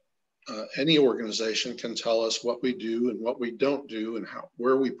any organization can tell us what we do and what we don't do, and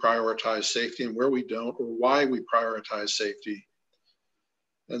where we prioritize safety and where we don't, or why we prioritize safety.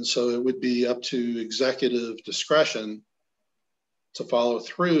 And so it would be up to executive discretion to follow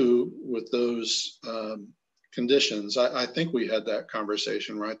through with those conditions. I think we had that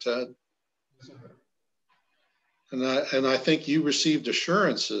conversation, right, Ted? And I think you received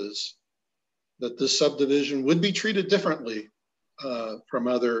assurances that this subdivision would be treated differently from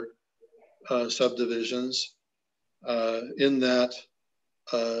other subdivisions, in that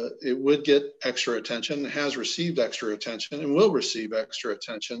it would get extra attention, has received extra attention, and will receive extra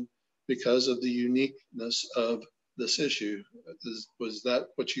attention because of the uniqueness of this issue. Was that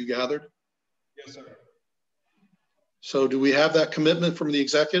what you gathered? Yes, sir. So do we have that commitment from the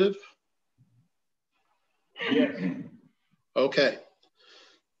executive? Yes. Okay.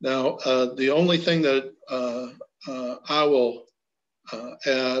 Now, the only thing that I will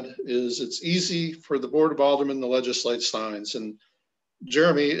add is it's easy for the Board of Aldermen to legislate signs, and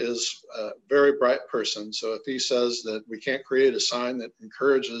Jeremy is a very bright person. So if he says that we can't create a sign that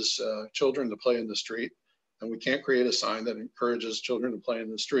encourages children to play in the street, then we can't create a sign that encourages children to play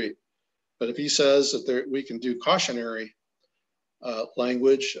in the street. But if he says that we can do cautionary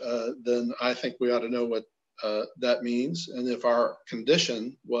language, then I think we ought to know what that means. And if our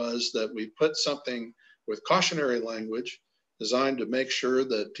condition was that we put something with cautionary language designed to make sure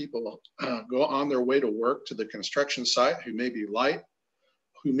that people go on their way to work to the construction site who may be late,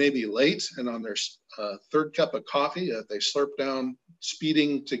 and on their third cup of coffee, if they slurp down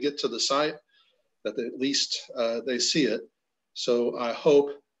speeding to get to the site, that at least they see it. So I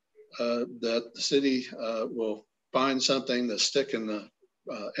hope that the city will find something to stick in the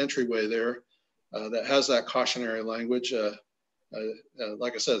entryway there that has that cautionary language.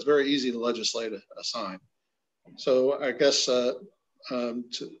 Like I said, it's very easy to legislate a sign. So I guess the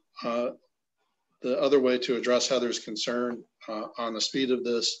other way to address Heather's concern on the speed of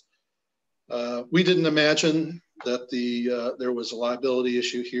this, we didn't imagine that there was a liability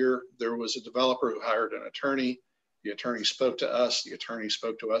issue here. There was a developer who hired an attorney. The attorney spoke to us. The attorney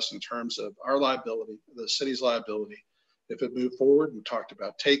spoke to us in terms of our liability, the city's liability. If it moved forward, we talked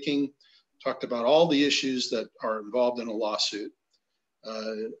about taking, talked about all the issues that are involved in a lawsuit.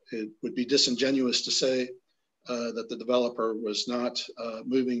 It would be disingenuous to say that the developer was not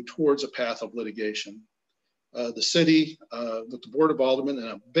moving towards a path of litigation. The city, with the Board of Aldermen, in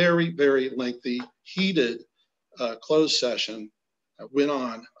a very, very lengthy, heated closed session, went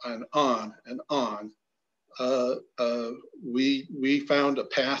on and on and on. We found a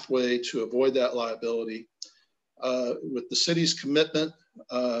pathway to avoid that liability. With the city's commitment,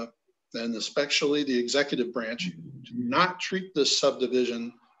 and especially the executive branch, to not treat this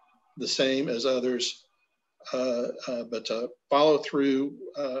subdivision the same as others, but to follow through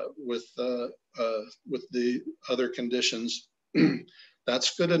with the other conditions.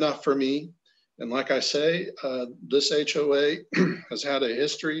 That's good enough for me. And like I say, this HOA has had a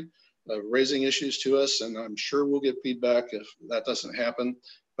history of raising issues to us, and I'm sure we'll get feedback if that doesn't happen,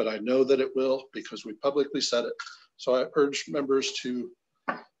 but I know that it will because we publicly said it. So I urge members to,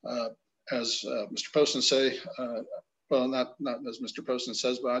 as Mr. Poston say, well, not as Mr. Poston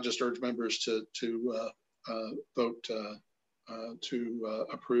says, but I just urge members to vote to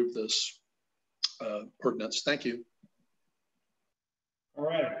approve this ordinance. Thank you. All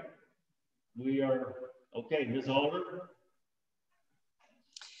right. We are, okay, Ms. Alder.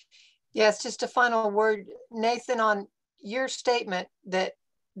 Yes, just a final word, Nathan, on your statement that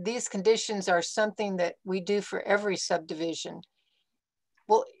these conditions are something that we do for every subdivision.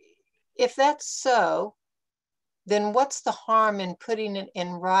 Well, if that's so, then what's the harm in putting it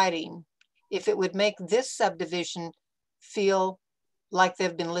in writing if it would make this subdivision feel like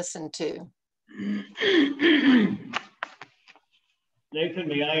they've been listened to? Nathan,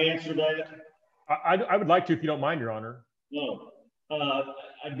 may I answer that? I would like to, if you don't mind, Your Honor. No.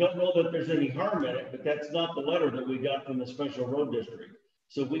 I don't know that there's any harm in it, but that's not the letter that we got from the Special Road District.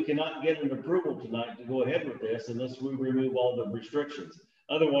 So we cannot get an approval tonight to go ahead with this unless we remove all the restrictions.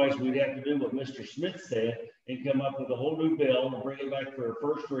 Otherwise, we'd have to do what Mr. Smith said and come up with a whole new bill and bring it back for a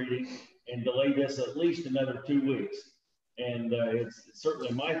first reading and delay this at least another 2 weeks. And it's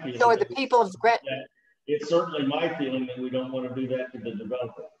certainly my feeling. So are the people of it's certainly my feeling that we don't want to do that to the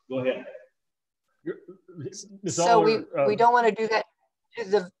developer. Go ahead. So we don't want to do that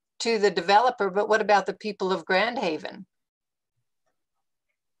to the developer, but what about the people of Grand Haven?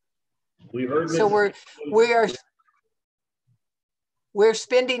 We heard. So we're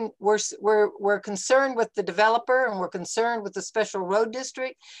concerned with the developer, and we're concerned with the Special Road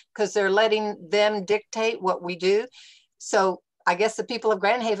District because they're letting them dictate what we do. So I guess the people of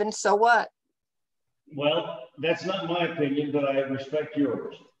Grand Haven, so what? Well, that's not my opinion, but I respect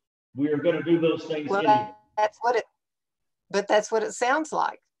yours. We are going to do those things Well, anyway. that's what it sounds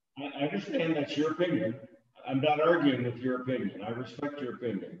like. I understand that's your opinion. I'm not arguing with your opinion. I respect your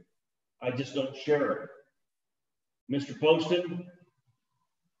opinion. I just don't share it. Mr. Poston,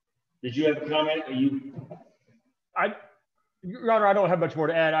 did you have a comment? Your Honor, I don't have much more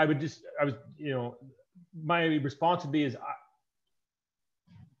to add. My response would be is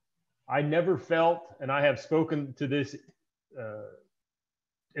I never felt, and I have spoken to this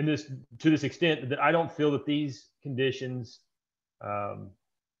to this extent, that I don't feel that these conditions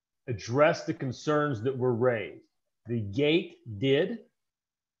address the concerns that were raised. The gate did,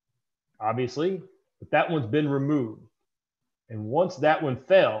 obviously, but that one's been removed. And once that one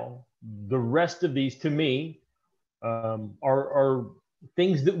fell, the rest of these, to me, are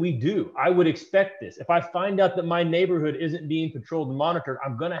things that we do. I would expect this. If I find out that my neighborhood isn't being patrolled and monitored,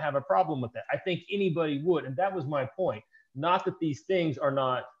 I'm going to have a problem with that. I think anybody would. And that was my point. Not that these things are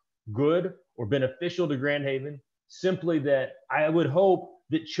not good or beneficial to Grand Haven, simply that I would hope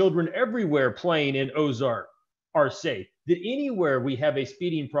that children everywhere playing in Ozark are safe, that anywhere we have a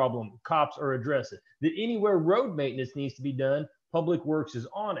speeding problem, cops are addressing it, that anywhere road maintenance needs to be done, Public Works is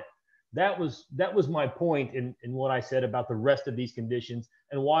on it. That was my point in what I said about the rest of these conditions,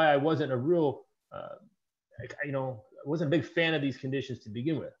 and why I wasn't wasn't a big fan of these conditions to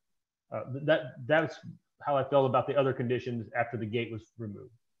begin with. That's how I felt about the other conditions after the gate was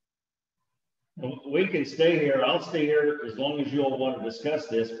removed. We can stay here. I'll stay here as long as you all want to discuss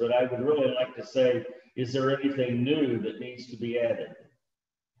this, but I would really like to say, is there anything new that needs to be added?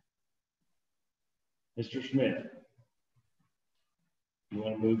 Mr. Smith, you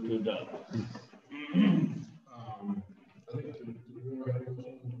want to move to adopt?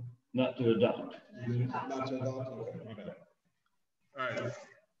 Not to adopt. Not to adopt. Okay. All right.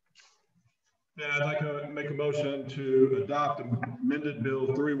 Then I'd like to make a motion to adopt amended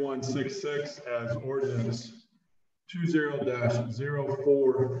Bill 3166 as ordinance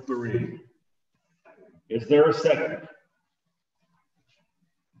 20-043. Is there a second?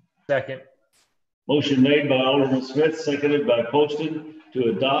 Second. Motion made by Alderman Smith, seconded by Poston, to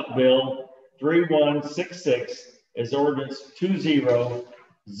adopt Bill 3166 as ordinance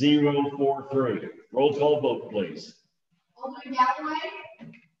 20-043. Roll call vote, please. Alderman Galloway?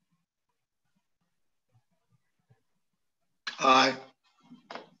 Aye.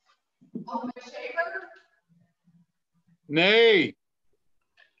 Alderman Schaefer? Nay.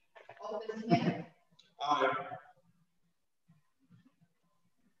 Alderman Smith? Aye.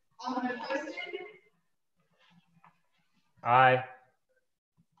 Alderman Poston? Aye.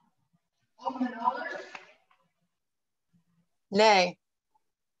 Alderman Alders? Nay.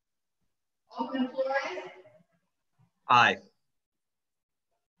 Alderman Flores? Aye.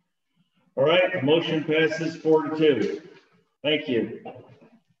 All right, the motion passes 4-2. Thank you.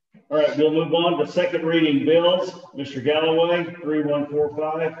 All right, we'll move on to second reading bills. Mr. Galloway,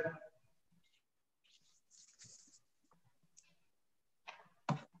 3145.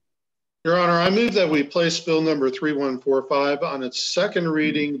 Your Honor, I move that we place bill number 3145 on its second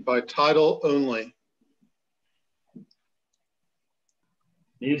reading by title only.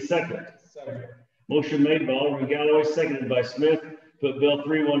 Need a second? Second. Motion made by Alderman Galloway, seconded by Smith. Put bill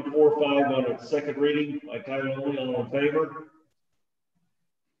 3145 on its second reading by title only. All in favor?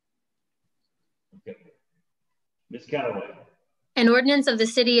 Okay. Ms. Galloway. An ordinance of the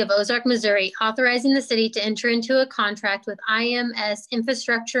City of Ozark, Missouri, authorizing the city to enter into a contract with IMS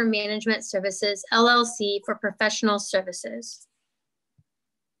Infrastructure Management Services, LLC, for professional services.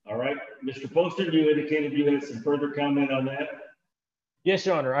 All right, Mr. Poston, you indicated you had some further comment on that. Yes,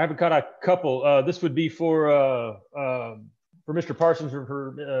 Your Honor. I have got a couple. This would be for Mr. Parsons or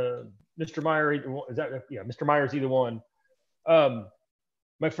for Mr. Meyer. Is that, yeah, Mr. Meyer's either one.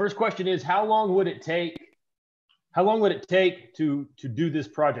 My first question is, how long would it take? How long would it take to do this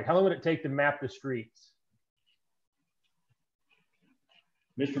project? How long would it take to map the streets?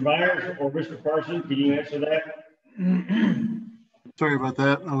 Mr. Myers or Mr. Parsons, can you answer that? Sorry about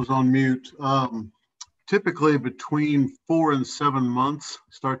that. I was on mute. Typically between 4 and 7 months,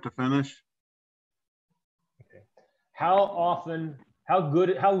 start to finish. Okay. How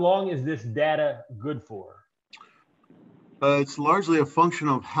long is this data good for? It's largely a function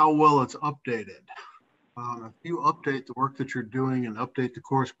of how well it's updated. If you update the work that you're doing and update the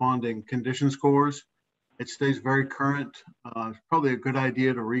corresponding condition scores, it stays very current. It's probably a good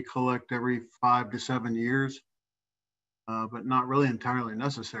idea to recollect every 5 to 7 years, but not really entirely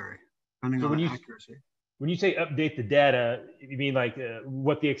necessary, depending on the accuracy. When you say update the data, you mean like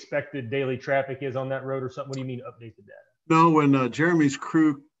what the expected daily traffic is on that road or something? What do you mean update the data? No, when Jeremy's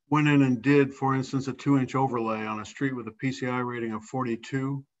crew went in and did, for instance, a 2-inch overlay on a street with a PCI rating of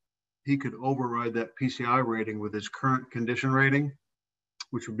 42, he could override that PCI rating with his current condition rating,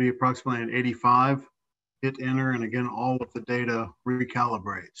 which would be approximately an 85. Hit enter, and again, all of the data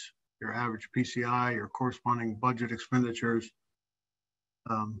recalibrates your average PCI, your corresponding budget expenditures.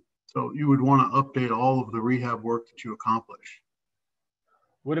 So you would want to update all of the rehab work that you accomplish.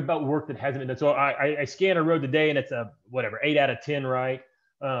 What about work that hasn't been done? So I scan a road today and it's a whatever 8 out of 10, right?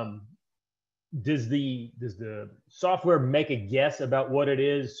 Does the software make a guess about what it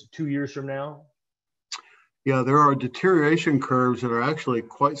is 2 years from now? Yeah, there are deterioration curves that are actually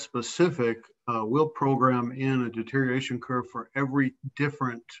quite specific. We'll program in a deterioration curve for every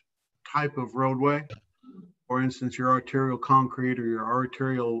different type of roadway. For instance, your arterial concrete or your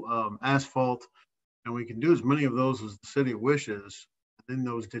arterial asphalt, and we can do as many of those as the city wishes. And then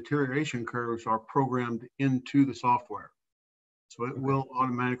those deterioration curves are programmed into the software. So it will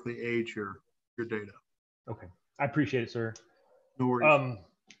automatically age your data. Okay, I appreciate it, sir. No worries.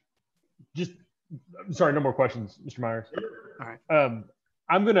 Sorry, no more questions, Mr. Myers. All right.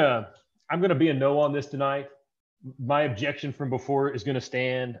 I'm gonna be a no on this tonight. My objection from before is gonna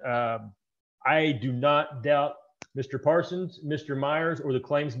stand. I do not doubt Mr. Parsons, Mr. Myers, or the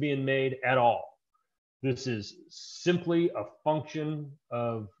claims being made at all. This is simply a function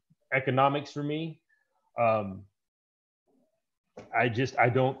of economics for me. I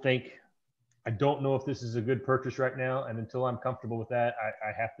don't know if this is a good purchase right now. And until I'm comfortable with that,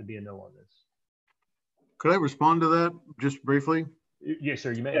 I have to be a no on this. Could I respond to that just briefly? Yes,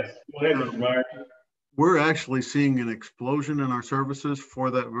 sir, you may. Yes, go ahead, Mr. Myers. We're actually seeing an explosion in our services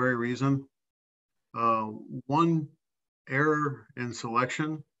for that very reason. One error in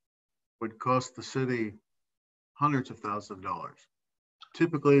selection would cost the city hundreds of thousands of dollars.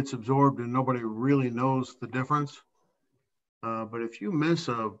 Typically it's absorbed and nobody really knows the difference. But if you miss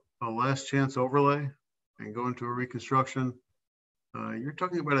a last chance overlay and go into a reconstruction, you're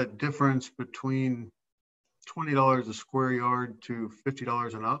talking about a difference between $20 a square yard to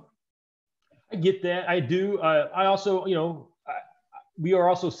 $50 and up. I get that. I do. I also, we are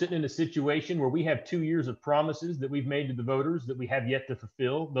also sitting in a situation where we have 2 years of promises that we've made to the voters that we have yet to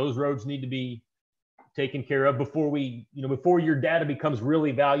fulfill. Those roads need to be taken care of before before your data becomes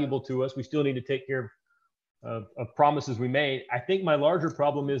really valuable to us. We still need to take care of promises we made. I think my larger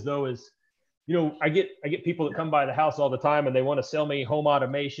problem is I get people that come by the house all the time and they want to sell me home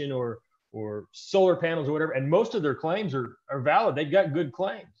automation or solar panels or whatever. And most of their claims are valid. They've got good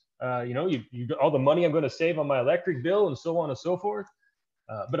claims. All the money I'm going to save on my electric bill and so on and so forth.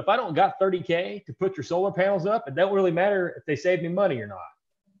 But if I don't got $30K to put your solar panels up, it don't really matter if they save me money or not.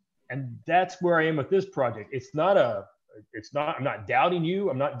 And that's where I am with this project. I'm not doubting you.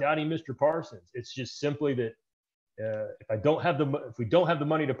 I'm not doubting Mr. Parsons. It's just simply that if we don't have the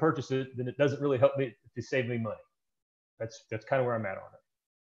money to purchase it, then it doesn't really help me to save me money. That's kind of where I'm at on it.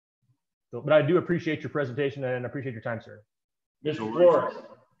 So, but I do appreciate your presentation and I appreciate your time, sir. Mr. Flores.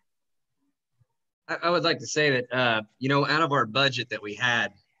 I would like to say that, out of our budget that we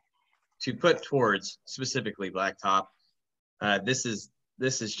had to put towards specifically Blacktop, this is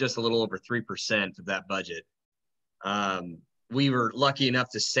just a little over 3% of that budget. We were lucky enough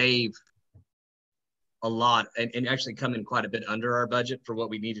to save a lot and actually come in quite a bit under our budget for what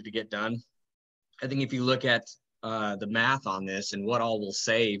we needed to get done. I think if you look at the math on this and what all we'll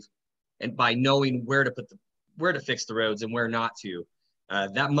save, and by knowing where to fix the roads and where not to,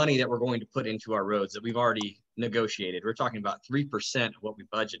 that money that we're going to put into our roads that we've already negotiated, we're talking about 3% of what we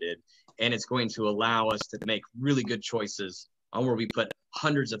budgeted, and it's going to allow us to make really good choices on where we put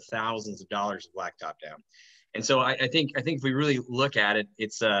hundreds of thousands of dollars of blacktop down. And so I think if we really look at it,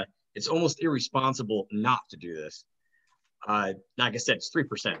 it's almost irresponsible not to do this. Like I said, it's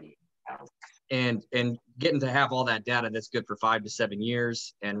 3%. And getting to have all that data that's good for 5 to 7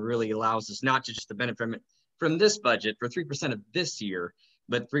 years and really allows us not to just to benefit from this budget for 3% of this year,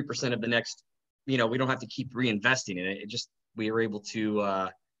 but 3% of the next, we don't have to keep reinvesting in it. We are able to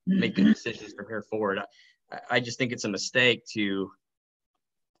make good decisions from here forward. I just think it's a mistake to,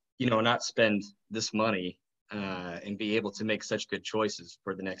 not spend this money and be able to make such good choices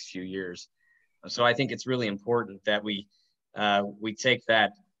for the next few years. So I think it's really important that we take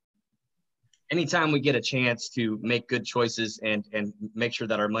that. Anytime we get a chance to make good choices and make sure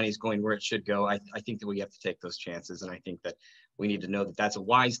that our money is going where it should go, I think that we have to take those chances. And I think that we need to know that that's a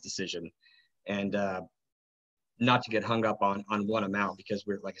wise decision and not to get hung up on one amount, because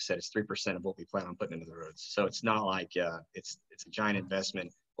like I said, it's 3% of what we plan on putting into the roads. So it's not like it's a giant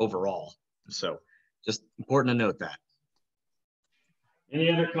investment overall. So just important to note that.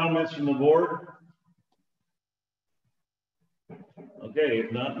 Any other comments from the board? Okay,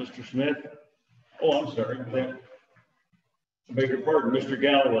 if not, Mr. Smith. Oh, I'm sorry. I beg your pardon, Mr.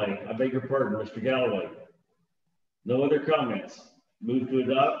 Galloway. I beg your pardon, Mr. Galloway. No other comments? Move to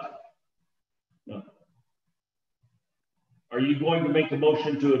adopt? No. Are you going to make the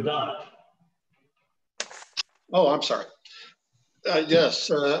motion to adopt? Oh, I'm sorry.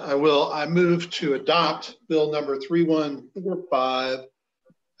 Yes, I will. I move to adopt bill number 3145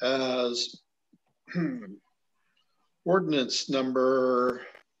 as ordinance number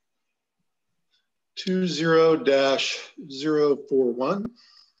 20-041.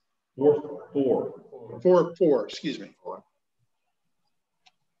 44, excuse me. All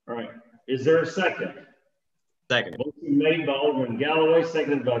right. Is there a second? Second. Motion made by Alderman Galloway,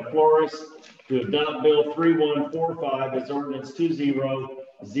 seconded by Flores to adopt Bill 3145 as ordinance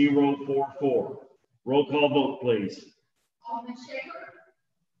 20-044. Roll call vote, please. Alderman Schaefer,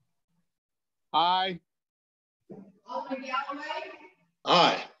 Aye. Alderman Galloway,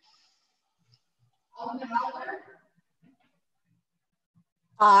 Aye. Alderman Elder,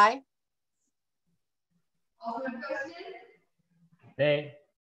 Aye. Alderman Poston, Nay.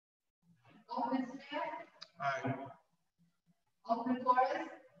 Alderman Smith, Aye. Alderman Flores,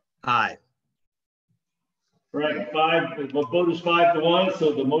 Aye. Right, the vote is 5-1,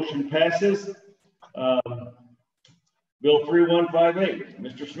 so the motion passes. Bill 3158,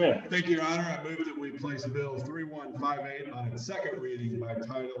 Mr. Smith. Thank you, Your Honor. I move that we place Bill 3158 on its second reading by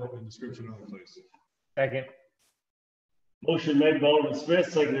title and description only, please. Second. Motion made by Alderman Smith,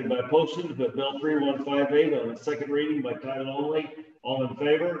 seconded by Poston to put Bill 3158 on its second reading by title only. All in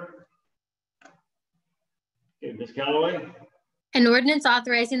favor? Okay, Ms. Calloway. An ordinance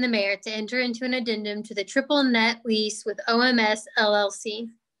authorizing the mayor to enter into an addendum to the triple net lease with OMS LLC.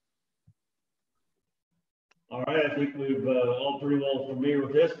 All right, I think we've all pretty well familiar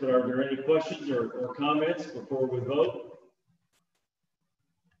with this, but are there any questions or comments before we vote?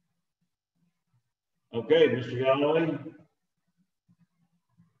 Okay, Mr. Galloway.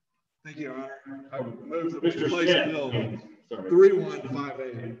 Thank you, Your Honor. I would move that Mr. we place Smith. Bill Sorry.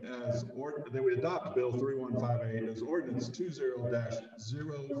 3158 as that we adopt Bill 3158 as ordinance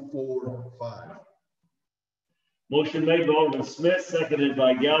 20-045. Motion made by Alderman Smith, seconded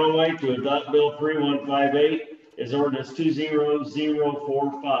by Galloway to adopt Bill 3158 as ordinance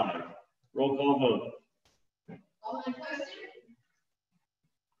 20045. Roll call vote. Alderman Poston,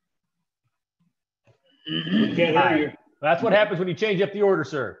 We can't hear you. That's what happens when you change up the order,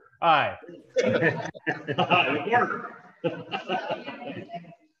 sir. Aye. It worked. Alderman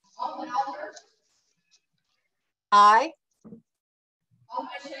Elder, Aye.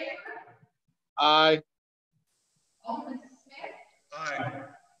 Alderman Schaefer, Aye. Alderman Smith, Aye.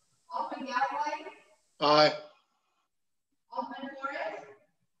 Alderman Galloway, Aye. Alderman Flores.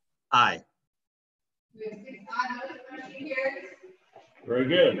 Aye. We have 6 ayes, motion carries. Very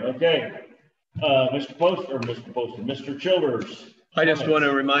good. Okay. Mr. Childers. I just want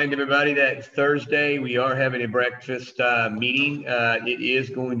to remind everybody that Thursday we are having a breakfast meeting. It is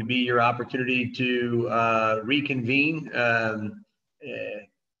going to be your opportunity to reconvene,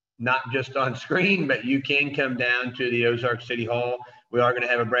 not just on screen, but you can come down to the Ozark City Hall. We are going to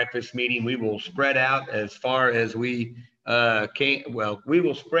have a breakfast meeting. We will spread out as far as we can. Well, we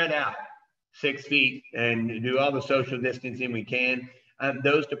will spread out 6 feet and do all the social distancing we can.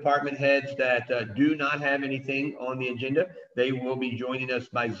 Those department heads that do not have anything on the agenda, they will be joining us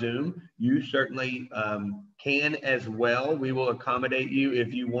by Zoom. You certainly can as well. We will accommodate you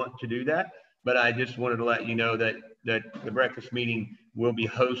if you want to do that. But I just wanted to let you know that the breakfast meeting will be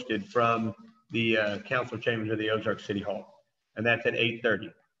hosted from the council chambers of the Ozark City Hall. And that's at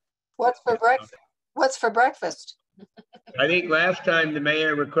 8:30. What's for breakfast? What's for breakfast? I think last time the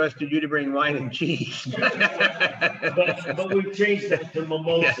mayor requested you to bring wine and cheese. but we've changed that to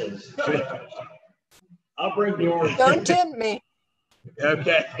mimosas. Yeah. I'll bring the orange. Don't tempt me.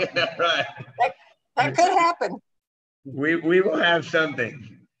 Okay, right. That could happen. We will have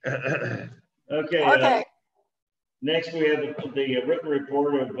something. Okay. Okay. Next, we have the written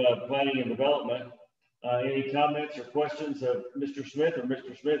report of planning and development. Any comments or questions of Mr. Smith or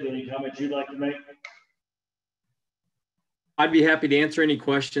Mr. Smith? Any comments you'd like to make? I'd be happy to answer any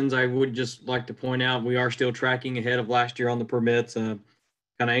questions. I would just like to point out we are still tracking ahead of last year on the permits. Kind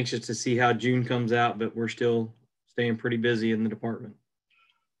of anxious to see how June comes out, but we're still staying pretty busy in the department.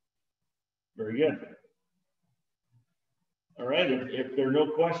 Very good. All right, if there are no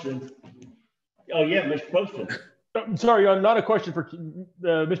questions. Oh yeah, Mr. Poston. I'm sorry, not a question for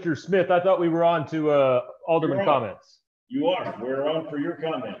Mr. Smith. I thought we were on to Alderman comments. You are. We're on for your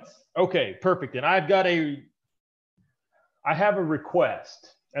comments. Okay, perfect. And I have a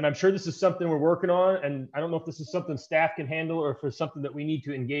request. And I'm sure this is something we're working on, and I don't know if this is something staff can handle or if it's something that we need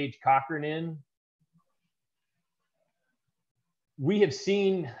to engage Cochrane in. We have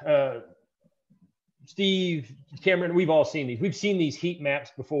seen, Steve, Cameron, we've all seen these. We've seen these heat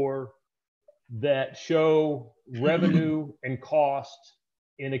maps before that show revenue and cost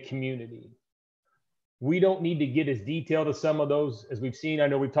in a community. We don't need to get as detailed as some of those as we've seen. I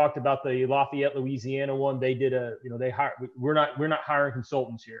know we've talked about the Lafayette, Louisiana one. They did a, you know, they hired, we're not hiring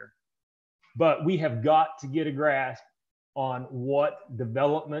consultants here, but we have got to get a grasp on what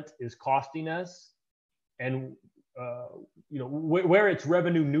development is costing us, and you know, where it's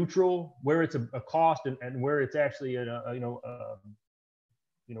revenue neutral, where it's a cost, and where it's actually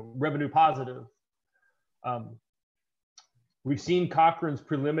revenue positive. We've seen Cochrane's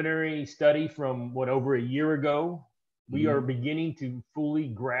preliminary study from over a year ago. We are beginning to fully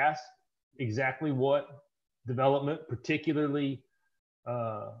grasp exactly what development, particularly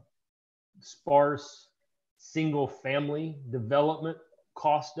sparse single family development,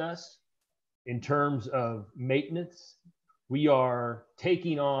 cost us in terms of maintenance. We are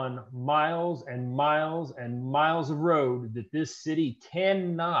taking on miles and miles and miles of road that this city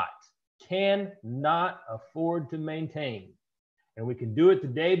cannot afford to maintain. And we can do it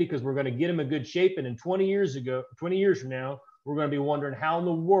today because we're going to get them in good shape. And in 20 years from now, we're going to be wondering how in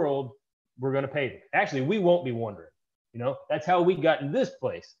the world we're going to pay it. Actually, we won't be wondering. You know, that's how we got in this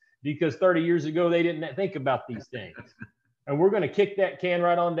place, because 30 years ago, they didn't think about these things. And we're going to kick that can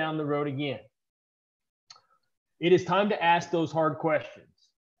right on down the road again. It is time to ask those hard questions.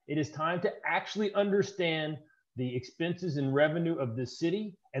 It is time to actually understand the expenses and revenue of this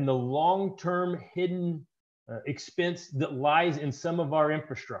city and the long-term hidden expense that lies in some of our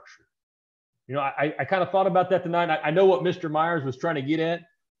infrastructure. You know, I kind of thought about that tonight. I know what Mr. Myers was trying to get at,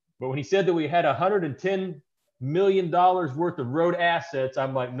 but when he said that we had $110 million worth of road assets,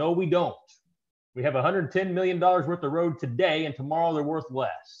 I'm like, no, we don't. We have $110 million worth of road today, and tomorrow they're worth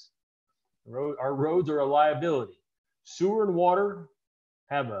less. Our roads are a liability. Sewer and water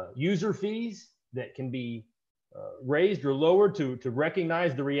have user fees that can be raised or lowered to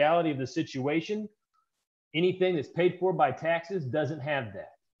recognize the reality of the situation. Anything that's paid for by taxes doesn't have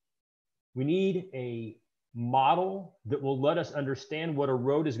that. We need a model that will let us understand what a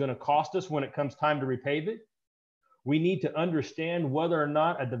road is going to cost us when it comes time to repave it. We need to understand whether or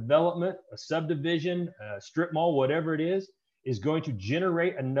not a development, a subdivision, a strip mall, whatever it is going to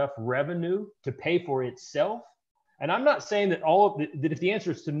generate enough revenue to pay for itself. And I'm not saying that that if the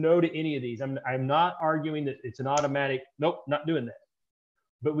answer is to no to any of these, I'm not arguing that it's an automatic, nope, not doing that.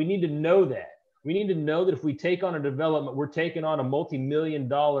 But we need to know that. We need to know that if we take on a development, we're taking on a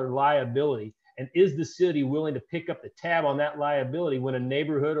multi-million-dollar liability. And is the city willing to pick up the tab on that liability when a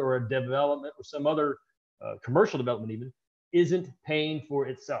neighborhood or a development or some other commercial development even isn't paying for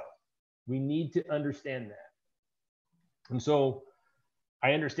itself? We need to understand that. And so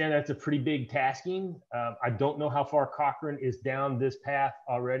I understand that's a pretty big tasking. I don't know how far Cochrane is down this path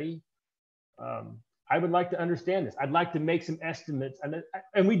already. I would like to understand this. I'd like to make some estimates,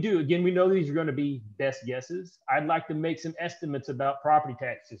 and we do. Again, we know these are going to be best guesses. I'd like to make some estimates about property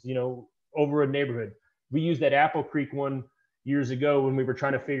taxes, you know, over a neighborhood. We used that Apple Creek one years ago when we were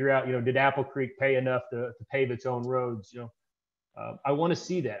trying to figure out, you know, did Apple Creek pay enough to pave its own roads? You know, I want to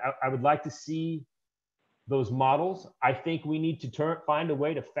see that. I would like to see those models. I think we need to find a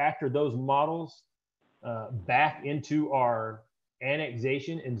way to factor those models back into our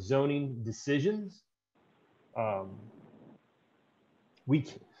annexation and zoning decisions. We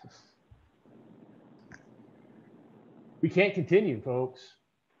can't continue, folks.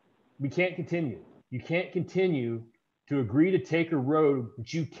 We can't continue. You can't continue to agree to take a road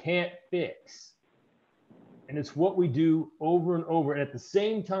that you can't fix. And it's what we do over and over. And at the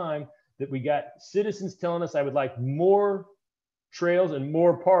same time that we got citizens telling us, I would like more trails and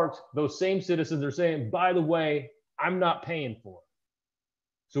more parks, those same citizens are saying, by the way, I'm not paying for it.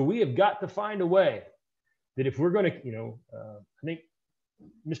 So we have got to find a way that if we're going to, you know, I think,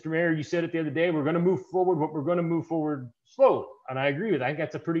 Mr. Mayor, you said it the other day, we're going to move forward, but we're going to move forward slowly. And I agree with that. I think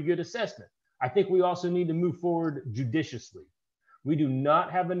that's a pretty good assessment. I think we also need to move forward judiciously. We do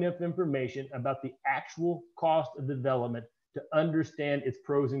not have enough information about the actual cost of development to understand its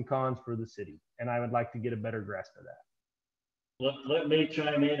pros and cons for the city. And I would like to get a better grasp of that. Let me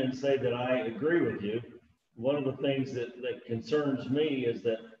chime in and say that I agree with you. One of the things that concerns me is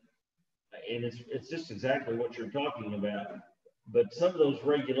that, and it's just exactly what you're talking about, but some of those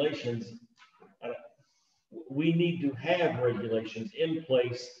regulations, we need to have regulations in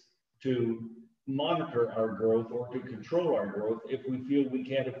place to monitor our growth or to control our growth if we feel we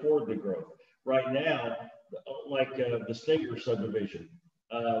can't afford the growth. Right now, like the Steger subdivision,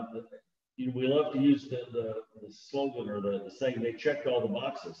 we love to use the slogan or the saying, they checked all the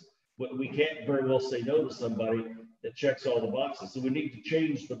boxes. But we can't very well say no to somebody that checks all the boxes. So we need to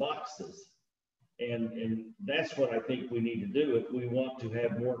change the boxes. And that's what I think we need to do if we want to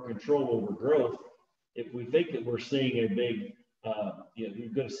have more control over growth. If we think that we're seeing a big,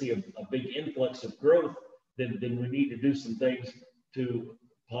 we're going to see a big influx of growth, then we need to do some things to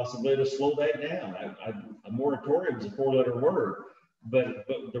possibly to slow that down. A moratorium is a 4-letter word, but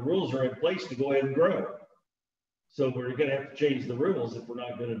the rules are in place to go ahead and grow. So we're going to have to change the rules if we're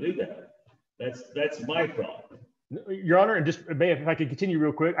not going to do that. That's my thought. Your Honor, and just if I could continue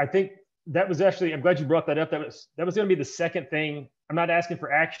real quick, I think that was actually, I'm glad you brought that up. That was going to be the second thing. I'm not asking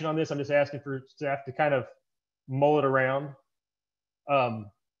for action on this. I'm just asking for staff to kind of mull it around.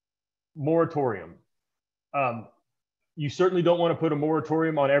 Moratorium. You certainly don't want to put a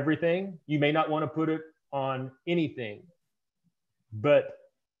moratorium on everything. You may not want to put it on anything. But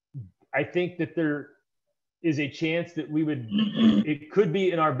I think that there is a chance that it could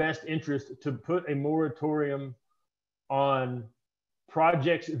be in our best interest to put a moratorium on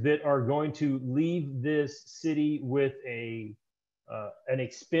projects that are going to leave this city with an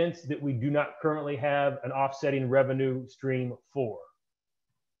expense that we do not currently have an offsetting revenue stream for.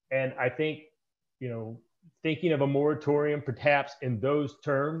 And I think, thinking of a moratorium perhaps in those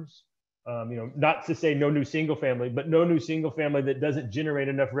terms, not to say no new single family, but no new single family that doesn't generate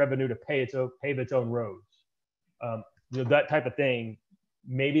enough revenue to pave its own roads. That type of thing,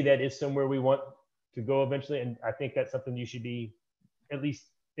 maybe that is somewhere we want to go eventually. And I think that's something you should be at least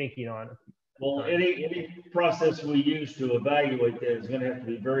thinking on. Well, any process we use to evaluate that is going to have to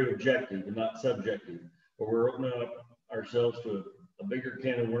be very objective and not subjective, or we're opening up ourselves to a bigger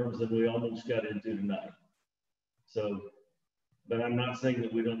can of worms than we almost got into tonight. So, but I'm not saying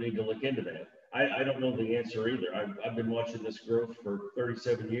that we don't need to look into that. I don't know the answer either. I've been watching this growth for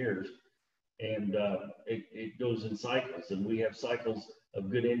 37 years, and it goes in cycles, and we have cycles of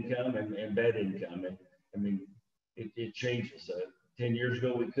good income and bad income. And I mean, it changes. 10 years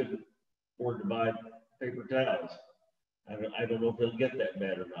ago, we couldn't afford to buy paper towels. I don't know if it'll get that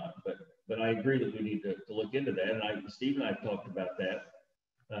bad or not, but I agree that we need to look into that. And Steve and I have talked about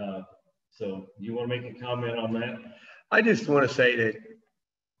that. So do you want to make a comment on that? I just want to say that,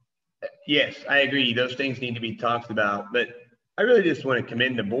 yes, I agree. Those things need to be talked about, but I really just want to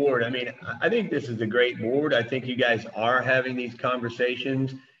commend the board. I mean, I think this is a great board. I think you guys are having these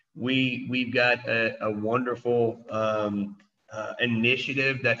conversations. We've got a wonderful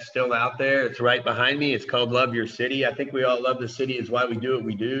initiative that's still out there. It's right behind me. It's called Love Your City. I think we all love the city. It's why we do what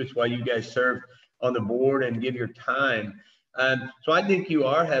we do. It's why you guys serve on the board and give your time. So I think you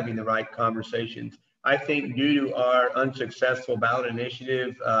are having the right conversations. I think due to our unsuccessful ballot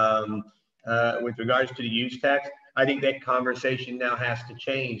initiative with regards to the use tax, I think that conversation now has to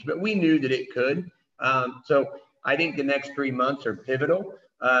change, but we knew that it could. So I think the next 3 months are pivotal.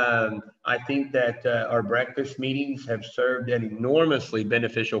 I think that our breakfast meetings have served an enormously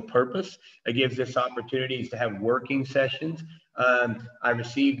beneficial purpose. It gives us opportunities to have working sessions. I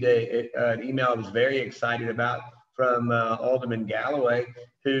received an email I was very excited about from Alderman Galloway,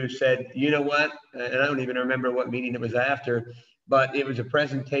 who said, you know what, and I don't even remember what meeting it was after, but it was a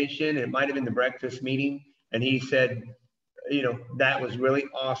presentation. It might have been the breakfast meeting. And he said, that was really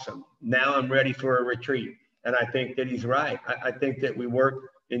awesome. Now I'm ready for a retreat. And I think that he's right. I think that we work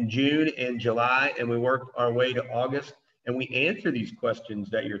in June and July, and we work our way to August, and we answer these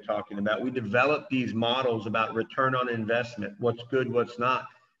questions that you're talking about. We develop these models about return on investment, what's good, what's not.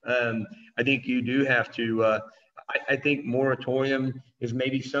 I think you do have to, I think moratorium is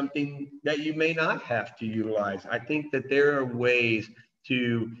maybe something that you may not have to utilize. I think that there are ways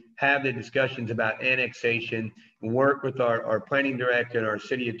to have the discussions about annexation, work with our planning director and our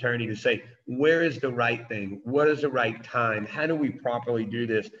city attorney to say, where is the right thing? What is the right time? How do we properly do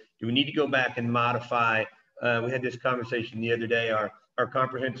this? Do we need to go back and modify? We had this conversation the other day, our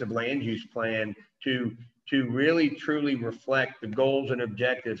comprehensive land use plan to really truly reflect the goals and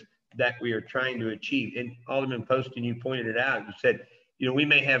objectives that we are trying to achieve. And Alderman Poston, you pointed it out. You said, we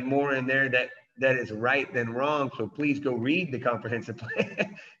may have more in there that is right than wrong. So please go read the comprehensive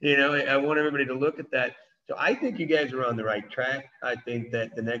plan. I want everybody to look at that. So I think you guys are on the right track. I think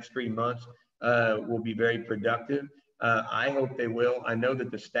that the next 3 months will be very productive. I hope they will. I know that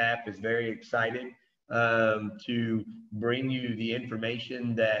the staff is very excited to bring you the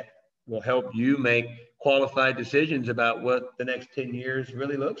information that will help you make qualified decisions about what the next 10 years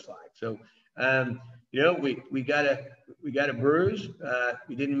really looks like. So, we got a bruise.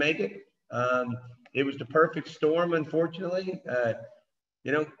 We didn't make it. It was the perfect storm, unfortunately.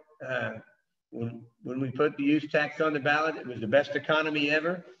 when we put the use tax on the ballot, it was the best economy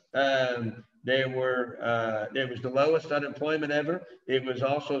ever. There was the lowest unemployment ever. It was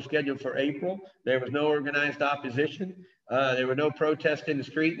also scheduled for April. There was no organized opposition. There were no protests in the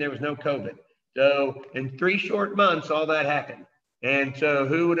street. And there was no COVID. So in 3 short months, all that happened. And so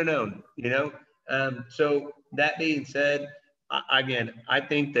who would have known, you know? So that being said, again, I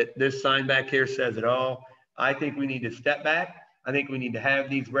think that this sign back here says it all. I think we need to step back. I think we need to have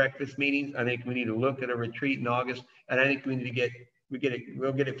these breakfast meetings. I think we need to look at a retreat in August. And I think we need to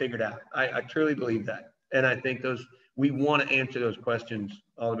we'll get it figured out. I truly believe that. And I think we want to answer those questions,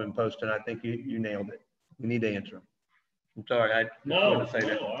 Alderman Poston. I think you nailed it. We need to answer them. I'm sorry. I wanted to say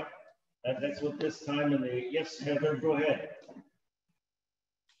that. That's what this time in the, yes, Heather, go ahead.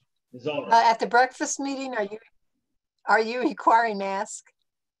 At the breakfast meeting, are you requiring mask?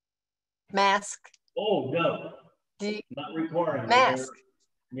 Oh, no. Not requiring mask.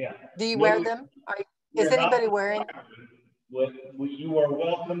 Yeah. Do you wear them? Is anybody wearing? You are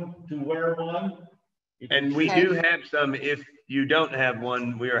welcome to wear one. And we do have some. If you don't have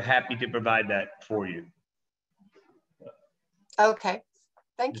one, we are happy to provide that for you. Okay.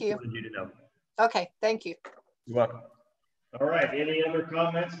 Thank you. Wanted you to know. Okay. Thank you. You're welcome. All right. Any other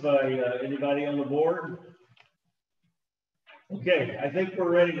comments by anybody on the board? Okay, I think we're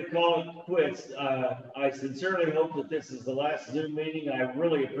ready to call it quits. I sincerely hope that this is the last Zoom meeting. I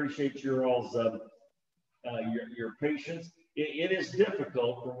really appreciate your all's your patience. It is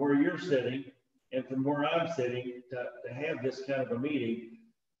difficult from where you're sitting and from where I'm sitting to have this kind of a meeting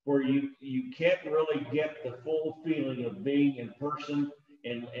where you can't really get the full feeling of being in person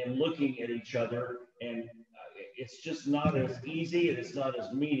and looking at each other, and it's just not as easy and it's not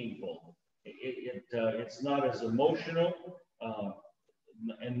as meaningful. It's not as emotional.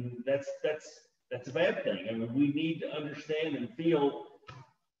 And that's a bad thing. I mean, we need to understand and feel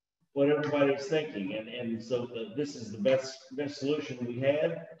what everybody's thinking, and so this is the best solution we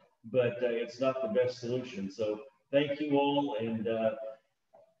had, but it's not the best solution. So thank you all, and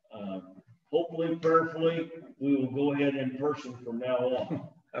hopefully, prayerfully, we will go ahead in person from now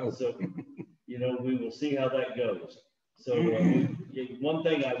on. So you know, we will see how that goes. So one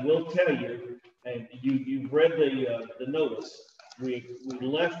thing I will tell you, and you've read the notice, we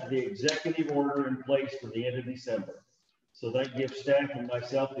left the executive order in place for the end of December. So that gives staff and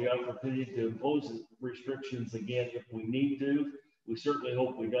myself the opportunity to impose restrictions again if we need to. We certainly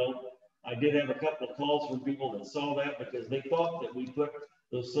hope we don't. I did have a couple of calls from people that saw that because they thought that we put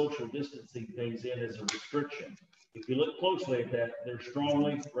those social distancing things in as a restriction. If you look closely at that, they're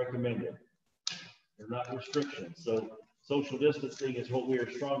strongly recommended. They're not restrictions. So social distancing is what we are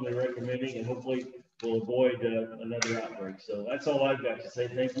strongly recommending, and hopefully we'll avoid another outbreak. So that's all I've got to say.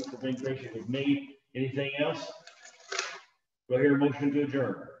 Thank you for being patient with me. Anything else? Do I hear a motion to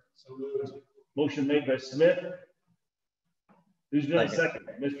adjourn? Motion made by Smith. Who's going to second?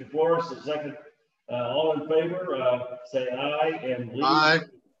 Mr. Flores is second. All in favor, say aye and leave. Aye.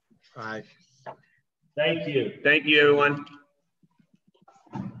 Aye. Thank you. Thank you, everyone.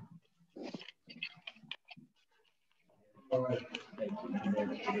 All right. Thank you.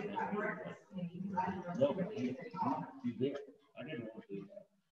 No, you did. I didn't want to do that.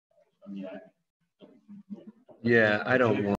 I mean, Yeah, I don't want.